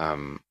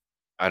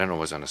 I don't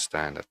always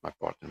understand that my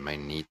partner may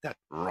need that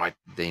right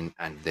then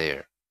and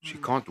there. She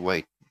can't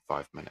wait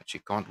 5 minutes. She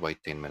can't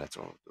wait 10 minutes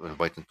or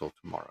wait until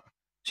tomorrow.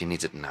 She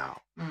needs it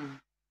now.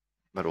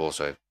 But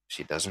also,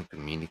 she doesn't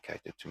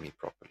communicate it to me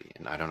properly,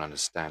 and I don't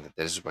understand that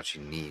this is what she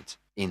needs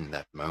in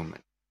that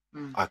moment.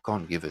 I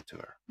can't give it to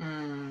her.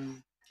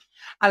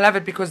 I love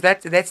it because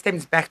that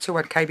stems back to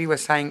what KB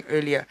was saying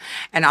earlier.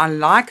 And I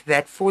like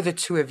that for the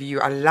two of you.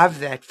 I love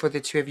that for the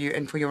two of you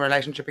and for your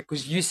relationship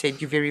because you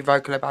said you're very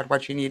vocal about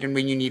what you need and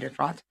when you need it,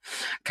 right?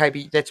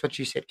 KB, that's what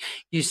you said.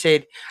 You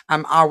said,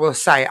 I will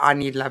say I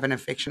need love and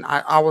affection.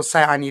 I will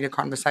say I need a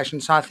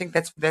conversation. So I think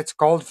that's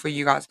gold for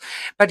you guys.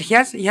 But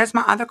here's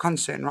my other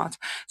concern, right?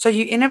 So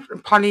you're in a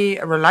poly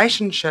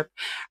relationship.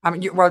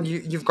 You've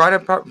got a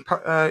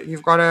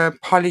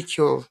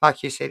polycule,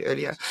 like you said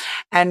earlier,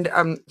 and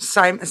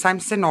same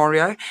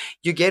scenario.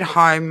 You get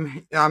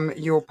home,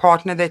 your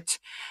partner that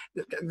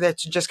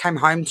just came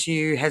home to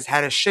you has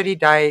had a shitty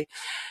day,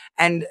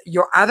 and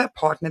your other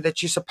partner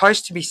that you're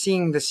supposed to be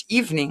seeing this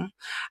evening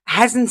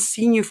hasn't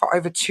seen you for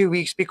over 2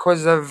 weeks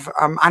because of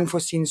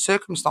unforeseen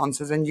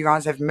circumstances, and you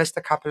guys have missed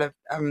a couple of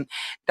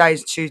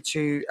days to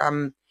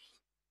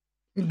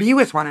be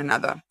with one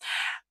another.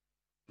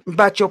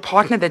 But your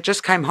partner that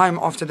just came home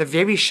after the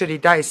very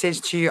shitty day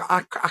says to you,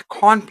 I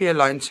can't be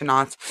alone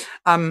tonight.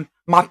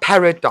 My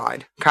parrot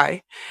died,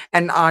 okay?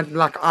 And I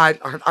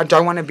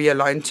don't want to be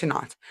alone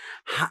tonight.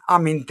 I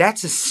mean,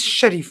 that's a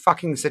shitty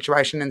fucking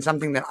situation and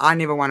something that I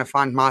never want to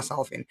find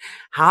myself in.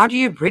 How do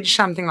you bridge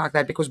something like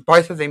that? Because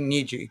both of them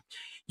need you.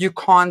 You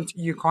can't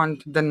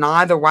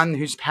deny the one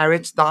whose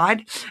parrots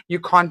died. You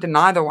can't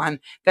deny the one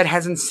that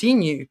hasn't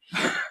seen you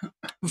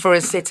for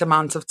a set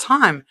amount of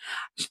time.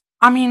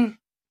 I mean,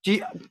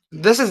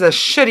 this is a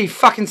shitty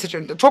fucking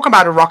situation. Talk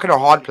about a rock and a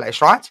hard place,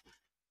 right?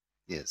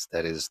 Yes,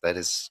 that is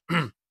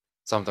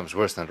sometimes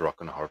worse than a rock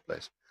and a hard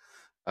place.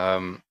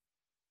 I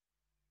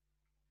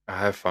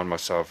have found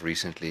myself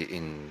recently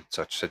in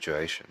such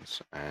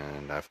situations,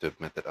 and I have to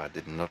admit that I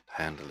did not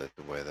handle it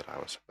the way that I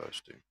was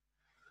supposed to.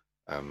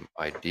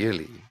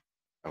 Ideally,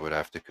 I would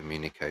have to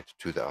communicate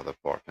to the other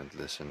partner and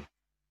listen,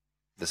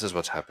 this is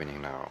what's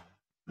happening now.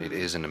 It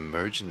is an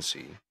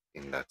emergency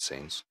in that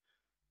sense.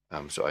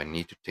 So I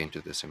need to tend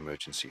to this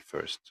emergency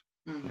first.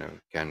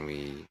 Can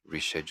we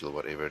reschedule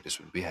whatever it is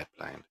we had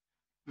planned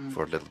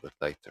for a little bit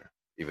later,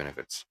 even if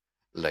it's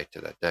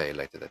later that day,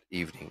 later that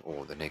evening,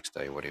 or the next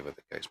day, whatever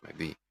the case may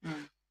be.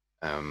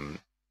 And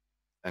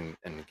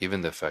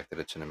given the fact that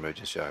it's an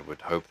emergency, I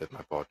would hope that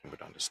my partner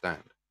would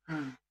understand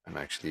and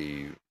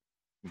actually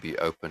be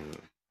open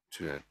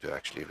to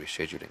actually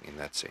rescheduling in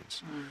that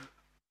sense.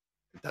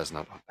 It does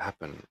not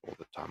happen all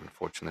the time,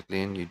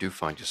 unfortunately, and you do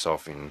find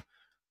yourself in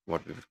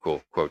what we would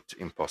call, quote,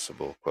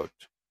 impossible,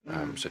 quote,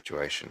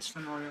 situations.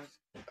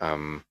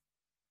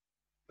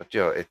 But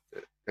yeah,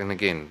 and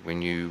again,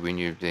 when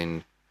you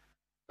then,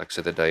 like I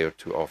said, a day or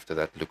two after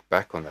that, look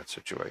back on that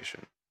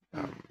situation,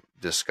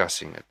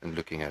 discussing it and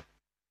looking at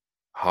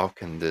how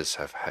can this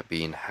have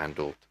been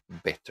handled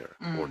better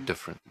or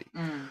differently,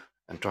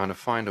 and trying to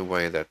find a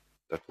way that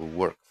will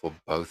work for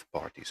both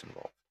parties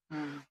involved.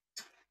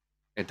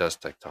 It does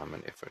take time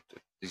and effort.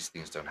 These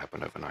things don't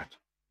happen overnight.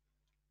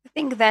 I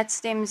think that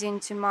stems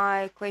into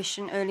my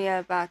question earlier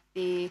about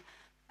the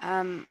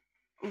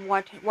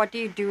what do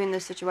you do in the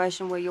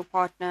situation where your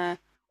partner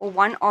or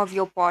one of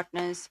your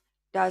partners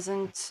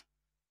doesn't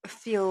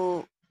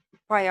feel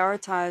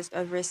prioritized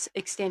over an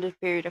extended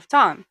period of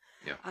time?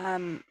 I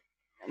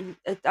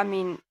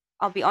mean,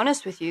 I'll be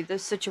honest with you, the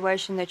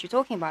situation that you're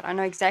talking about, I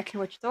know exactly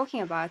what you're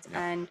talking about,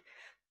 and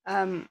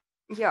I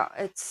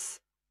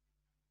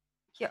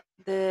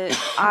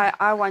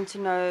want to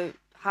know,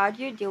 how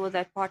do you deal with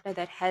that partner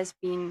that has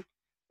been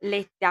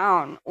let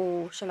down,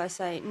 or shall I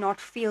say,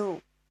 not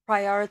feel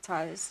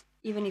prioritized,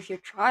 even if you're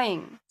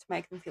trying to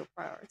make them feel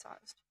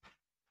prioritized?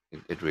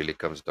 It really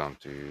comes down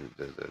to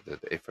the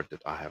effort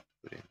that I have to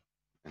put in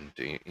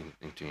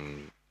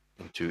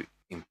into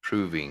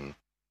improving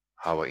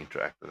how I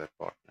interact with that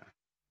partner,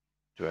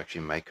 to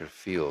actually make her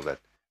feel that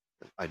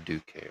I do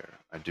care,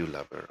 I do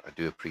love her, I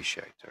do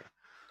appreciate her,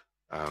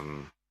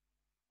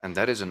 and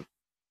that is an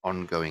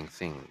ongoing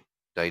thing,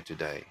 day to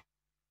day.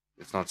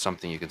 It's not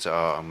something you can say,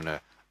 "Oh, I'm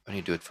gonna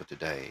only do it for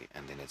today,"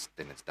 and then it's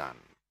done.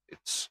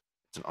 It's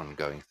an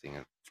ongoing thing,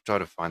 and try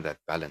to find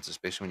that balance,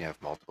 especially when you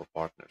have multiple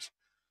partners.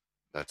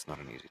 That's not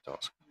an easy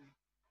task.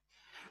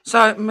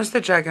 So,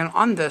 Mr. Drag0n,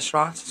 on this,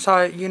 right?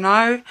 So,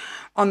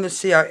 on the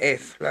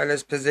COF,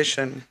 Lola's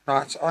position,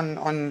 right,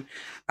 on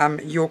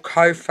your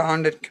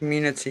co-founded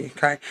community,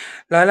 okay?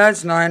 Lola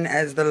is known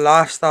as the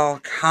lifestyle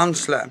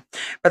counselor,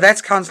 but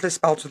that's counselor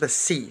spelled with a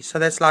C, so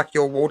that's like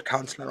your ward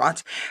counselor,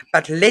 right?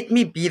 But let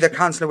me be the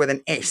counselor with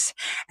an S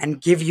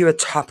and give you a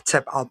top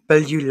tip. I'll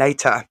bill you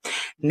later.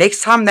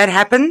 Next time that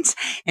happens,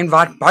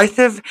 invite both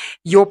of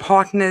your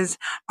partners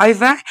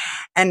over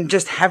and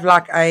just have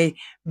like a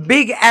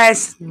big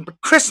ass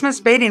Christmas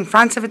bed in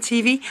front of a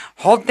TV.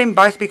 Hold them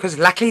both because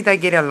luckily they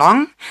get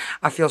along.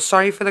 I feel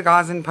sorry for the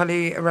guys in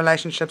poly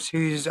relationships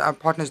whose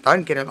partners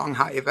don't get along,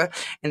 however,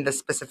 in this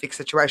specific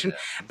situation.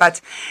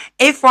 But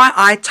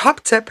FYI,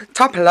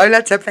 top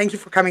Lola tip, thank you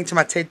for coming to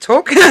my TED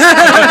Talk.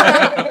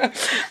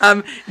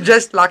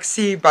 Just like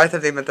see both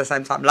of them at the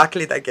same time.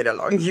 Luckily they get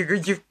along.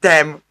 You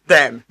damn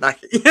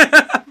lucky.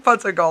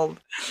 Pots of gold.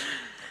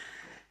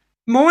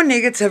 More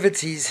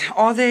negativities.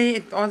 Are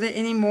there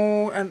any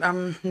more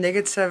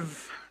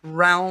negative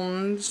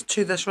realms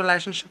to this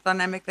relationship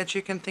dynamic that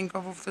you can think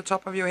of off the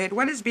top of your head?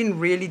 What has been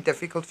really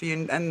difficult for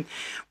you, and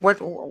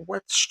what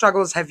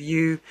struggles have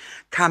you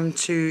come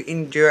to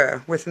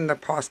endure within the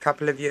past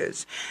couple of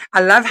years?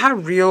 I love how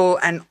real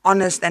and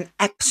honest and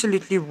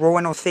absolutely raw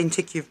and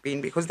authentic you've been,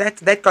 because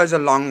that goes a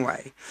long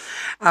way.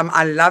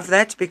 I love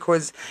that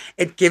because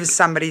it gives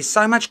somebody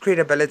so much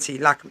credibility.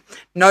 Like,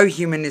 no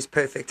human is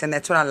perfect, and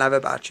that's what I love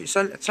about you.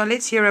 So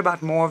let's hear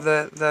about more of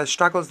the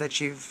struggles that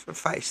you've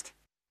faced.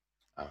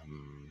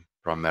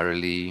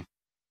 Primarily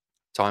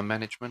time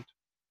management,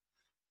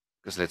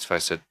 because let's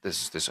face it,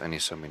 there's only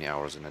so many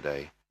hours in a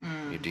day.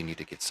 You do need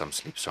to get some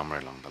sleep somewhere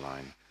along the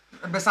line.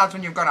 Besides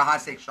when you've got a high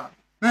sex drive.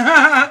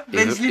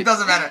 Then sleep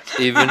doesn't matter.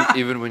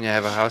 even when you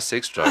have a high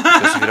sex drive,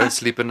 because if you don't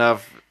sleep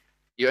enough,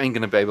 you ain't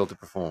going to be able to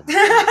perform.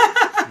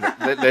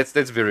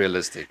 Let's be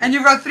realistic. And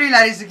you've got 3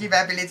 ladies to keep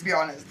happy, let's be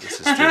honest. This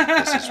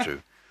is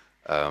true.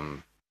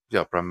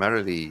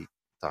 Primarily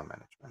time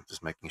management,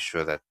 just making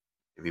sure that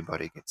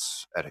everybody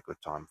gets adequate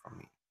time from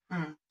me.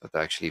 That they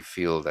actually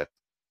feel that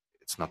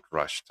it's not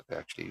rushed, that they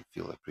actually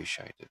feel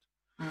appreciated.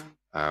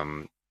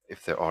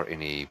 If there are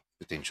any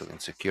potential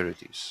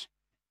insecurities,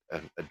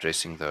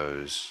 addressing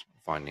those,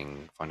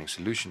 finding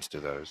solutions to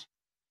those,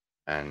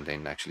 and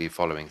then actually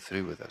following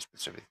through with those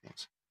specific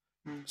things.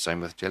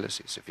 Same with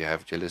jealousies. If you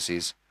have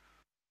jealousies,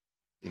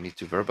 you need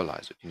to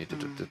verbalize it. You need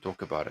to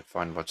talk about it,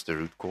 find what's the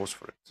root cause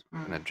for it,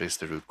 and address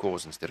the root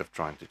cause instead of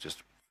trying to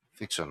just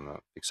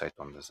fixate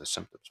on the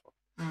symptoms.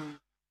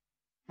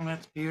 Well,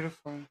 that's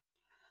beautiful.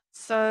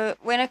 So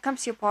when it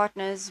comes to your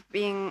partners,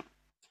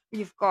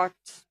 you've got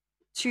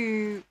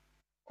 2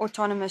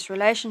 autonomous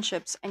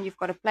relationships and you've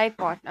got a play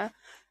partner,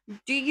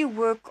 do you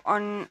work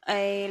on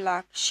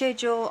a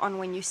schedule on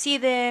when you see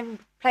them,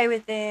 play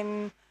with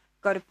them,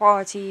 go to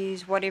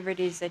parties, whatever it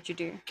is that you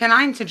do? Can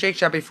I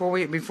interject you before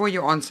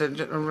you answer?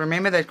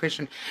 Remember that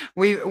question.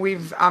 We've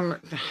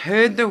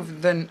heard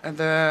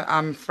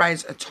the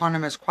phrase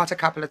autonomous quite a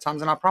couple of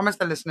times, and I promised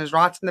the listeners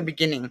right in the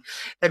beginning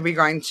that we're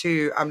going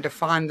to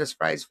define this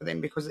phrase for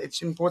them, because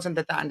it's important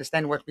that they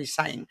understand what we're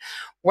saying.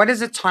 What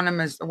is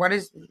autonomous? What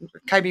is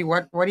KB?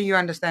 What do you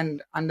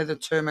understand under the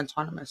term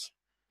autonomous?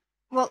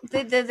 Well,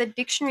 the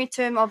dictionary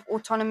term of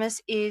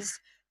autonomous is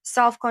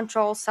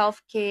self-control,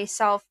 self-care,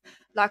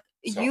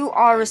 you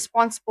are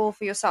responsible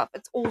for yourself.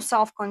 It's all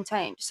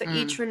self-contained. So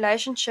each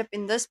relationship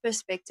in this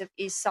perspective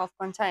is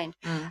self-contained.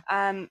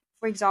 For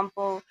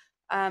example,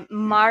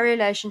 my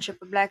relationship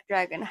with Black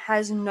Dragon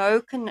has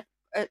no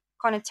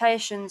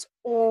connotations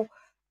or,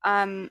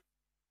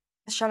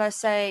 shall I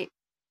say,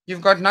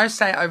 you've got no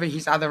say over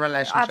his other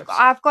relationships.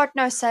 I've got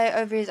no say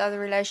over his other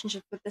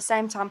relationships, but at the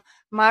same time,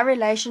 my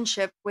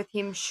relationship with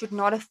him should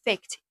not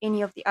affect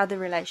any of the other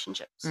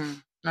relationships.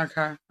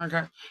 Okay.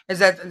 Is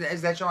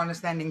that your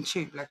understanding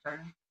too, Black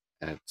Dragon?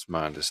 And it's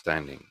my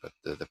understanding, but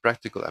the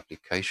practical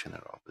application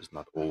thereof is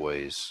not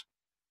always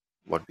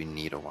what we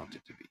need or want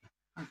it to be.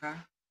 Okay.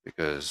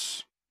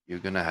 Because you're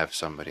going to have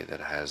somebody that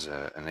has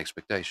an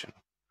expectation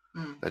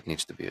that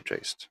needs to be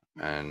addressed.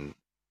 And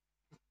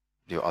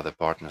your other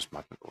partners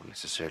might not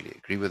necessarily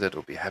agree with it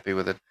or be happy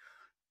with it.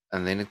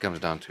 And then it comes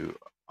down to,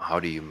 how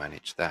do you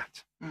manage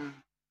that?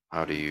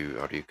 How do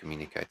you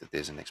communicate that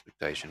there's an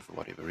expectation for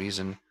whatever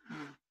reason?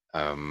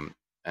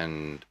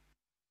 And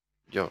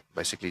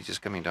basically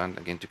just coming down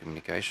again to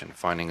communication,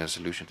 finding a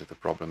solution to the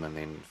problem, and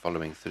then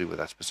following through with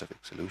that specific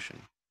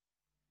solution.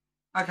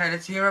 Okay,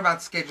 let's hear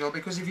about schedule,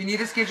 because if you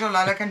need a schedule,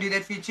 Lola can do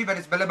that for you too, but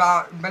it's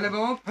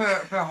billable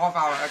per half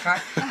hour,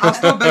 okay? I'll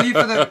still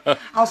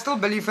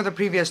bill you for the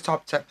previous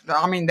top tip.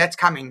 I mean, that's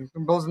coming.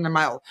 Bill's in the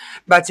mail.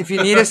 But if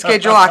you need a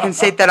schedule, I can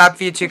set that up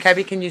for you too.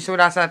 KB, can you sort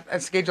out a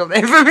schedule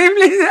there for me,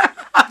 please?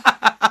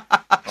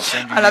 I'll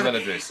send you an email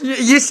address.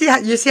 You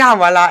see how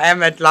well I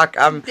am at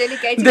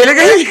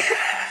delegating.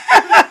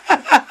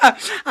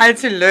 I had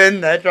to learn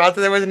that, right?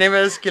 So that was never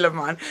a skill of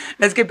mine.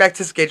 Let's get back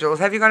to schedules.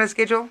 Have you got a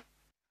schedule?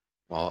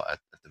 Well, at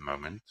the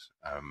moment,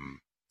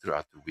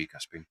 throughout the week, I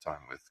spend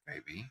time with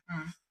KB.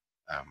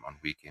 On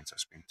weekends, I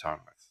spend time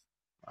with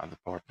my other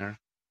partner.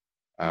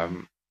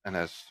 And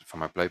as for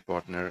my play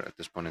partner, at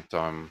this point in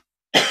time,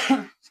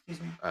 excuse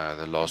me,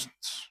 the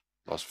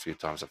last few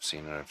times I've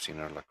seen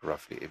her like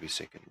roughly every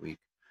second week.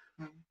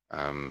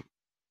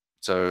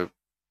 So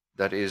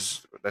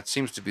that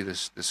seems to be the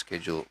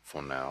schedule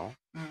for now.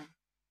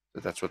 So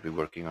that's what we're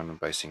working on and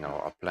basing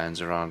our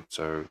plans around.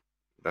 So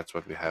that's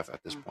what we have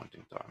at this point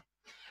in time.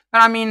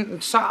 But I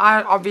mean, so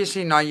I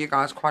obviously know you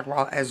guys quite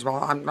well as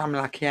well. I'm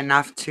lucky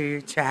enough to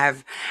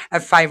have a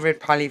favorite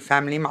poly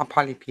family, my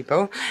poly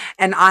people,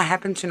 and I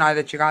happen to know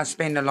that you guys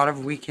spend a lot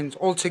of weekends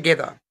all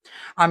together.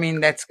 I mean,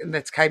 that's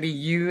KB,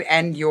 you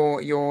and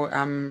your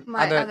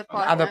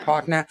other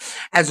partner,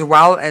 as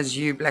well as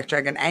you, Black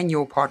Dragon, and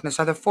your partner.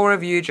 So the 4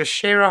 of you just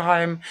share a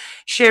home,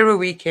 share a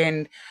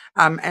weekend,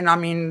 and I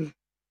mean,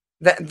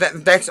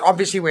 That's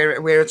obviously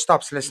where it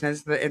stops,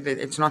 listeners.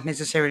 It's not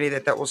necessarily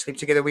that they all sleep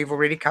together. We've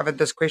already covered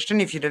this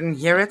question. If you didn't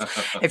hear it,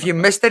 if you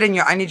missed it and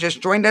you only just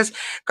joined us,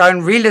 go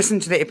and re-listen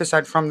to the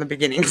episode from the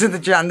beginning so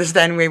that you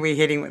understand where we're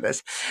heading with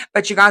this.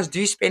 But you guys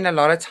do spend a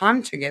lot of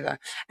time together,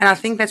 and I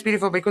think that's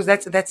beautiful because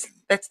that's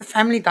the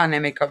family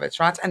dynamic of it,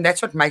 right? And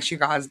that's what makes you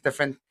guys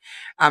different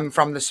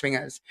from the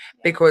swingers,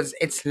 because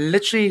it's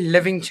literally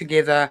living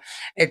together,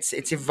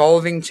 it's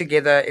evolving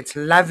together, it's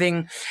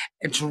loving,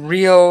 it's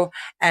real,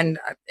 and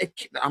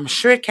I'm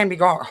sure it can be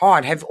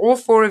hard. Have all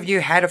four of you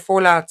had a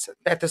fallout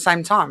at the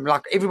same time?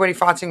 Like everybody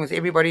fighting with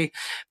everybody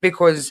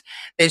because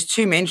there's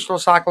two menstrual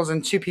cycles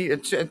and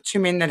two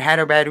men that had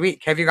a bad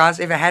week. Have you guys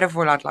ever had a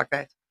fallout like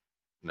that?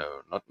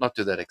 No, not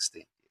to that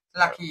extent.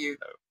 Lucky you.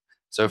 No.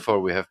 So far,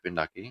 we have been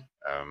lucky.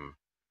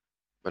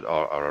 But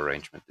our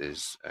arrangement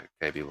is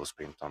KB will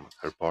spend time with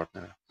her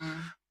partner.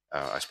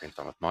 I spend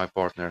time with my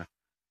partner.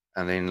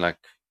 And then, like,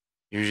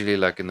 usually,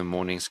 like, in the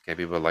mornings,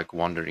 KB will, like,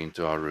 wander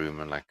into our room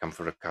and, like, come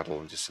for a cuddle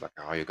and just, like,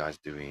 how are you guys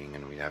doing?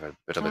 And we have a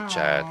bit of a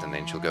chat, and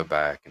then she'll go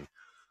back. And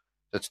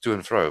that's to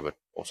and fro, but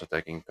also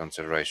taking into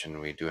consideration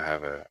we do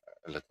have a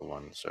little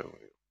one. So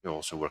we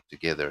also work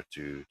together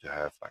to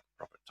have, like,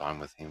 proper time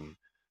with him,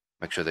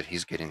 make sure that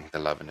he's getting the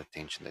love and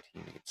attention that he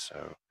needs.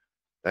 So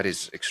that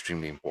is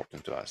extremely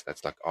important to us.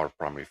 That's like our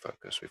primary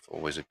focus. We've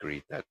always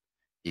agreed that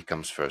he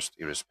comes first,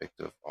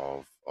 irrespective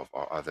of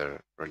our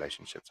other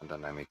relationships and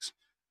dynamics.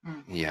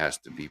 He has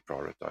to be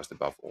prioritized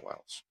above all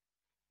else.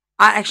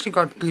 I actually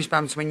got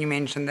goosebumps when you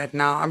mentioned that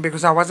now,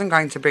 because I wasn't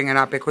going to bring it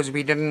up because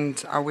we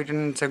didn't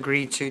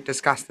agree to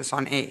discuss this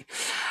on air.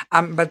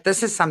 But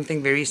this is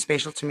something very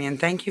special to me, and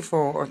thank you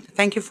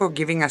for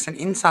giving us an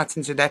insight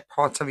into that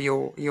part of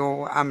your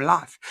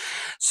life.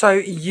 So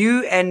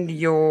you and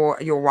your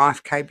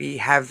wife KB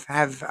have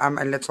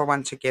a little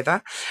one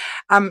together.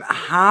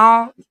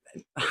 How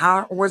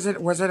was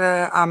it? Was it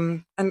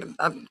a and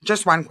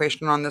just one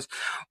question on this?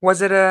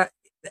 Was it a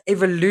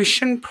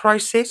evolution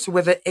process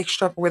with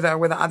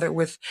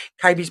with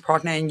KB's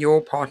partner and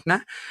your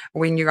partner,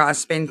 when you guys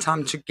spend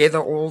time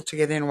together, all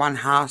together in one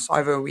house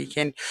over a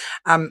weekend,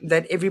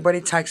 that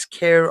everybody takes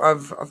care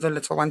of the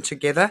little one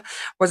together?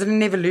 Was it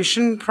an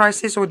evolution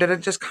process, or did it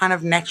just kind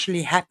of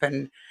naturally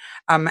happen,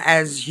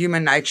 as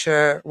human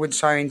nature would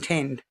so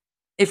intend?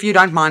 If you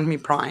don't mind me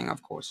prying,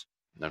 of course.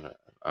 No.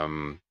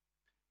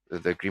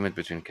 The agreement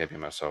between KB and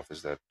myself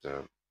is that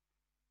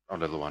our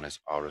little one is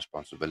our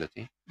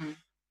responsibility.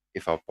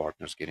 If our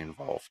partners get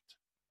involved,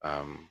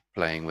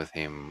 playing with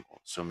him, or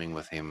swimming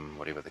with him,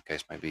 whatever the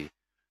case may be,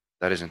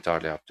 that is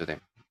entirely up to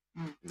them.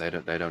 They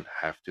don't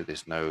have to.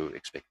 There's no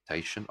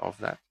expectation of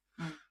that.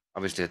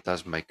 Obviously, it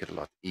does make it a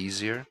lot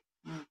easier,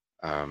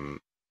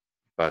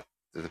 but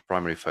the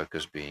primary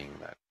focus being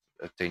that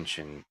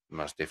attention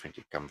must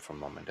definitely come from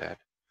mom and dad,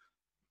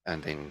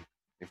 and then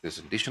if there's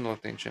additional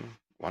attention,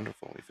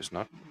 wonderful. If it's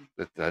not,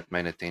 that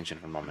main attention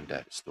from mom and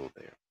dad is still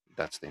there.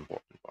 That's the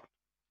important part.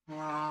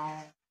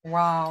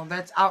 Wow,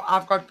 that's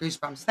I've got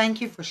goosebumps.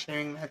 Thank you for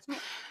sharing that.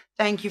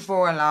 Thank you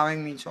for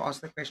allowing me to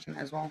ask the question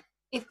as well.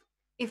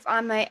 If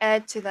I may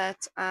add to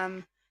that,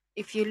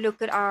 if you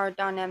look at our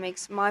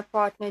dynamics, my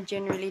partner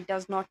generally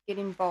does not get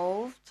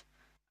involved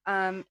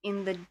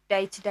in the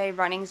day-to-day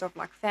runnings of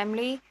like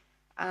family,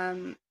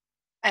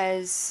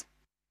 as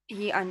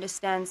he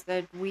understands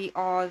that we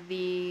are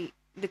the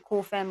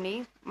core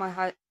family,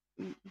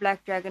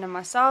 Black Dragon and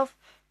myself,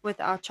 with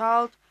our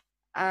child.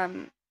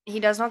 He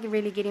does not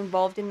really get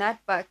involved in that,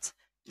 but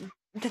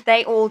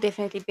they all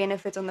definitely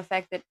benefit on the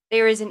fact that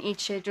there is an eat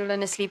schedule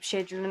and a sleep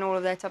schedule and all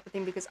of that type of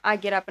thing, because I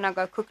get up and I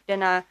go cook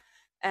dinner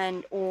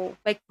and or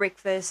make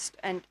breakfast,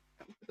 and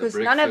because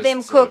none of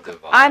them cook,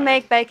 I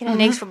make bacon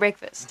and eggs for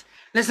breakfast.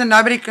 Listen,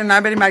 nobody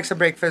makes a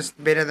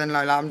breakfast better than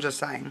Lola. I'm just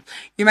saying.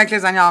 You make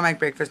lasagna, I'll make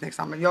breakfast next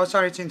time. But you're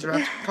sorry to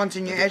interrupt.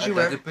 Continue as you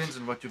were. It depends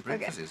on what your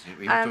breakfast is.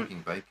 You're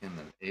talking bacon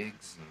and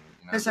eggs. And,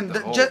 listen,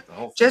 the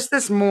whole just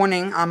this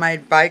morning I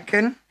made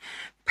bacon,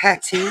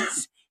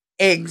 patties,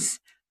 eggs,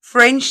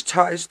 French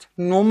toast,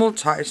 normal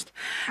toast,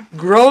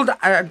 grilled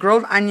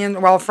onion,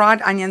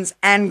 fried onions,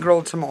 and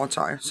grilled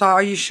tomato. So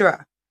are you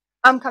sure?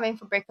 I'm coming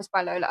for breakfast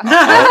by Lola.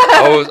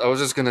 I was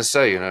just gonna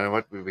say, you know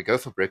what? We go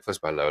for breakfast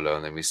by Lola,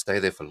 and then we stay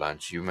there for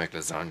lunch. You make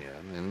lasagna,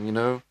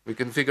 and we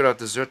can figure out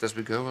dessert as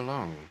we go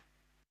along.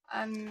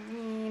 I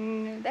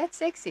mean, that's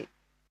sexy.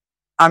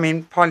 I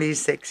mean,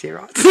 Polly's sexy,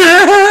 right? Say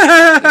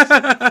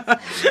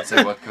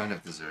what kind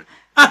of dessert?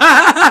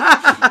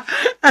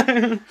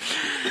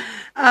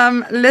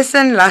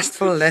 Listen,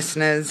 lustful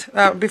listeners.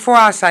 Before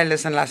I say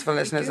listen, lustful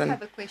listeners, I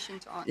have a question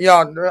to answer.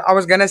 Yeah, I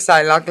was gonna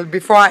say, like,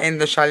 before I end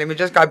the show, let me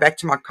just go back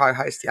to my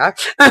co-host, yeah,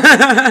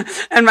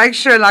 and make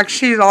sure like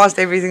she's asked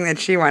everything that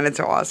she wanted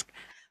to ask.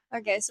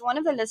 Okay, so one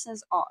of the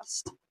listeners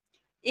asked,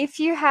 if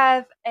you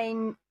have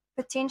a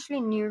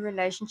potentially new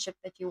relationship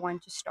that you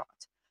want to start,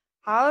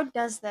 how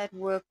does that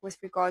work with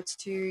regards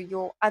to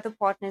your other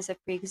partners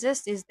that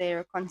pre-exist? Is there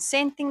a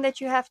consent thing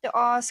that you have to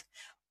ask,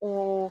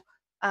 or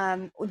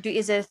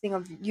is there a thing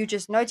of you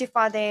just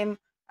notify them?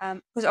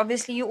 Because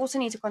obviously you also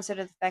need to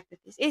consider the fact that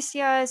there's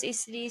STIs,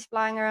 STDs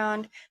flying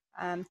around.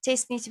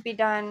 Tests need to be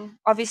done.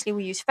 Obviously,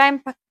 we use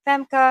FAMCA,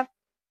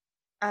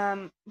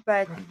 but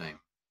Brand name.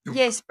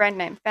 yes, brand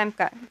name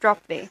FAMCA.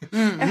 Drop there.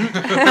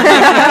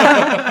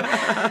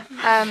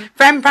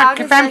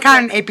 Famca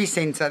and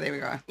Epicenter. There we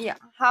go. Yeah.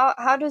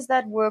 How does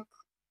that work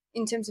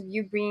in terms of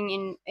you bringing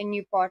in a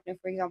new partner,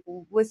 for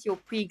example, with your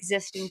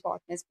pre-existing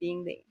partners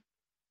being there?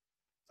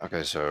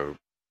 Okay, so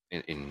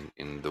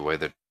in the way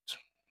that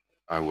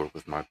I work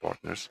with my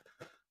partners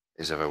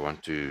is if I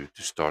want to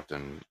start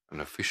an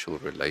official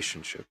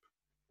relationship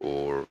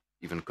or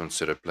even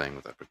consider playing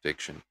without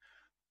protection,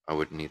 I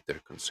would need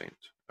their consent.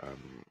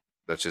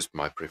 That's just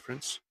my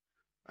preference.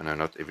 I know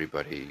not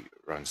everybody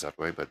runs that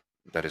way, but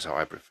that is how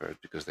I prefer it,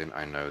 because then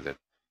I know that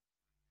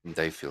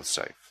they feel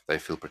safe, they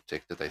feel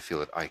protected, they feel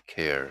that I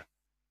care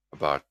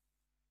about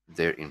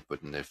their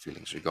input and their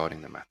feelings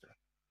regarding the matter.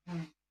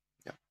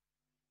 Yeah,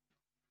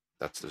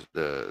 that's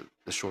the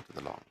short of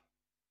the long.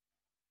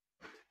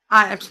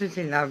 I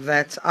absolutely love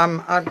that.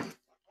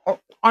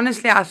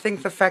 Honestly, I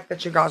think the fact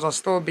that you guys are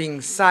still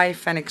being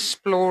safe and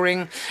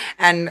exploring,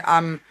 and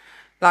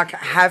like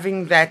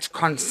having that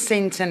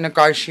consent and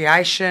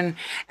negotiation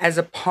as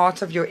a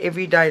part of your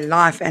everyday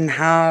life, and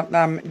how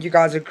you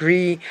guys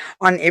agree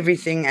on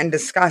everything and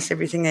discuss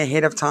everything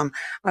ahead of time.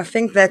 I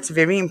think that's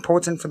very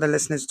important for the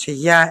listeners to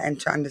hear and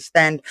to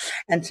understand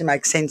and to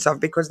make sense of,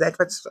 because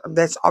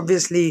that's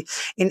obviously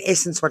in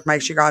essence what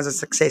makes you guys a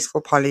successful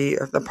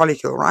the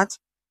polycule, right?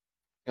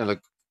 Yeah,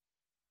 look,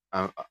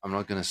 I'm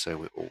not going to say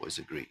we always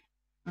agree.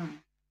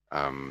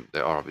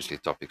 There are obviously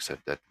topics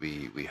that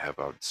we have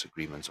our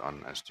disagreements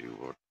on as to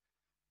what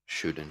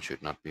should and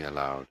should not be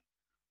allowed.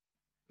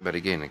 But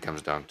again, it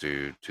comes down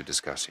to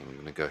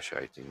discussing,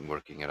 negotiating,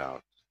 working it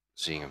out,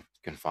 seeing if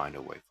we can find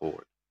a way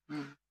forward.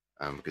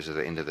 Because at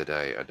the end of the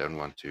day, I don't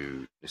want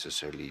to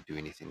necessarily do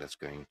anything that's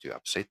going to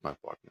upset my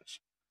partners.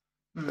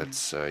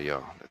 That's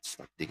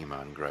like digging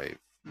my own grave.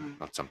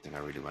 Not something I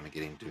really want to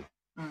get into.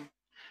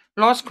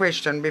 Last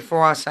question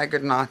before I say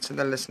goodnight to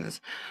the listeners.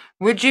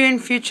 Would you in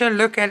future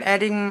look at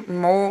adding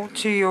more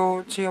to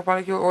your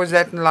polycule, or is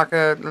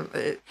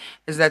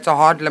that a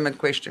hard limit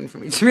question for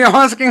me to be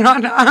asking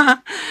right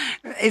now?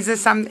 Is there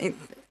something?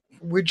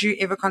 Would you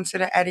ever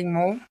consider adding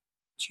more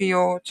to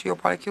your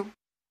polycule?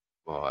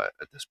 Well,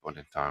 at this point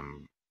in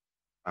time,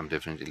 I'm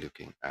definitely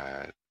looking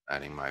at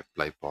adding my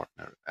play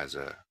partner as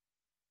a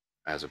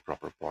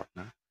proper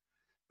partner,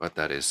 but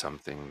that is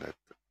something that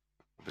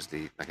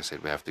obviously, like I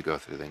said, we have to go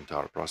through the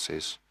entire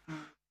process,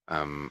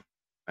 and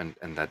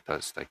that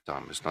does take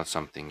time. It's not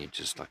something you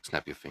just like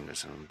snap your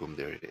fingers and boom,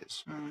 there it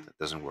is. It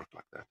doesn't work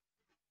like that.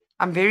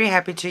 I'm very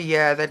happy to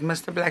hear that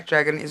Mr. Black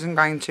Dragon isn't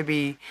going to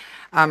be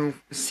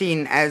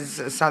seen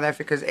as South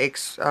Africa's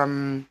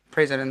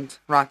ex-president,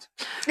 right?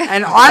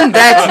 And on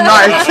that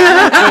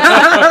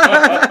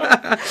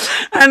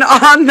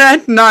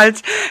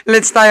note,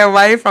 let's stay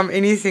away from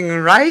anything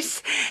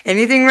race,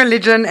 anything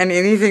religion, and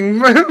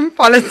anything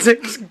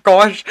politics.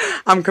 Gosh,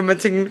 I'm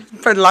committing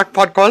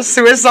podcast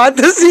suicide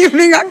this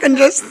evening. I can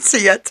just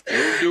see it.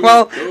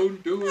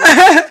 Don't do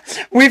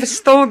it. We've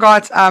still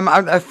got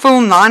a full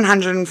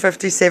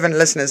 957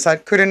 listeners, so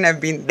it couldn't have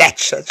been that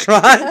shit,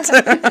 right?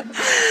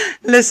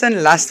 Listen,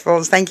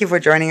 Lustfuls, thank you for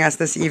joining us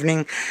this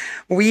evening.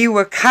 We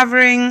were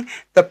covering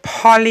the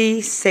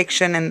poly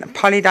section and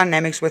poly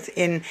dynamics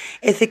within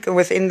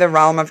the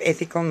realm of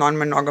ethical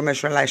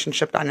non-monogamous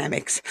relationship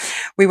dynamics.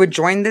 We were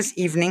joined this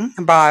evening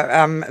by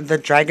the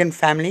Drag0n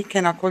family.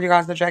 Can I call you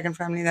guys the Drag0n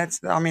family?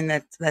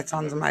 That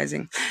sounds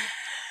amazing.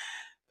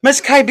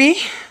 Miss KB.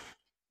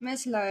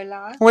 Miss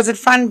Lola. Was it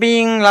fun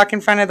being like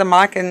in front of the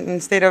mic and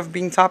instead of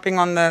being typing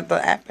on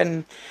the app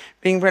and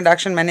being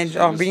production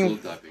manager or being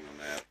still typing on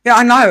the app. Yeah,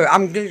 I know.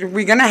 I'm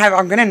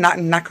gonna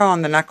knuckle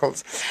on the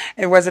knuckles.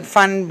 Was it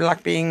fun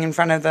like being in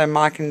front of the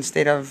mic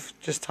instead of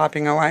just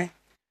typing away?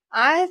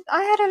 I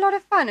had a lot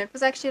of fun. It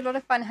was actually a lot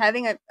of fun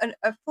having a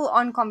full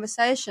on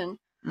conversation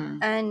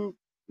and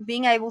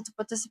being able to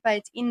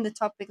participate in the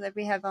topic that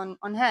we have on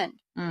hand.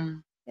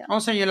 Yeah.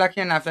 Also, you're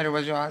lucky enough that it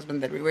was your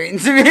husband that we were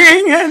interviewing.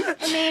 I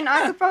mean,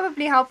 I could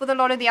probably help with a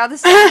lot of the other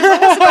stuff.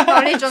 I've also got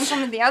knowledge on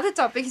some of the other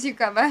topics you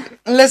cover.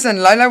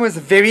 Listen, Lola was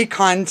very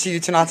kind to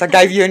you tonight. I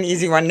gave you an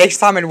easy one. Next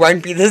time it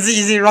won't be this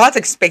easy, right?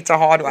 Expect a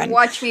hard one.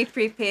 Watch me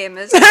prepare,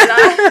 Miss. Such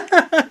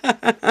a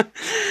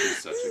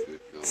good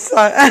girl. So,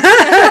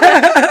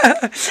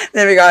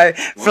 there we go.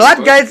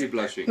 Floodgates.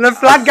 The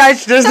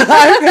floodgates just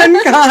open,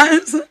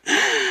 guys.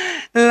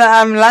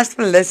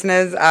 Lustful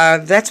listeners,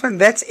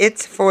 that's it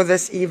for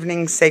this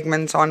evening's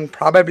segment on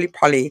Probably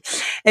Poly.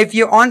 If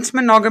you aren't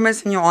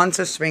monogamous and you aren't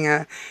a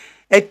swinger,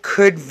 it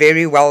could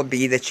very well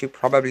be that you're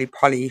probably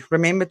poly.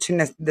 Remember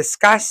to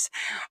discuss,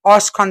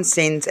 ask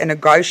consent, and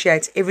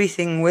negotiate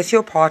everything with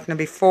your partner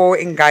before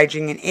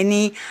engaging in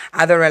any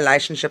other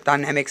relationship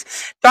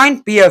dynamics.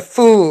 Don't be a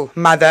fool,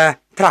 mother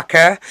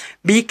trucker.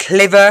 Be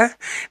clever,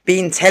 be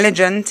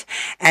intelligent,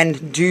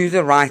 and do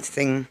the right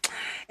thing.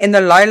 in the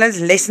Lola's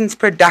Lessons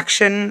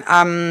production,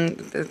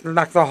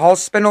 like the whole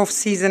spin-off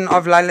season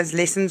of Lola's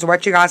Lessons,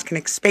 what you guys can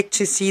expect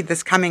to see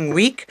this coming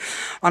week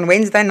on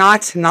Wednesday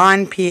night,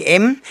 9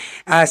 p.m.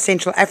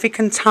 Central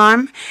African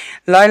time.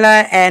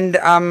 Lola and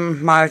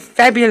my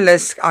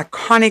fabulous,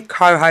 iconic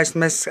co-host,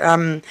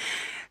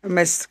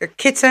 Miss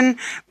Kitten,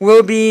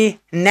 will be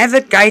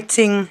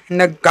negotiating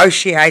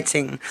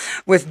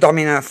with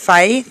Domino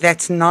Faye.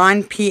 That's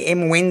 9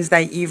 p.m.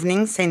 Wednesday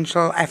evening,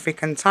 Central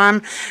African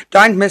time.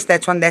 Don't miss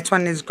that one. That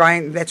one is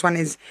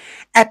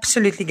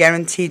absolutely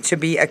guaranteed to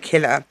be a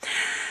killer.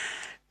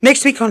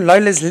 Next week on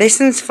Lola's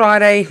Lessons,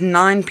 Friday,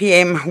 9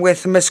 p.m.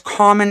 with Miss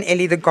Carmen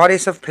Ellie, the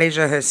goddess of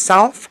pleasure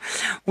herself.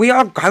 We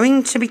are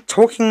going to be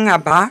talking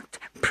about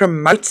we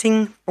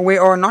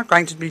are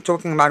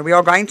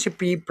going to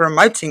be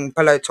promoting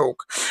Pillow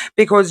Talk,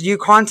 because you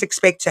can't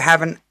expect to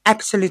have an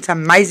absolute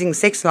amazing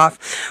sex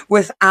life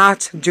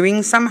without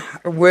doing some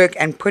work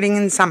and putting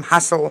in some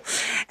hustle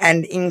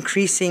and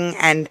increasing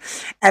and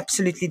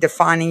absolutely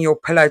defining your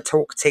Pillow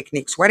Talk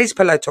techniques. What is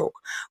Pillow Talk?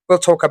 We'll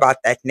talk about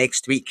that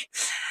next week.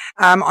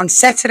 On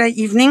Saturday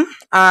evening,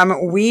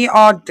 we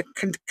are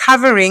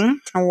covering,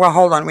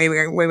 hold on,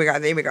 where we go,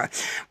 there we go.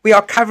 We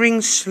are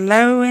covering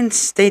Slow and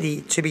Steady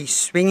to be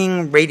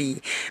swinging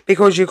ready,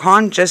 because you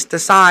can't just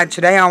decide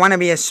today I want to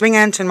be a swinger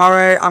and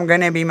tomorrow I'm going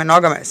to be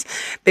monogamous,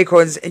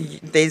 because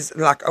there's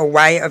like a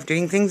way of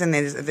doing things, and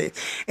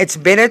it's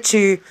better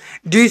to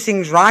do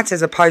things right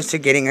as opposed to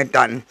getting it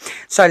done.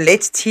 So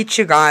let's teach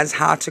you guys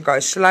how to go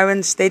slow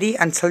and steady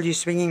until you're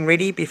swinging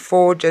ready,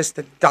 before just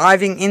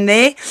diving in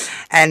there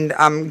and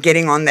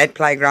getting on that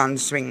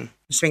playground swing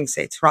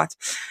set, right?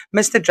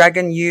 Mr.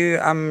 Drag0n, you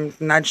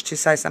nudged to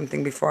say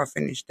something before I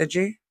finished. Did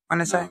you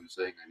want to say? I'm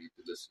saying I need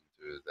to listen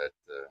to that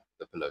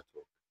the Pillow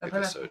Talk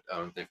episode. I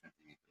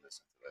definitely need to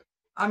listen to that.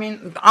 I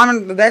mean, I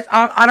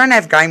don't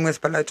have game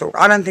with Pillow Talk.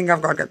 I don't think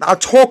I've got it. I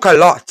talk a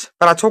lot,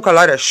 but I talk a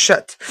lot of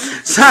shit.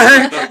 So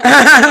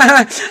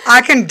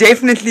I can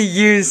definitely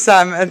use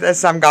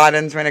some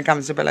guidance when it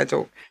comes to Pillow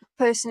Talk.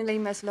 Personally,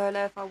 Miss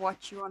Lola, if I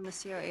watch you on the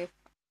COF,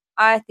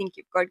 I think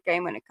you've got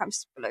game when it comes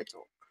to Pillow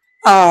Talk.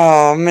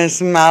 Oh, Miss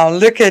Mel,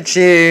 look at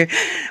you.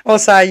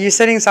 Also, you're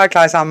sitting so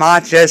close, I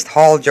might just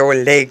hold your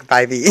leg,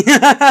 baby.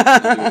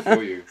 I'll do it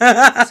for you.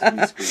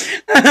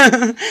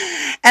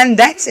 And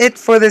that's it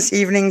for this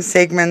evening's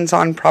segment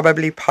on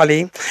Probably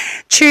Polly.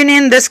 Tune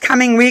in this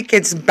coming week.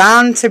 It's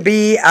bound to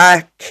be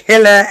a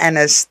killer and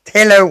a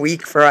stellar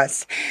week for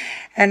us.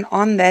 And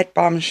on that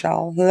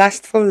bombshell,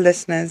 lustful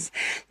listeners,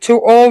 to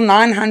all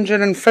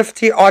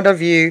 950 odd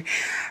of you,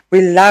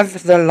 we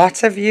love the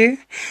lot of you.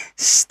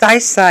 Stay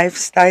safe,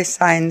 stay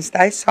sane,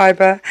 stay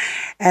sober,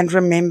 and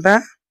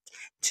remember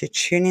to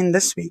tune in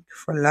this week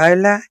for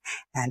Lola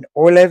and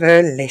all of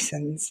her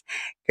lessons.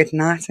 Good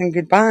night and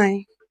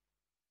goodbye.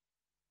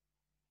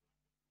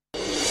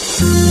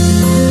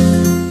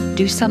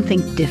 Do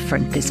something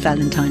different this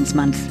Valentine's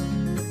month.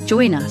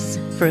 Join us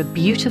for a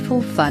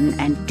beautiful, fun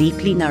and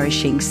deeply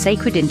nourishing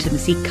sacred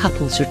intimacy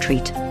couples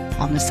retreat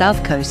on the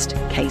South Coast,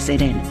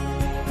 KZN.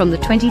 From the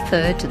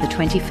 23rd to the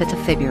 25th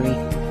of February,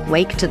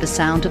 wake to the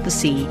sound of the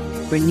sea,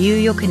 renew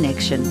your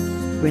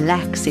connection,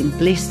 relax in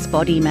bliss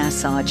body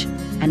massage,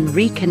 and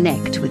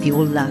reconnect with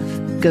your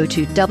love. Go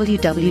to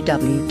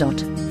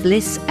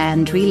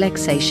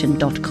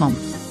www.blissandrelaxation.com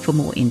for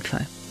more info.